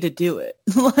way to do it.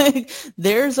 Like,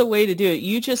 there's a way to do it.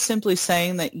 You just simply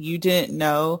saying that you didn't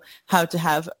know how to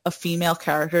have a female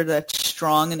character that's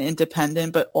strong and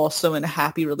independent, but also in a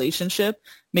happy relationship,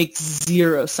 makes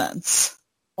zero sense.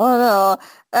 Oh no,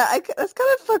 that's kind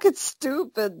of fucking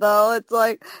stupid though. It's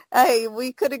like, hey,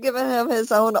 we could have given him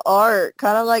his own arc,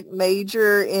 kind of like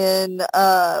Major in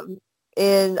iZombie.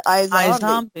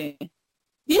 iZombie.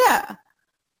 Yeah.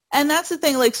 And that's the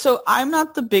thing, like, so I'm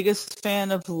not the biggest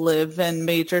fan of Liv and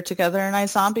Major together in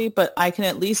iZombie, but I can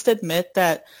at least admit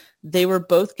that they were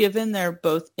both given their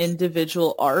both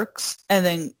individual arcs, and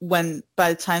then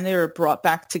by the time they were brought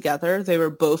back together, they were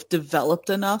both developed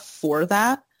enough for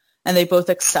that, and they both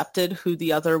accepted who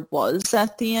the other was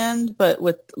at the end. But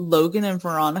with Logan and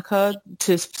Veronica,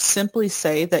 to simply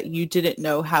say that you didn't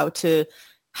know how to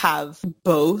have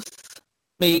both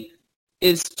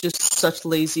is just such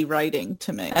lazy writing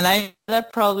to me. And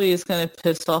that probably is going to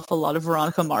piss off a lot of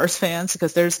Veronica Mars fans,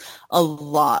 because there's a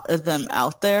lot of them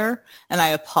out there, and I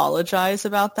apologize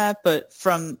about that, but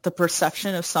from the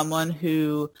perception of someone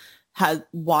who had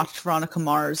watched Veronica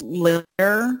Mars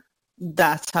later,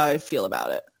 that's how I feel about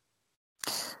it.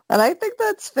 And I think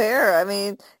that's fair. I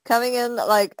mean, coming in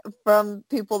like from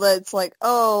people that's like,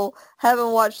 oh,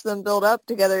 haven't watched them build up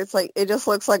together, it's like it just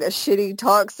looks like a shitty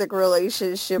toxic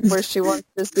relationship where she wants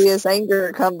to see his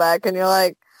anger come back, and you're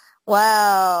like,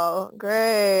 wow,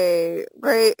 great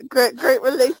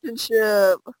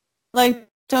relationship. Like,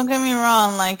 don't get me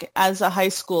wrong, like, as a high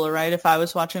schooler, right, if I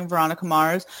was watching Veronica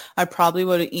Mars, I probably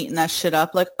would have eaten that shit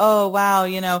up, like, oh, wow,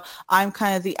 I'm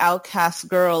kind of the outcast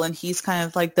girl, and he's kind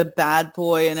of like the bad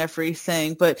boy and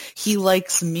everything, but he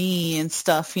likes me and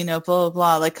stuff, blah, blah,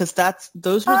 blah, like, because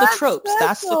those were the tropes.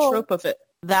 That's the trope of it.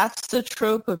 That's the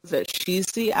trope of it. She's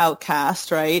the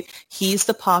outcast, right? He's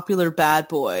the popular bad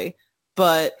boy.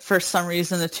 But for some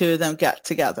reason, the two of them get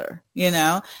together,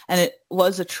 and it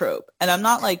was a trope. And I'm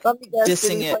not like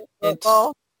dissing it.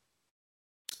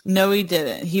 No, he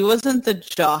didn't. He wasn't the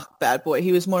jock bad boy.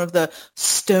 He was more of the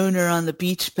stoner on the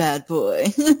beach bad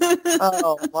boy.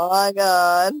 Oh my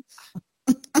God.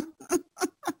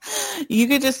 You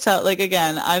could just tell, like,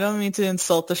 again, I don't mean to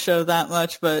insult the show that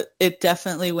much, but it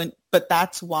definitely went, but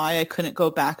that's why I couldn't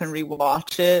go back and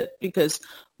rewatch it, because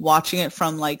watching it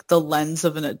from like the lens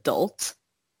of an adult,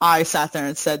 I sat there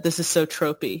and said, this is so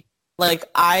tropey. Like,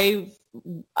 I've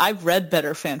read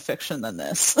better fan fiction than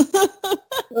this.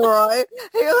 Right?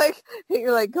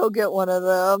 You're like, go get one of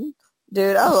them.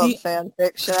 Dude, I love fan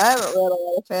fiction. I haven't read a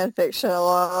lot of fan fiction in a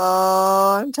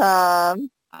long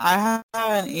time. I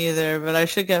haven't either, but I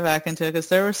should get back into it, because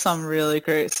there were some really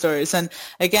great stories. And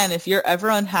again, if you're ever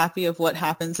unhappy of what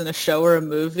happens in a show or a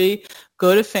movie,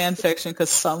 go to fan fiction, because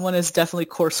someone is definitely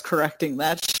course correcting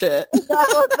that shit.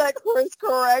 I love that course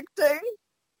correcting.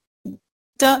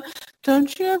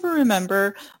 Don't you ever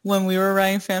remember when we were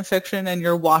writing fan fiction and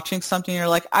you're watching something and you're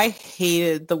like, I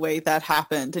hated the way that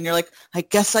happened, and you're like, I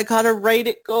guess I gotta write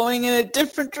it going in a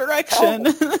different direction.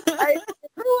 I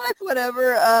remember, like,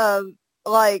 whenever I'm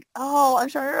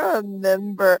trying to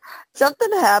remember,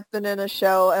 something happened in a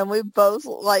show, and we both,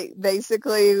 like,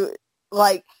 basically,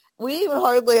 like, we didn't even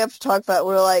hardly have to talk about it.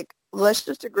 We're like, let's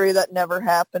just agree that never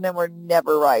happened, and we're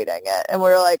never writing it. And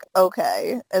we're like,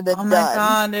 okay, and then oh my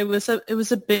God, it was a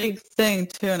big thing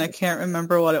too, and I can't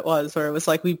remember what it was, where it was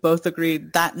like we both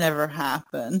agreed that never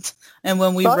happened, and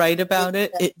when we write about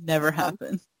it, it never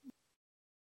happened.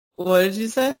 What did you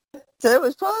say? So it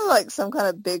was probably like some kind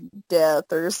of big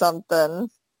death or something.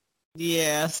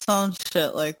 Yeah, some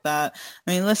shit like that.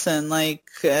 I mean, listen, like,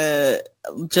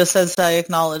 just as I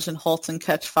acknowledge in *Halt and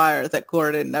Catch Fire* that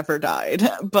Gordon never died,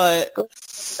 but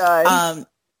the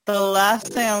last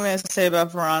thing I'm going to say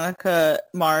about Veronica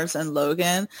Mars and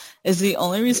Logan is the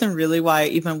only reason really why I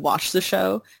even watched the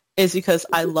show is because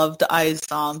I loved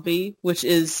iZombie, which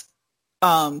is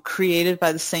created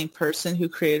by the same person who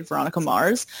created Veronica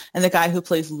Mars, and the guy who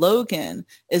plays Logan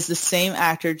is the same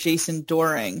actor, Jason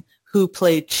Dohring, who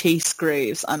played Chase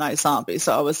Graves on iZombie.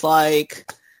 So I was like,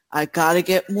 I gotta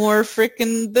get more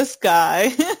freaking this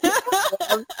guy.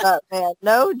 Loves that man.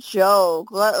 No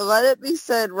joke. Let it be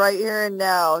said right here and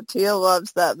now. Tia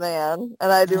loves that man,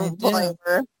 and I don't blame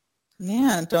her.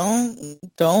 Yeah,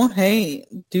 don't hate.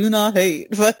 Do not hate.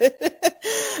 But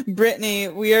Brittany,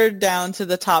 we are down to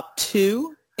the top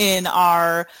 2 in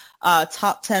our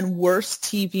top 10 worst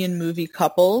TV and movie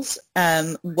couples.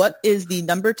 What is the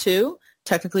number 2?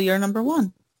 Technically, you're number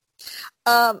 1.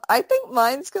 I think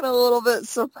mine's going to a little bit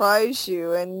surprise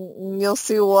you, and you'll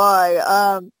see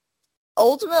why.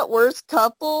 Ultimate worst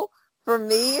couple, for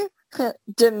me,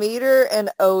 Demeter and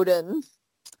Odin.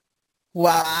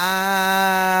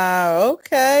 Wow.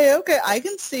 Okay. I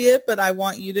can see it, but I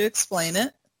want you to explain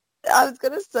it. I was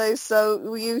going to say,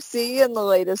 so you see in the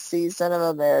latest season of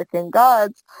American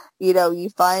Gods, you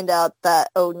find out that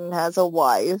Odin has a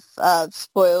wife.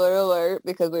 Spoiler alert,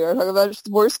 because we are talking about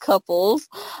worst couples.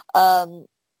 And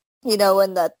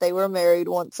that they were married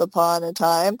once upon a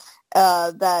time.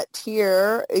 That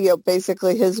Tyr,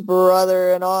 basically his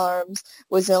brother in arms,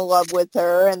 was in love with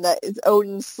her, and that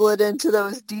Odin slid into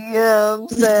those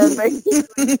DMs and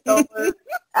basically stole her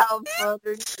out from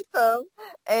underneath them.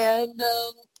 And,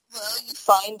 you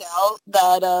find out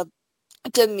that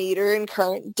Demeter in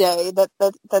current day,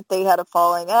 that they had a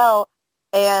falling out,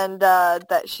 and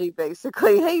that she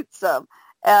basically hates him.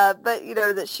 But,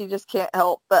 that she just can't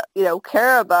help but,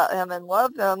 care about him and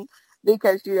love him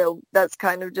because, that's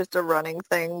kind of just a running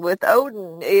thing with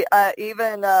Odin.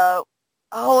 Even,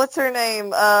 what's her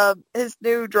name? His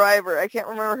new driver. I can't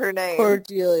remember her name.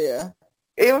 Cordelia.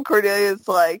 Even Cordelia's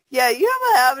like, yeah, you have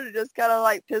a habit of just kind of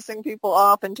like pissing people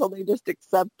off until they just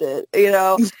accept it,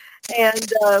 And,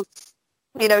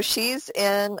 she's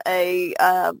in a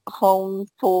home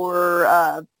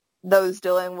for those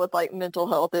dealing with like mental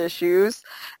health issues,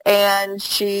 and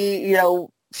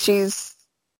she's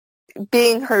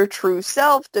being her true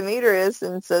self, Demeter is,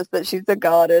 and says that she's a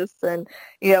goddess and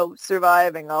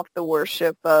surviving off the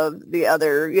worship of the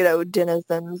other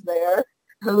denizens there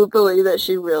who believe that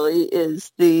she really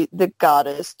is the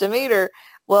goddess Demeter.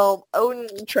 Well,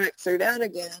 Odin tracks her down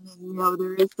again, and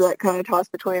there is that kind of toss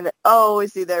between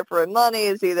is he there for money,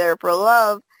 is he there for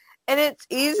love? And it's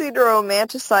easy to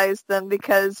romanticize them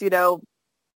because, he's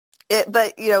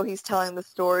telling the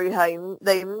story, how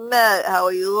they met, how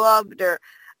he loved her.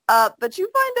 But you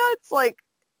find out it's like,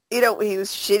 he was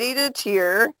shitty to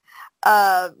Tyr,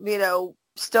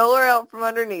 stole her out from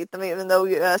underneath him, even though,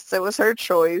 yes, it was her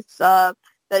choice, that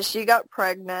she got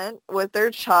pregnant with their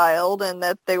child and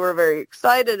that they were very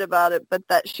excited about it, but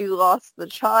that she lost the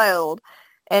child.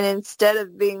 And instead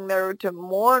of being there to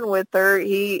mourn with her,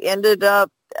 he ended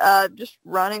up just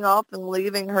running off and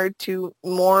leaving her to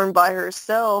mourn by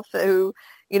herself, who,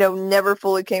 never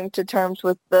fully came to terms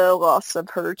with the loss of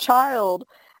her child,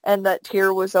 and that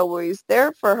Tyr was always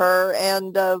there for her.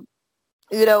 And,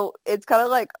 it's kind of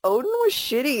like Odin was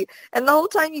shitty. And the whole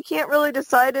time you can't really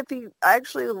decide if he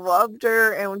actually loved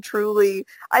her and truly,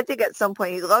 I think at some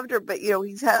point he loved her, but, he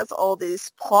has all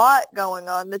this plot going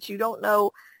on that you don't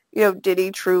know, did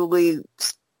he truly,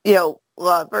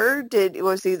 love her?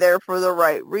 Was he there for the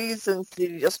right reasons?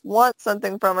 Did he just want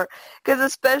something from her? Because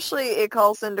especially it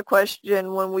calls into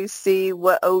question when we see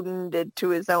what Odin did to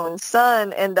his own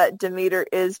son, and that Demeter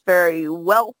is very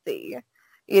wealthy,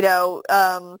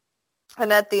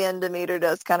 and at the end Demeter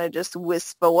does kind of just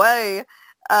wisp away.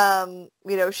 She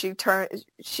kind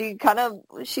of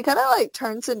like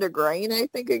turns into grain, I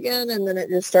think, again, and then it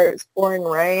just starts pouring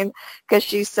rain because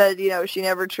she said, she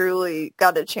never truly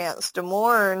got a chance to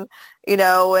mourn,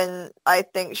 and I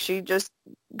think she just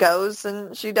goes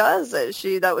and she does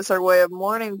it. That was her way of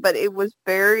mourning, but it was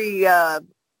very,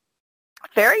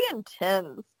 very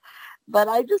intense. But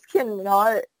I just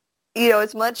cannot,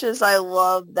 as much as I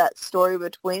love that story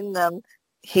between them,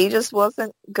 he just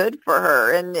wasn't good for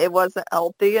her, and it wasn't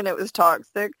healthy, and it was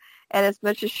toxic. And as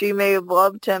much as she may have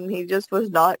loved him, he just was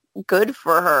not good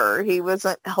for her. He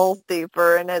wasn't healthy for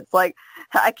her, and it's like,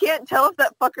 I can't tell if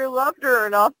that fucker loved her or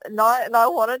not, and I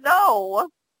want to know.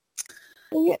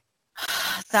 Yeah.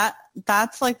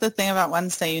 That's like the thing about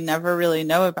Wednesday. You never really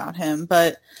know about him,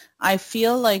 but I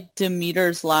feel like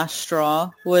Demeter's last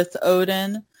straw with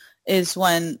Odin is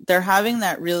when they're having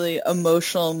that really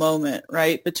emotional moment,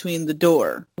 right, between the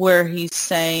door, where he's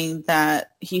saying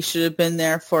that he should have been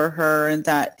there for her and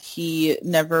that he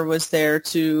never was there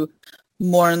to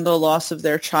mourn the loss of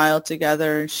their child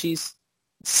together. And she's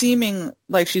seeming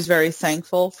like she's very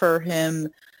thankful for him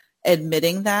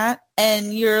admitting that.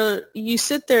 And you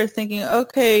sit there thinking,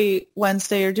 okay,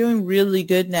 Wednesday, you're doing really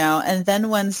good now. And then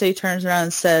Wednesday turns around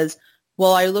and says,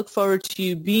 well, I look forward to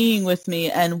you being with me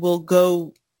and we'll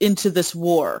go into this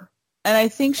war. And I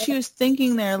think she was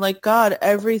thinking there, like, God,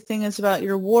 everything is about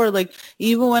your war. Like,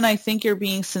 even when I think you're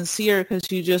being sincere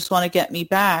because you just want to get me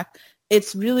back,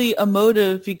 it's really a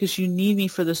motive because you need me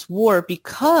for this war,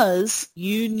 because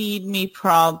you need me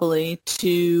probably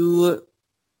to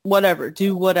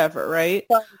do whatever, right?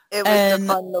 It was to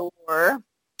fund the war.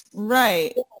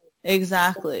 Right.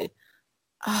 Exactly.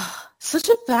 Such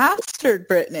a bastard,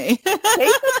 Brittany. He's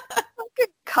a fucking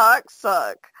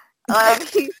cocksuck.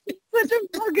 He's such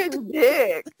a fucking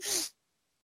dick.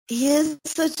 He is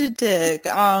such a dick.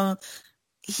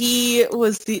 He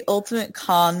was the ultimate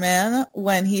con man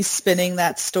when he's spinning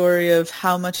that story of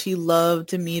how much he loved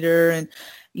Demeter, and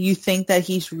you think that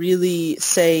he's really,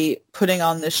 say, putting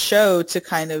on this show to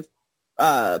kind of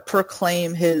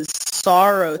proclaim his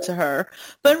sorrow to her.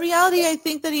 But in reality, I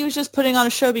think that he was just putting on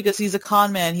a show because he's a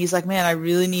con man. He's like, man, I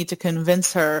really need to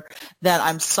convince her that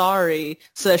I'm sorry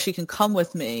so that she can come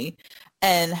with me.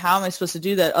 And how am I supposed to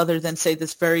do that other than say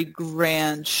this very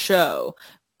grand show?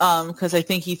 Because I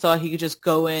think he thought he could just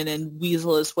go in and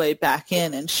weasel his way back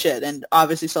in and shit. And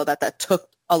obviously saw that took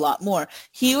a lot more.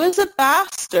 He was a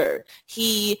bastard.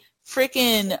 He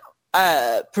freaking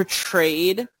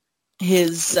portrayed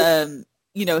his,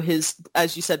 his,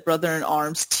 as you said,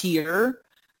 brother-in-arms Tyr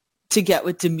to get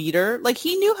with Demeter. Like,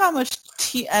 he knew how much,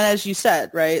 and as you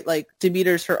said, right, like,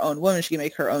 Demeter's her own woman. She can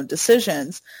make her own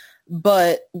decisions.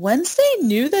 But Wednesday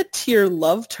knew that Tyr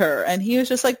loved her, and he was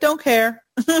just like, don't care.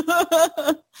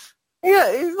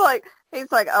 Yeah, he's like,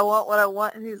 I want what I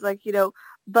want, and he's like,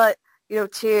 but,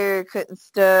 Tyr couldn't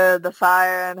stir the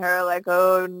fire in her like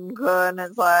Odin could, and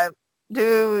it's like,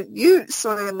 dude, you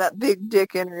swinging that big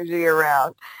dick energy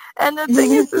around. And the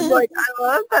thing is like, I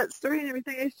love that story and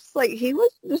everything. It's just like, he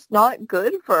was just not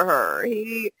good for her.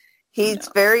 He's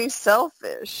very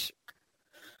selfish.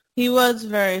 He was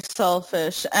very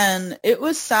selfish, and it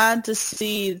was sad to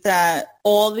see that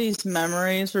all these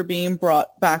memories were being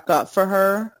brought back up for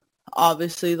her.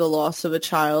 Obviously, the loss of a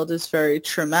child is very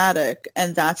traumatic,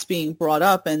 and that's being brought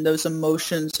up, and those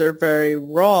emotions are very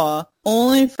raw,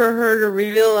 only for her to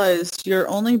realize you're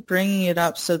only bringing it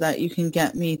up so that you can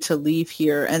get me to leave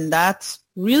here, and that's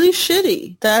really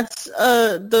shitty. That's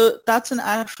an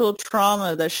actual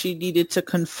trauma that she needed to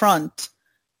confront.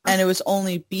 And it was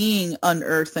only being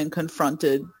unearthed and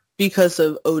confronted because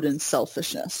of Odin's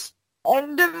selfishness.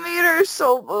 And Demeter is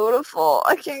so beautiful.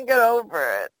 I can't get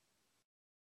over it.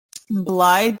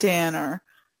 Blythe Danner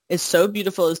is so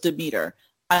beautiful as Demeter.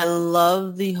 I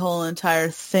love the whole entire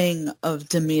thing of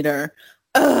Demeter.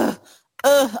 I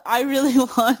really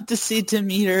want to see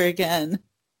Demeter again.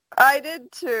 I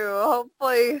did too.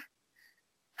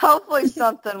 Hopefully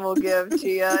something will give to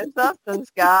you. Something's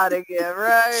gotta give,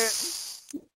 right?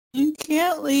 You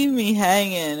can't leave me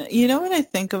hanging. You know what I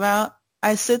think about?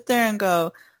 I sit there and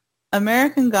go,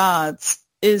 American Gods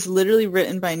is literally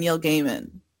written by Neil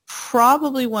Gaiman.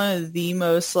 Probably one of the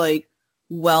most,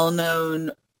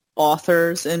 well-known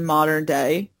authors in modern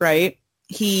day, right?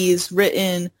 He's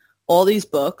written all these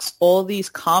books, all these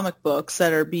comic books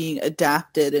that are being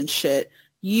adapted and shit.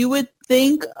 You would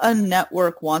think a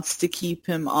network wants to keep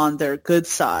him on their good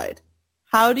side.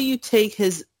 How do you take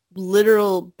his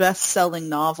literal best-selling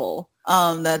novel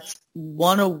that's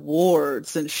won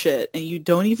awards and shit, and you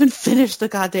don't even finish the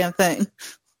goddamn thing?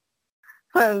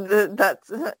 Because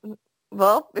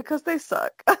they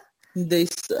suck. They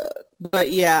suck.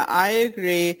 But yeah, I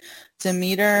agree.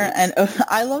 Demeter, and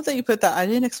I love that you put that. I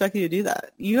didn't expect you to do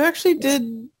that. You actually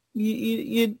did.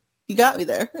 You got me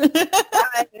there. Did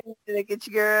I get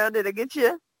you, girl? Did I get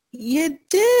you? You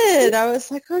did. I was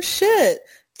like, oh shit.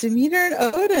 Demeter and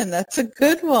Odin, that's a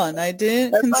good one. I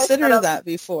didn't consider that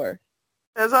before.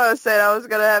 That's what I was saying. I was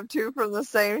going to have two from the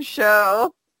same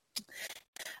show.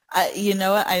 You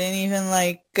know what? I didn't even,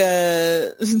 make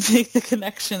the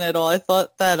connection at all. I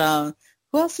thought that,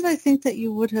 who else did I think that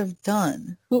you would have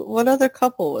done? What other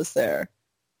couple was there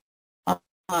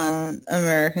on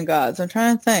American Gods? I'm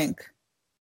trying to think.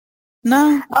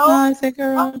 No, I think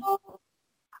fucking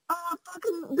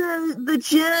the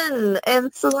Jinn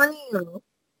and Selene.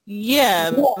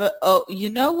 Yeah, but you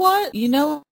know what?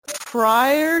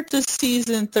 Prior to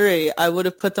season 3, I would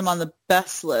have put them on the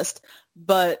best list.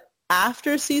 But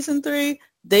after season 3,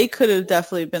 they could have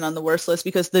definitely been on the worst list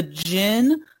because the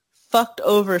Jinn fucked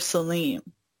over Selene.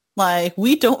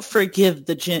 We don't forgive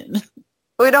the Jinn.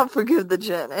 We don't forgive the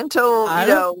Jinn until, I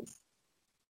don't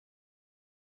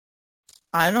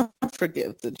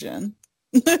forgive the Jinn.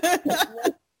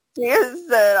 Yes,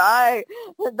 that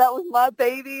was my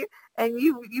baby, and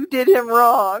you did him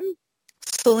wrong.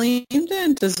 Selene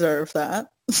didn't deserve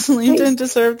that. Selene didn't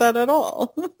deserve that at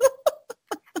all.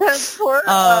 That poor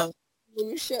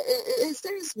Musha. His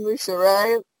name is Musha,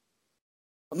 right?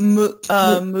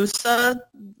 Musa,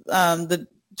 the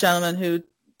gentleman who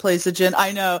plays the Jinn.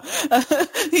 I know.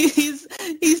 He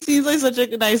seems like such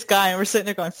a nice guy, and we're sitting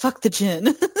there going, fuck the Jinn.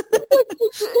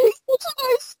 He's such a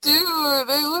nice dude. It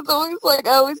was always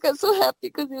I always got so happy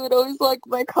because he would always like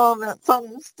my comments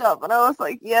on stuff, and I was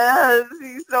like, yes,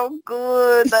 he's so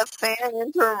good. That fan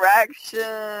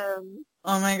interaction.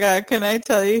 Oh my god, can I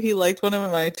tell you, he liked one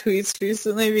of my tweets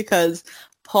recently because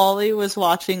Paulie was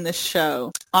watching this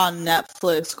show on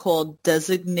Netflix called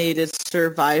Designated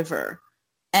Survivor.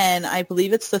 And I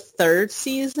believe it's the 3rd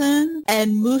season,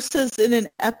 and Musa's in an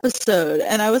episode.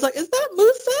 And I was like, is that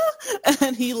Musa?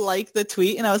 And he liked the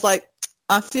tweet, and I was like,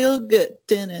 I feel good.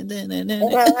 I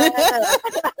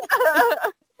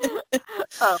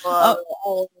love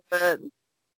all of it.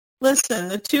 Listen,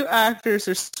 the two actors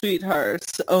are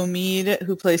sweethearts. Omid,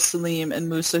 who plays Salim, and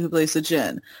Musa, who plays the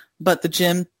Jinn. But the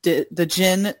Jinn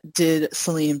did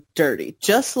Salim dirty,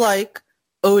 just like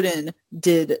Odin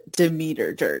did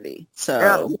Demeter dirty.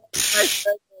 So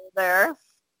there.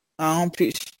 I don't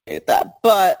appreciate that.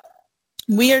 But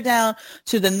we are down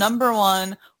to the number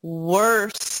one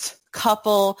worst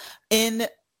couple in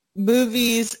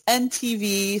movies and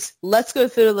TVs. Let's go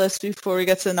through the list before we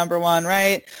get to the number one,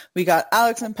 right? We got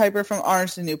Alex and Piper from Orange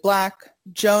is the New Black,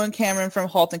 Joe and Cameron from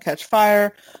Halt and Catch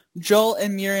Fire, Joel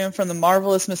and Miriam from The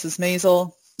Marvelous Mrs.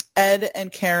 Maisel, Ed and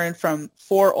Karen from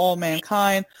For All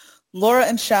Mankind, Laura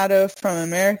and Shadow from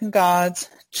American Gods,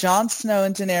 Jon Snow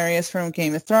and Daenerys from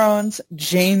Game of Thrones,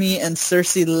 Jaime and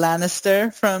Cersei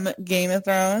Lannister from Game of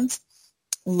Thrones,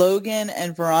 Logan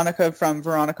and Veronica from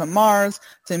Veronica Mars,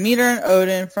 Demeter and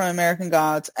Odin from American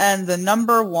Gods, and the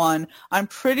number one, I'm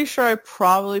pretty sure I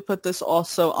probably put this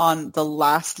also on the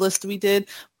last list we did,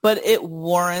 but it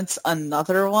warrants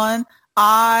another one.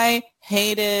 I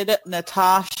hated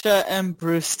Natasha and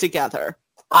Bruce together.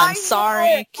 I'm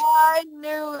sorry. I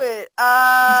knew it.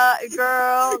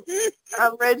 Girl,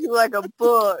 I read you like a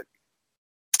book.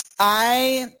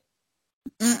 I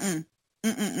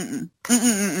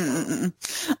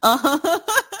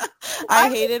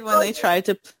hated when they tried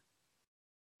to.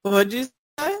 What'd you say?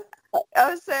 I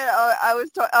was saying I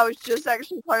was just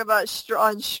actually talking about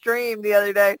on stream the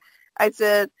other day. I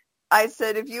said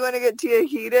if you want to get Tia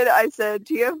heated, I said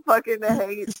Tia fucking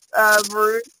hates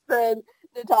Bruce and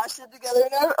Natasha together,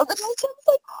 and Natasha was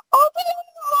like, "Oh, but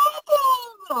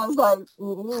I was like,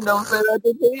 don't say that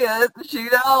to Tia. She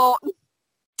don't."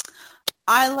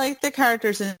 I like the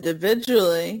characters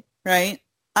individually, right?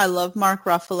 I love Mark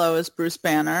Ruffalo as Bruce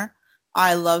Banner.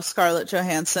 I love Scarlett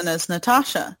Johansson as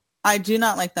Natasha. I do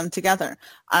not like them together.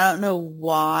 I don't know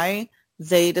why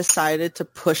they decided to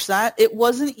push that. It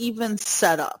wasn't even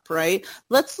set up, right?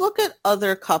 Let's look at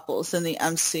other couples in the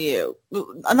MCU.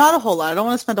 Not a whole lot. I don't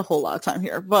want to spend a whole lot of time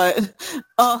here, but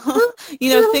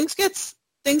things get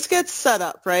set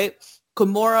up, right?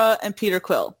 Gamora and Peter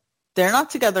Quill. They're not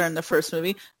together in the first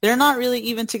movie. They're not really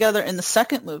even together in the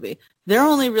second movie. They're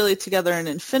only really together in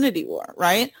Infinity War,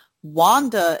 right?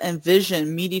 Wanda and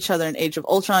Vision meet each other in Age of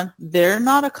Ultron. They're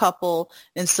not a couple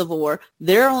in Civil War.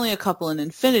 They're only a couple in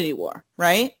Infinity War,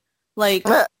 right? Like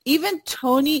even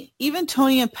Tony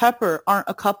and Pepper aren't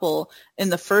a couple in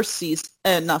the first season,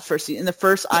 in the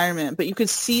first Iron Man, but you could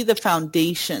see the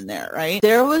foundation there, right?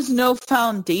 There was no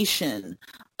foundation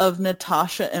of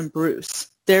Natasha and Bruce.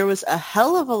 There was a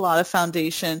hell of a lot of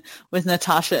foundation with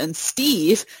Natasha and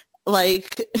Steve.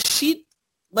 Like she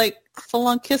full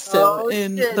on kissed him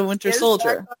in The Winter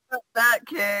Soldier. That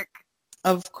kick.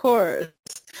 Of course.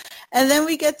 And then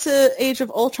we get to Age of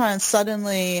Ultron and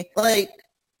suddenly,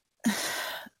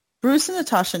 Bruce and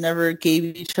Natasha never gave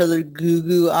each other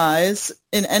goo-goo eyes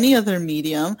in any other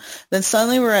medium. Then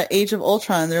suddenly we're at Age of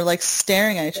Ultron. They're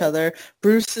staring at each other.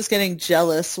 Bruce is getting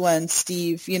jealous when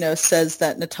Steve, says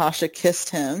that Natasha kissed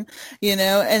him,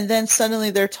 and then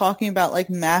suddenly they're talking about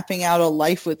mapping out a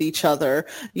life with each other,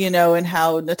 and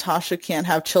how Natasha can't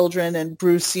have children and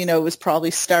Bruce, was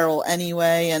probably sterile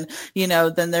anyway. And,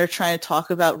 then they're trying to talk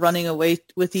about running away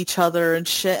with each other and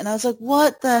shit. And I was like,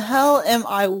 what the hell am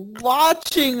I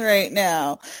watching right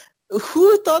now?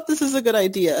 Who thought this is a good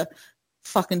idea?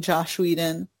 Fucking Josh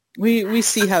Whedon. We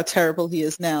see how terrible he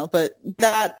is now, but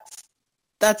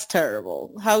that's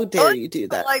terrible. How dare you do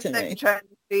that to me? Trying to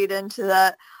feed into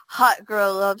that hot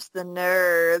girl loves the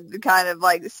nerd kind of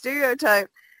stereotype,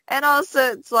 and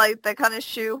also it's they kind of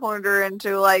shoehorned her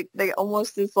into they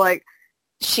almost is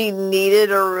she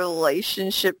needed a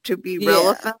relationship to be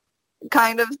relevant.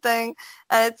 Kind of thing.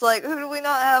 And it's who do we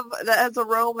not have that has a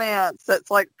romance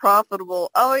that's profitable?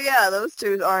 Oh yeah, those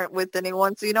two aren't with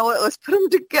anyone, so you know what, let's put them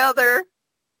together.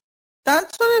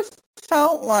 That's what it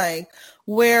felt like,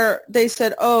 where they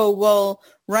said, oh well,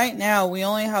 right now we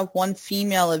only have one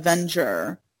female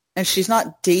Avenger and she's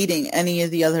not dating any of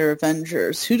the other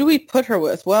Avengers. Who do we put her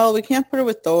with? Well, we can't put her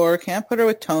with Thor, can't put her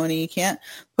with Tony, can't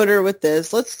put her with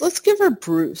this. Let's give her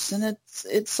Bruce. And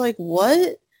it's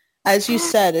what? As you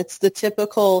said, it's the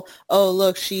typical, oh,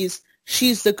 look, she's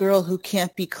the girl who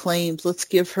can't be claimed. Let's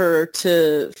give her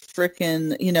to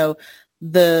frickin',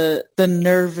 the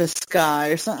nervous guy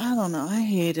or something. I don't know. I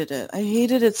hated it. I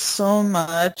hated it so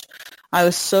much. I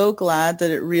was so glad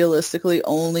that it realistically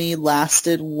only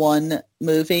lasted one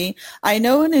movie. I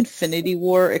know in Infinity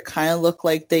War, it kind of looked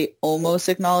like they almost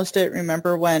acknowledged it.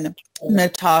 Remember when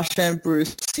Natasha and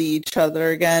Bruce see each other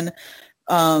again?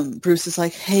 Bruce is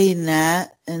like, hey, Nat,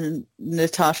 and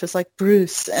Natasha's like,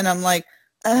 Bruce, and I'm like,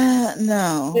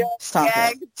 no, stop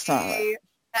it. Stop it.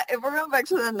 If we're going back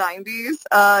to the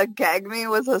 90s, Gag Me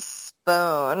was a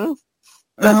spoon.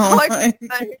 That's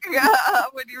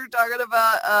when you were talking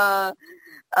about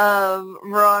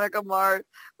Veronica Mars,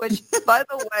 which, by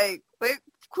the way,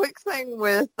 quick thing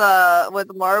with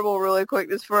Marvel really quick,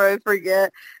 just before I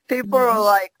forget. People are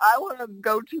like, I want to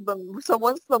go to so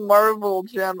once the Marvel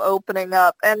gym opening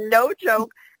up, and no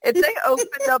joke, if they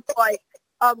opened up like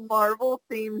a Marvel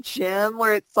themed gym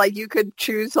where it's like you could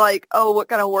choose like, oh, what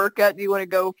kind of workout do you want to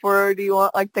go for? Do you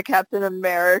want like the Captain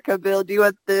America build? Do you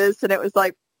want this? And it was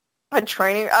like a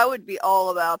training. I would be all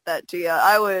about that, Tia.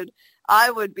 I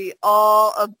would be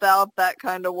all about that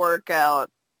kind of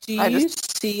workout. Do you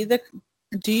see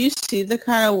the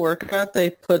kind of workout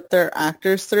they put their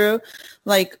actors through?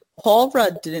 Like, Paul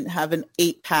Rudd didn't have an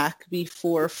 8-pack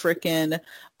before frickin'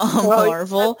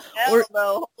 Marvel.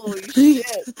 Holy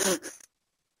shit.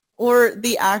 Or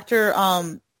the actor,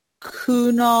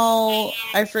 Kunal,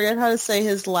 I forget how to say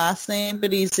his last name,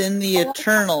 but he's in the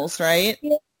Eternals, right?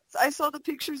 Yes, I saw the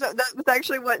pictures. That was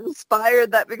actually what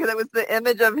inspired that, because it was the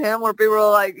image of him where people were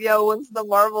like, yo, when's the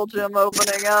Marvel gym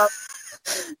opening up?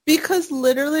 Because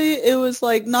literally it was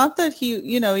like, not that he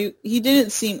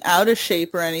didn't seem out of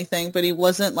shape or anything, but he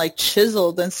wasn't like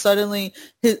chiseled, and suddenly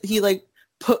he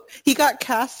got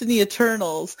cast in the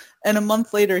Eternals, and a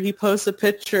month later he posts a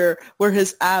picture where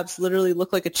his abs literally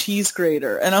look like a cheese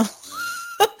grater, and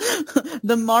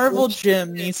the Marvel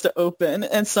gym needs to open,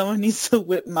 and someone needs to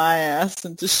whip my ass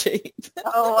into shape.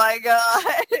 Oh my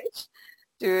gosh.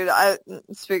 Dude,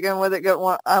 speaking with it,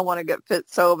 I want to get fit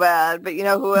so bad. But you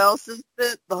know who else is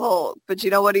fit? The Hulk. But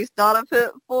you know what he's not a fit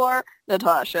for?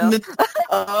 Natasha.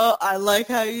 Oh, I like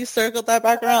how you circled that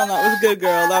back around. That was good,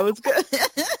 girl. That was good.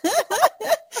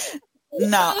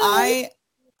 No,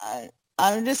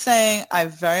 I'm just saying I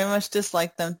very much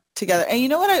dislike them together. And you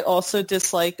know what I also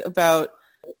dislike about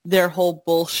their whole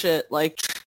bullshit, like,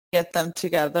 get them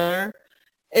together?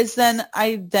 Is then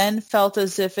I then felt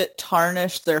as if it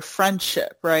tarnished their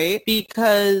friendship, right?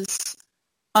 Because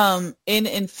in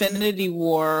Infinity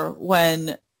War,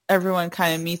 when everyone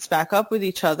kind of meets back up with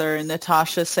each other and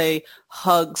Natasha, say,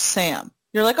 hugs Sam,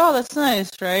 you're like, oh, that's nice,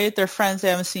 right? They're friends. They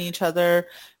haven't seen each other,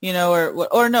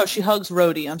 or no, she hugs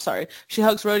Rhodey. I'm sorry. She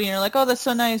hugs Rhodey, and you're like, oh, that's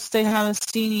so nice. They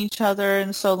haven't seen each other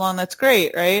in so long. That's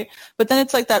great, right? But then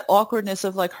it's like that awkwardness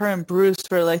of like her and Bruce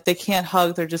where like they can't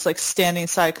hug. They're just like standing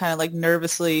aside kind of like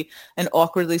nervously and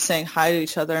awkwardly saying hi to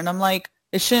each other. And I'm like,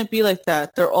 it shouldn't be like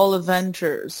that. They're all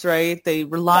Avengers, right? They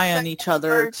rely on each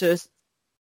other to...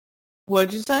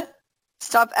 What'd you say?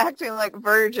 Stop acting like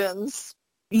virgins.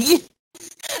 Yeah.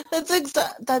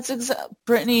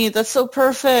 Brittany, that's so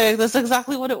perfect. That's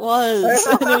exactly what it was.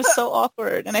 And it was so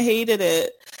awkward, and I hated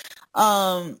it.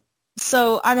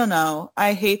 So, I don't know.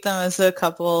 I hate them as a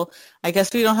couple. I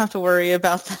guess we don't have to worry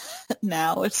about that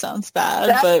now, which sounds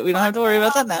bad, but we don't have to worry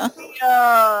about that now.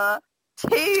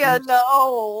 Tia,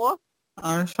 no.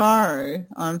 I'm sorry.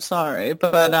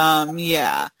 But,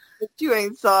 yeah. You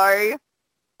ain't sorry.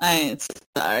 I ain't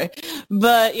sorry.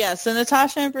 But, yeah, so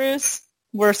Natasha and Bruce...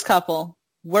 Worst couple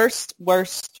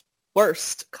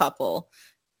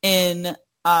in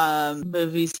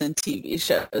movies and TV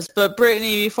shows. But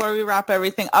Brittany, before we wrap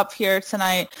everything up here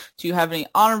tonight, do you have any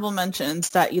honorable mentions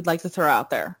that you'd like to throw out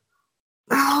there?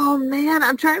 Oh man,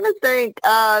 I'm trying to think.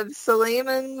 Salim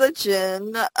and the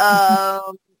Jinn.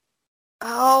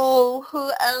 Oh, who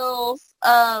else?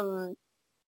 I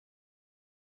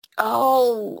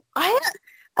had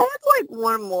like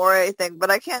one more, I think,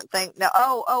 but I can't think now.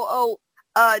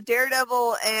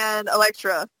 Daredevil and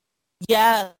Elektra.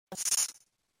 Yes.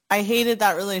 I hated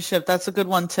that relationship. That's a good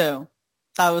one, too.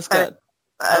 That was good.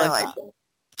 I like that.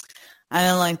 I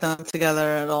didn't like them together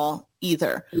at all,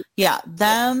 either. Yeah,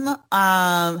 them,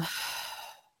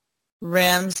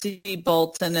 Ramsay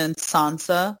Bolton and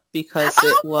Sansa, because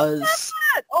it was...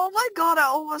 Oh my god, I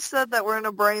almost said that we're in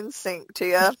a brain sync,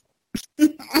 Tia.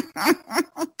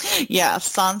 Yeah,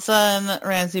 Sansa and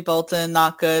Ramsay Bolton,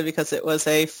 not good because it was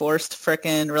a forced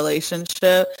frickin'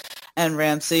 relationship, and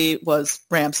Ramsay was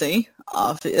Ramsay,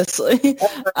 obviously.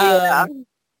 Yeah.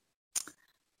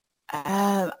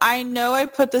 I know I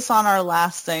put this on our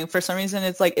last thing. For some reason,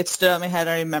 it's like it stood out in my head.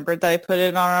 I remembered that I put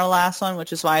it on our last one,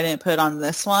 which is why I didn't put it on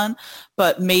this one.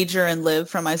 But Major and Liv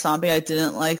from iZombie, I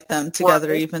didn't like them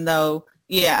together, even though...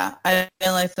 Yeah, I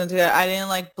didn't like them together. I didn't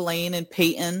like Blaine and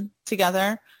Peyton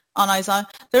together. on iZombie.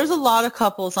 There's a lot of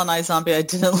couples on iZombie I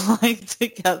didn't like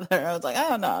together. I was like,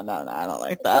 oh, no, I don't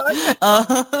like that.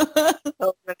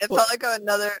 It felt like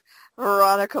another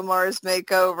Veronica Mars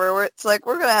makeover where it's like,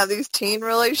 we're going to have these teen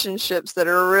relationships that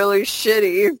are really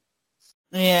shitty.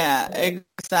 Yeah,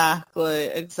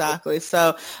 exactly. So,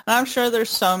 and I'm sure there's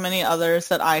so many others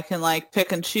that I can like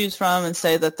pick and choose from and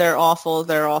say that they're awful.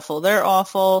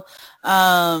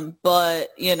 But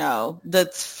you know,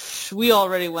 we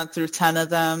already went through 10 of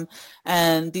them,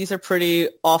 and these are pretty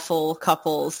awful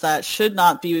couples that should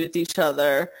not be with each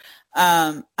other,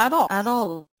 at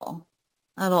all.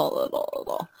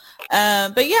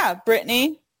 But yeah,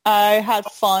 Brittany, I had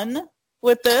fun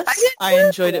with this. I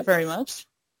enjoyed it very much.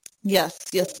 Yes.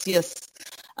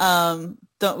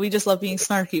 Don't we just love being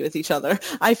snarky with each other?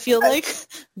 I feel like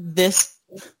this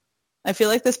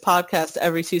podcast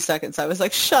every 2 seconds I was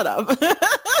like, shut up. Shut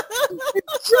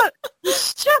up.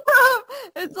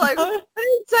 It's like, I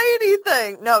didn't say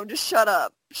anything. No, just shut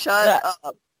up. Shut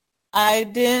up. I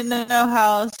didn't know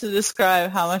how else to describe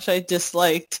how much I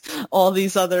disliked all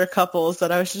these other couples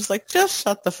that I was just like, just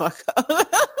shut the fuck up.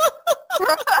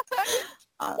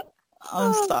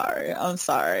 I'm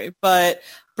sorry. But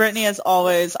Brittany, as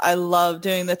always, I love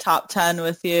doing the top 10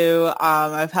 with you.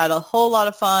 I've had a whole lot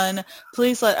of fun.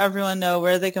 Please let everyone know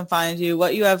where they can find you,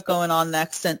 what you have going on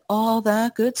next, and all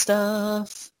that good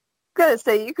stuff. I'm going to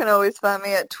say you can always find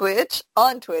me on Twitch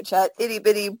at Itty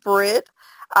Bitty Brit.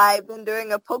 I've been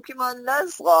doing a Pokemon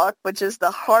Nuzlocke, which is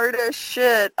the hardest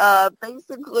shit.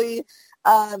 Basically,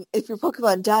 if your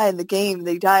Pokemon die in the game,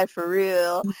 they die for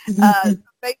real.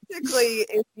 Basically,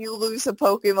 if you lose a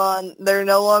Pokemon, they're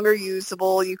no longer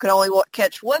usable. You can only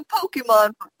catch one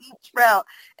Pokemon for each route,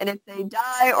 and if they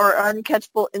die or are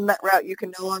uncatchable in that route, you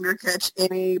can no longer catch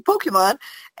any Pokemon.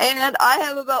 And I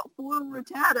have about 4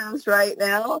 Rattatas right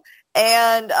now,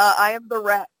 and I am the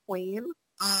Rat Queen.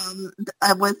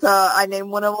 I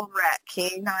named one of them Rat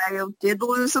King. I did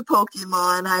lose a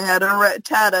Pokemon. I had a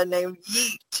Rattata named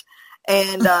Yeet.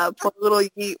 And poor little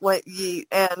Yeet went Yeet,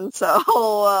 and so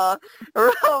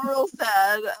real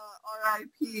sad.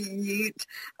 R.I.P. Yeet.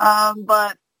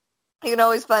 But you can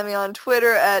always find me on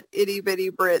Twitter at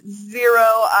IttyBittyBrit0.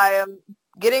 I am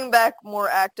getting back more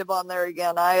active on there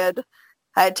again. I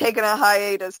had taken a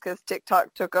hiatus because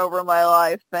TikTok took over my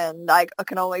life, and I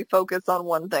can only focus on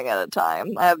one thing at a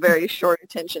time. I have very short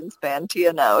attention span.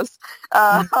 Tia knows.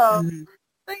 But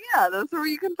yeah, that's where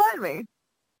you can find me.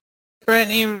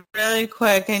 Brittany, really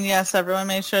quick, and yes, everyone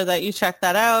make sure that you check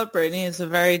that out. Brittany is a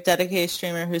very dedicated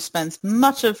streamer who spends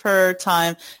much of her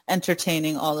time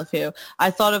entertaining all of you. I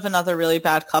thought of another really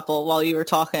bad couple while you were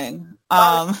talking.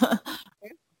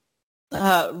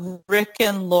 Rick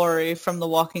and Lori from The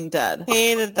Walking Dead.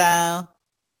 Hated them.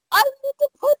 I need to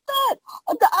put that.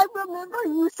 I remember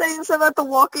you saying something about The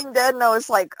Walking Dead, and I was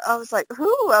like, who?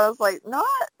 I was like, not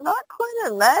Quinn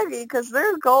and Maggie, because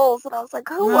they're goals. And I was like,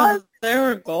 who was? They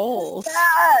were goals.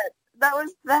 That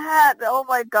was that. Oh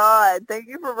my God! Thank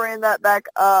you for bringing that back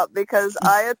up, because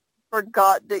I had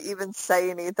forgot to even say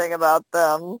anything about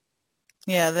them.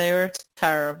 Yeah, they were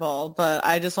terrible, but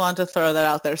I just wanted to throw that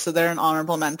out there, so they're an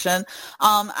honorable mention.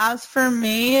 As for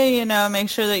me, make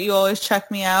sure that you always check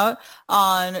me out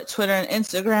on Twitter and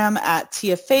Instagram at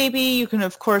TiaFabi. You can,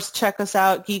 of course, check us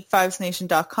out,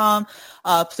 geekvibesnation.com.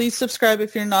 Please subscribe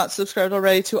if you're not subscribed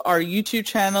already to our YouTube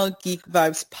channel, Geek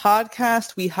Vibes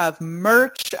Podcast. We have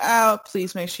merch out.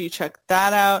 Please make sure you check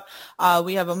that out.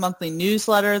 We have a monthly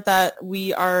newsletter that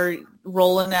we are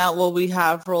rolling out. Well, we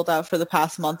have rolled out for the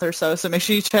past month or so make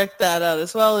sure you check that out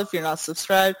as well. If you're not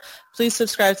subscribed, please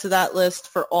subscribe to that list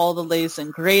for all the latest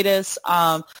and greatest.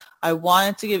 I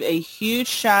wanted to give a huge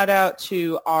shout out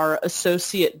to our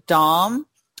associate Dom,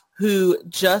 who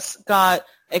just got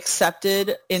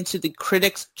accepted into the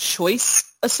Critics'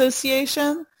 Choice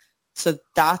Association. So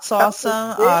that's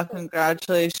awesome.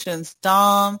 Congratulations,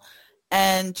 Dom.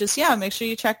 And just, make sure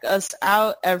you check us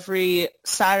out. Every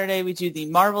Saturday we do the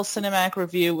Marvel Cinematic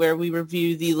Review, where we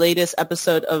review the latest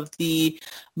episode of the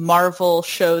Marvel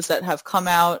shows that have come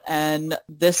out. And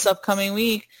this upcoming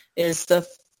week is the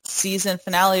season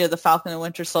finale of The Falcon and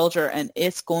Winter Soldier, and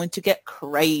it's going to get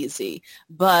crazy.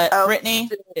 But Brittany,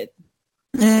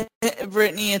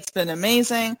 it's been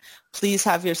amazing. Please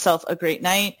have yourself a great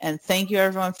night, and thank you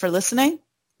everyone for listening.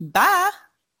 Bye.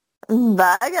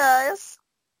 Bye, guys.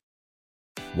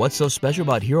 What's so special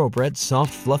about Hero Bread's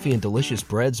soft, fluffy, and delicious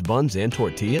breads, buns, and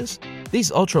tortillas?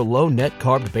 These ultra-low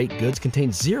net-carb baked goods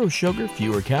contain zero sugar,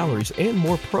 fewer calories, and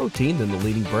more protein than the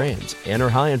leading brands, and are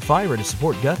high in fiber to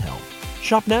support gut health.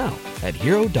 Shop now at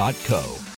Hero.co.